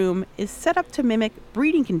block room is set up to mimic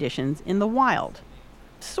breeding conditions in the wild.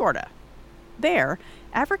 Sorta. There,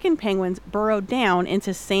 African penguins burrow down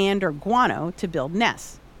into sand or guano to build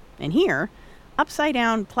nests. And here,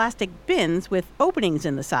 upside-down plastic bins with openings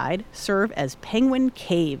in the side serve as penguin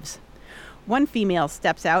caves. One female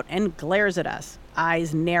steps out and glares at us,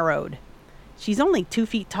 eyes narrowed. She's only 2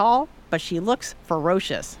 feet tall, but she looks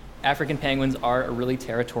ferocious. African penguins are a really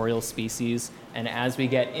territorial species, and as we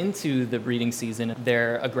get into the breeding season,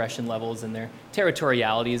 their aggression levels and their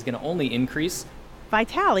territoriality is going to only increase.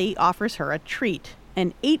 Vitale offers her a treat,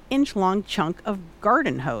 an 8-inch long chunk of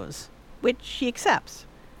garden hose, which she accepts.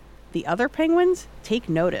 The other penguins take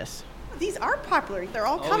notice. These are popular. They're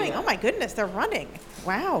all coming. Yeah. Oh my goodness, they're running.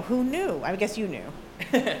 Wow, who knew? I guess you knew.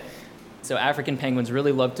 So African penguins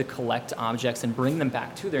really love to collect objects and bring them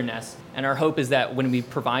back to their nests. And our hope is that when we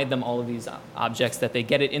provide them all of these objects, that they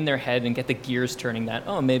get it in their head and get the gears turning that,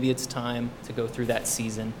 oh, maybe it's time to go through that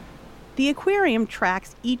season. The aquarium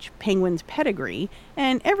tracks each penguin's pedigree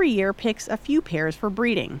and every year picks a few pairs for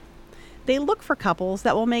breeding. They look for couples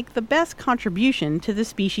that will make the best contribution to the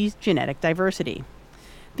species' genetic diversity.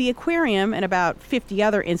 The aquarium and about 50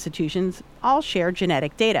 other institutions all share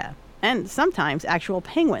genetic data, and sometimes actual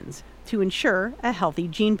penguins, to ensure a healthy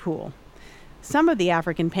gene pool. Some of the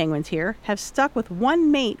African penguins here have stuck with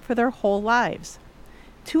one mate for their whole lives.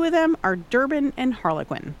 2 of them are Durban and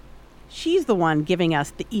Harlequin. She's the one giving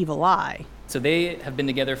us the evil eye. So they have been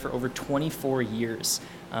together for over 24 years.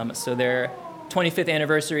 So their 25th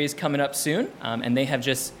anniversary is coming up soon, and they have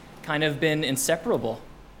just kind of been inseparable.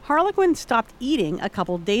 Harlequin stopped eating a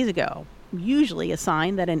couple days ago, usually a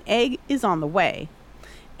sign that an egg is on the way.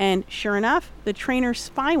 And sure enough, the trainers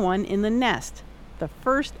spy one in the nest. the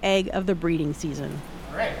first egg of the breeding season.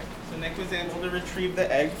 All right, so Nick was able to retrieve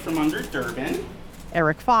the egg from under Durbin.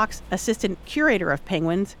 Eric Fox, assistant curator of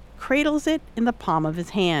penguins, cradles it in the palm of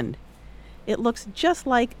his hand. It looks just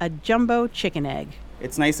like a jumbo chicken egg.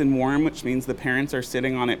 It's nice and warm, which means the parents are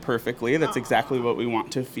sitting on it perfectly. That's exactly what we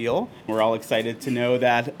want to feel. We're all excited to know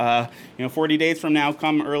that, 40 days from now,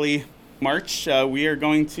 come early March, we are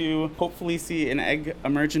going to hopefully see an egg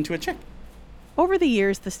emerge into a chick. Over the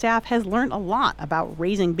years, the staff has learned a lot about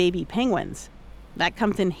raising baby penguins. That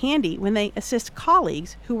comes in handy when they assist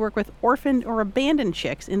colleagues who work with orphaned or abandoned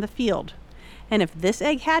chicks in the field. And if this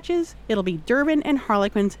egg hatches, it'll be Durbin and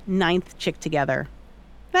Harlequin's 9th chick together.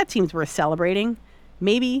 That seems worth celebrating.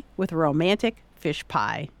 Maybe with a romantic fish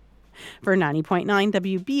pie. For 90.9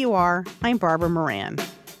 WBUR, I'm Barbara Moran.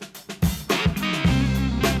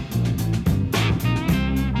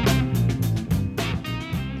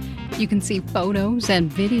 You can see photos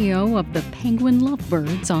and video of the penguin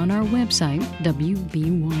lovebirds on our website,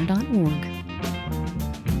 WBUR.org.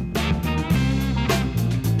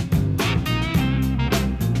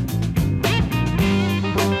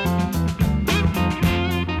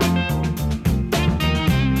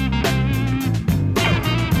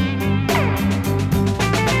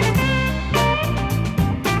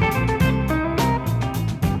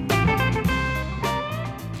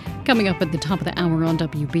 Coming up at the top of the hour on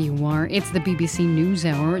WBUR, it's the BBC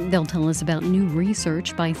NewsHour. They'll tell us about new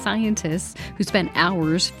research by scientists who spent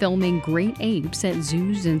hours filming great apes at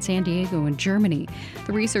zoos in San Diego and Germany.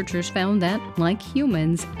 The researchers found that, like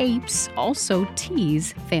humans, apes also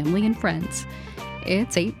tease family and friends.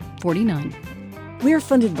 It's 8:49. We're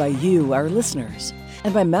funded by you, our listeners,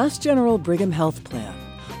 and by Mass General Brigham Health Plan,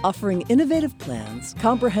 offering innovative plans,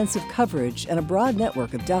 comprehensive coverage, and a broad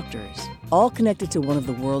network of doctors, all connected to one of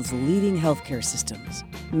the world's leading healthcare systems.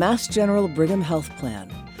 Mass General Brigham Health Plan,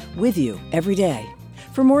 with you every day.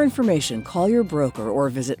 For more information, call your broker or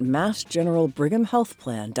visit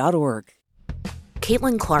massgeneralbrighamhealthplan.org.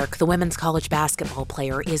 Caitlin Clark, the women's college basketball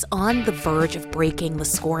player, is on the verge of breaking the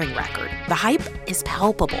scoring record. The hype is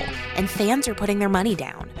palpable, and fans are putting their money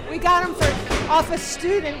down. We got them off a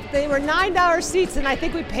student. They were $9 seats, and I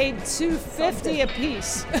think we paid $2.50 a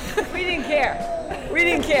piece. We didn't care. We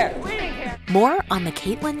didn't care. We didn't care. More on the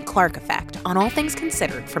Caitlin Clark effect on All Things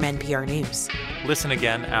Considered from NPR News. Listen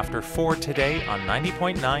again after 4 today on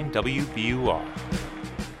 90.9 WBUR.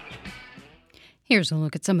 Here's a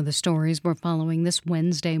look at some of the stories we're following this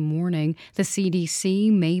Wednesday morning. The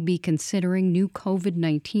CDC may be considering new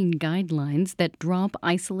COVID-19 guidelines that drop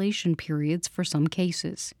isolation periods for some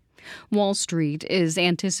cases. Wall Street is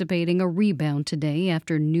anticipating a rebound today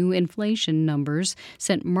after new inflation numbers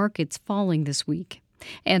sent markets falling this week.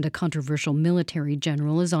 And a controversial military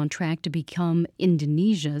general is on track to become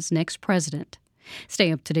Indonesia's next president.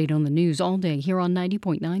 Stay up to date on the news all day here on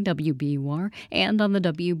 90.9 WBUR and on the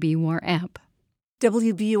WBUR app.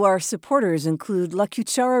 WBUR supporters include La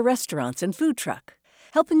Cuchara Restaurants and Food Truck,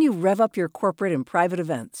 helping you rev up your corporate and private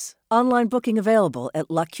events. Online booking available at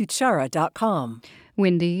lacuchara.com.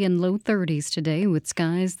 Windy and low 30s today with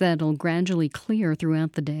skies that'll gradually clear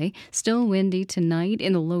throughout the day. Still windy tonight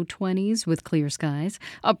in the low 20s with clear skies.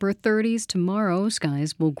 Upper 30s tomorrow.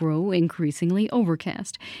 Skies will grow increasingly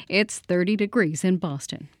overcast. It's 30 degrees in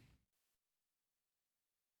Boston.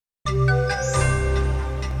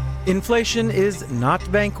 Inflation is not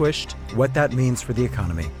vanquished. What that means for the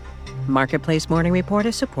economy. Marketplace Morning Report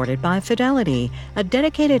is supported by Fidelity. A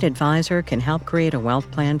dedicated advisor can help create a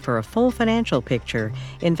wealth plan for a full financial picture.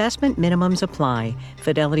 Investment minimums apply.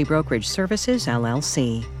 Fidelity Brokerage Services,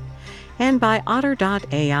 LLC. And by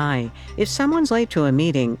Otter.ai. If someone's late to a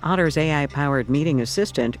meeting, Otter's AI-powered meeting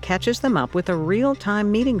assistant catches them up with a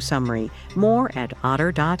real-time meeting summary. More at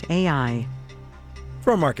Otter.ai.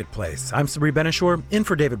 From Marketplace, I'm Sabri Benishore, in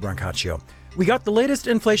for David Brancaccio. We got the latest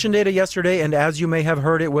inflation data yesterday, and as you may have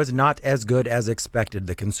heard, it was not as good as expected.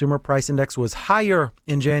 The Consumer Price Index was higher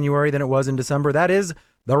in January than it was in December. That is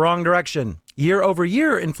the wrong direction.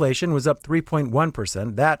 Year-over-year inflation was up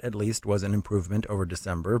 3.1%. That, at least, was an improvement over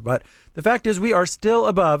December. But the fact is we are still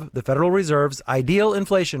above the Federal Reserve's ideal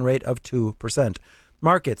inflation rate of 2%.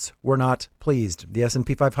 Markets were not pleased. The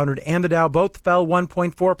S&P 500 and the Dow both fell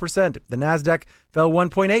 1.4%. The Nasdaq fell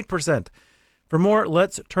 1.8%. For more,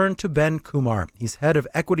 let's turn to Ben Kumar. He's head of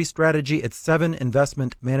equity strategy at Seven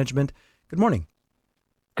Investment Management. Good morning.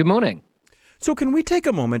 Good morning. So can we take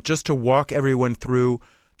a moment just to walk everyone through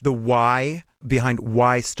the why behind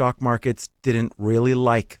why stock markets didn't really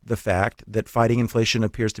like the fact that fighting inflation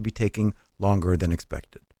appears to be taking longer than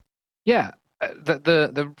expected? Yeah,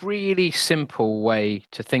 the really simple way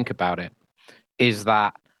to think about it is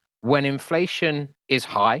that when inflation is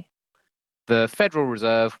high, the Federal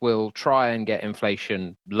Reserve will try and get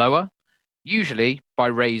inflation lower, usually by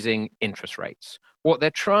raising interest rates. What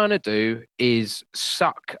they're trying to do is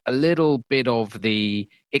suck a little bit of the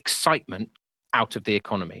excitement out of the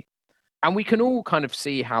economy. And we can all kind of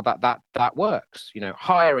see how that works. You know,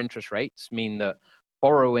 higher interest rates mean that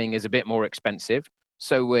borrowing is a bit more expensive,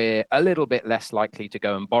 so we're a little bit less likely to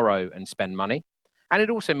go and borrow and spend money. And it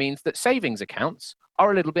also means that savings accounts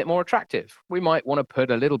are a little bit more attractive. We might want to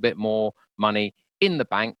put a little bit more money in the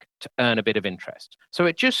bank to earn a bit of interest. So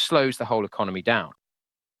it just slows the whole economy down.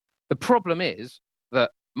 The problem is that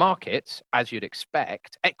markets, as you'd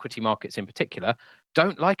expect, equity markets in particular,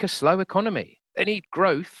 don't like a slow economy. They need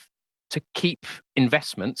growth to keep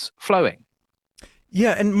investments flowing.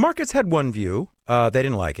 Yeah, and markets had one view. They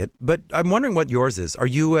didn't like it. But I'm wondering what yours is. Are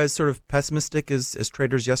you as sort of pessimistic as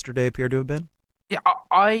traders yesterday appear to have been? Yeah,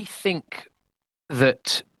 I think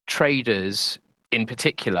that traders in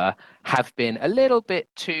particular have been a little bit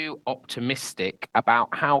too optimistic about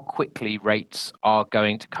how quickly rates are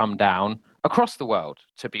going to come down across the world,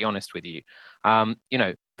 to be honest with you.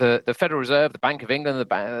 The Federal Reserve, the Bank of England,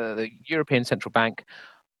 the European Central Bank,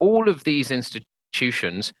 all of these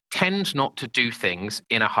institutions tend not to do things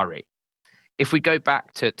in a hurry. If we go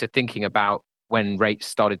back to thinking about when rates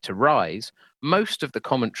started to rise, most of the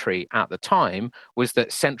commentary at the time was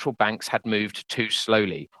that central banks had moved too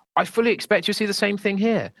slowly. I fully expect you'll see the same thing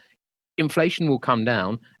here. Inflation will come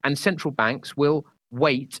down and central banks will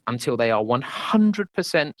wait until they are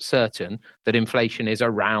 100% certain that inflation is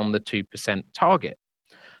around the 2% target.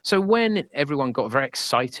 So when everyone got very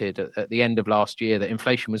excited at the end of last year that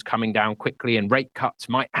inflation was coming down quickly and rate cuts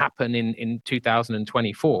might happen in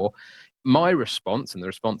 2024, my response and the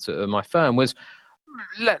response of my firm was,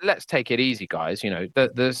 let's take it easy, guys. You know,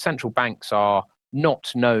 the central banks are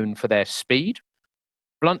not known for their speed.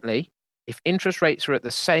 Bluntly, if interest rates are at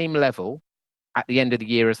the same level at the end of the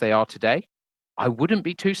year as they are today, I wouldn't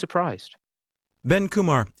be too surprised. Ben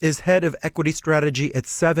Kumar is head of equity strategy at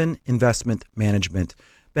Seven Investment Management.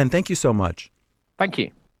 Ben, thank you so much. Thank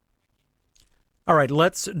you. All right,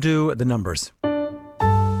 let's do the numbers.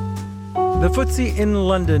 The FTSE in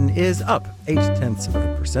London is up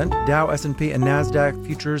 0.8%. Dow, S&P, and Nasdaq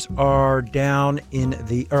futures are up in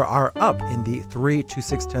the 3 to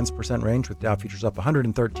 0.6% range, with Dow futures up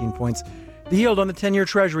 113 points. The yield on the 10-year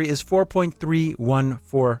Treasury is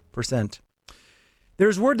 4.314%.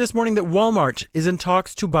 There's word this morning that Walmart is in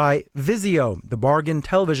talks to buy Vizio, the bargain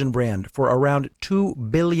television brand, for around $2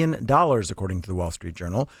 billion, according to the Wall Street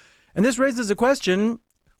Journal. And this raises a question: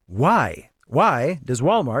 why? Why does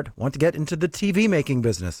Walmart want to get into the TV making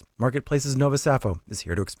business? Marketplace's Nova Safo is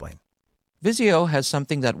here to explain. Vizio has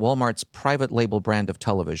something that Walmart's private label brand of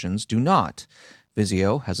televisions do not.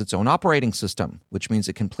 Vizio has its own operating system, which means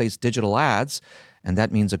it can place digital ads, and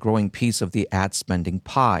that means a growing piece of the ad spending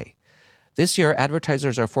pie. This year,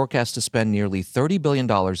 advertisers are forecast to spend nearly $30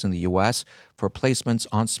 billion in the U.S. for placements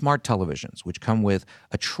on smart televisions, which come with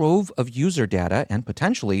a trove of user data and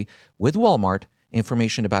potentially, with Walmart,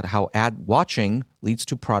 information about how ad watching leads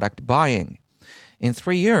to product buying. In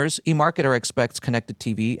 3 years, eMarketer expects connected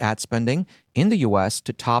TV ad spending in the U.S.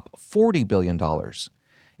 to top $40 billion.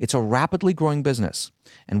 It's a rapidly growing business,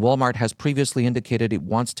 and Walmart has previously indicated it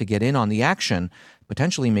wants to get in on the action,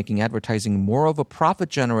 potentially making advertising more of a profit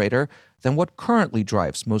generator than what currently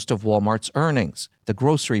drives most of Walmart's earnings, the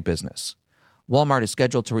grocery business. Walmart is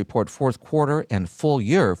scheduled to report fourth quarter and full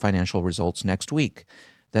year financial results next week.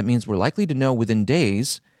 That means we're likely to know within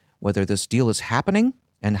days whether this deal is happening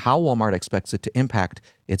and how Walmart expects it to impact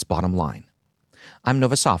its bottom line. I'm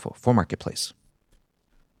Nova Safo for Marketplace.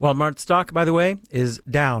 Walmart stock, by the way, is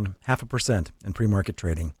down 0.5% in pre-market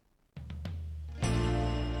trading.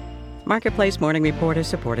 Marketplace Morning Report is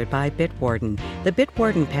supported by Bitwarden. The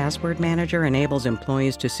Bitwarden Password Manager enables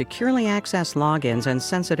employees to securely access logins and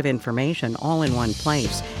sensitive information all in one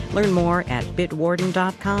place. Learn more at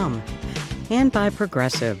bitwarden.com. And by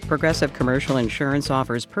Progressive. Progressive Commercial Insurance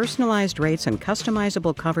offers personalized rates and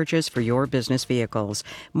customizable coverages for your business vehicles.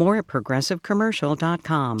 More at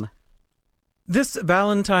progressivecommercial.com. This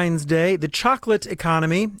Valentine's Day, the chocolate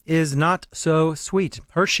economy is not so sweet.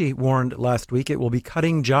 Hershey warned last week it will be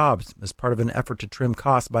cutting jobs as part of an effort to trim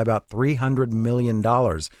costs by about $300 million.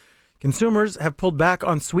 Consumers have pulled back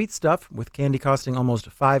on sweet stuff, with candy costing almost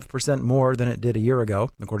 5% more than it did a year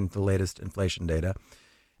ago, according to the latest inflation data.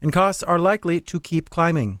 And costs are likely to keep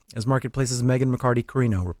climbing, as Marketplace's Megan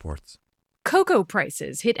McCarty-Carino reports. Cocoa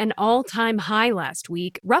prices hit an all-time high last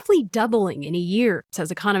week, roughly doubling in a year, says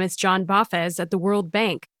economist John Baffez at the World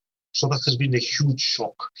Bank. So that has been a huge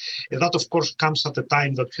shock. And that, of course, comes at a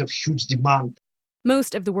time that we have huge demand.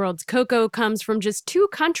 Most of the world's cocoa comes from just two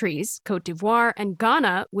countries, Côte d'Ivoire and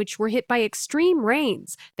Ghana, which were hit by extreme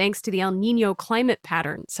rains thanks to the El Niño climate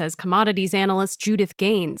pattern, says commodities analyst Judith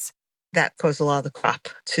Gaines. That caused a lot of the crop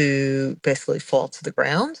to basically fall to the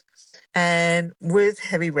ground. And with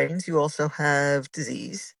heavy rains, you also have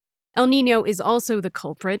disease. El Niño is also the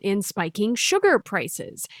culprit in spiking sugar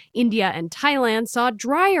prices. India and Thailand saw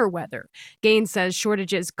drier weather. Gaines says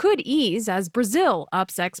shortages could ease as Brazil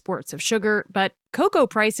ups exports of sugar, but cocoa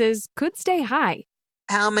prices could stay high.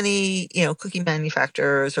 How many, cookie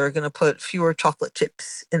manufacturers are going to put fewer chocolate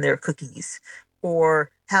chips in their cookies? Or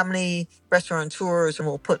how many restaurateurs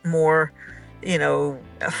will put more,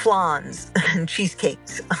 flans and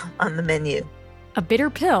cheesecakes on the menu? A bitter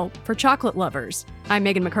pill for chocolate lovers. I'm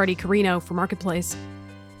Megan McCarty-Carino for Marketplace.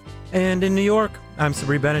 And in New York, I'm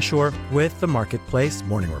Sabri Benishore with the Marketplace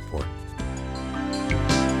Morning Report.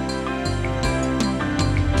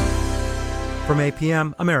 From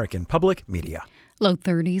APM, American Public Media. Low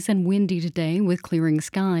 30s and windy today with clearing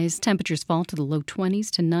skies. Temperatures fall to the low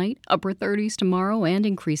 20s tonight, upper 30s tomorrow, and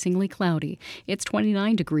increasingly cloudy. It's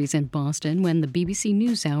 29 degrees in Boston when the BBC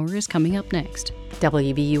NewsHour is coming up next.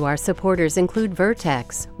 WBUR supporters include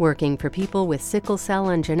Vertex, working for people with sickle cell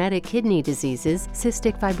and genetic kidney diseases,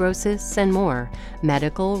 cystic fibrosis, and more.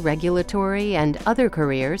 Medical, regulatory, and other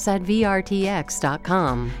careers at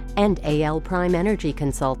VRTX.com. And AL Prime Energy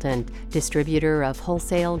Consultant, distributor of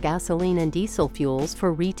wholesale gasoline and diesel fuels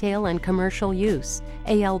for retail and commercial use.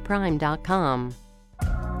 ALPrime.com.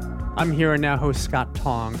 I'm here and now host Scott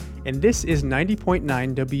Tong, and this is 90.9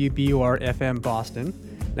 WBUR FM Boston,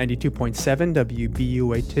 92.7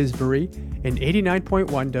 WBUA Tisbury, and 89.1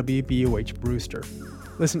 WBUH Brewster.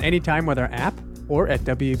 Listen anytime with our app or at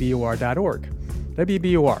WBUR.org.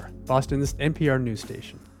 WBUR, Boston's NPR news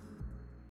station.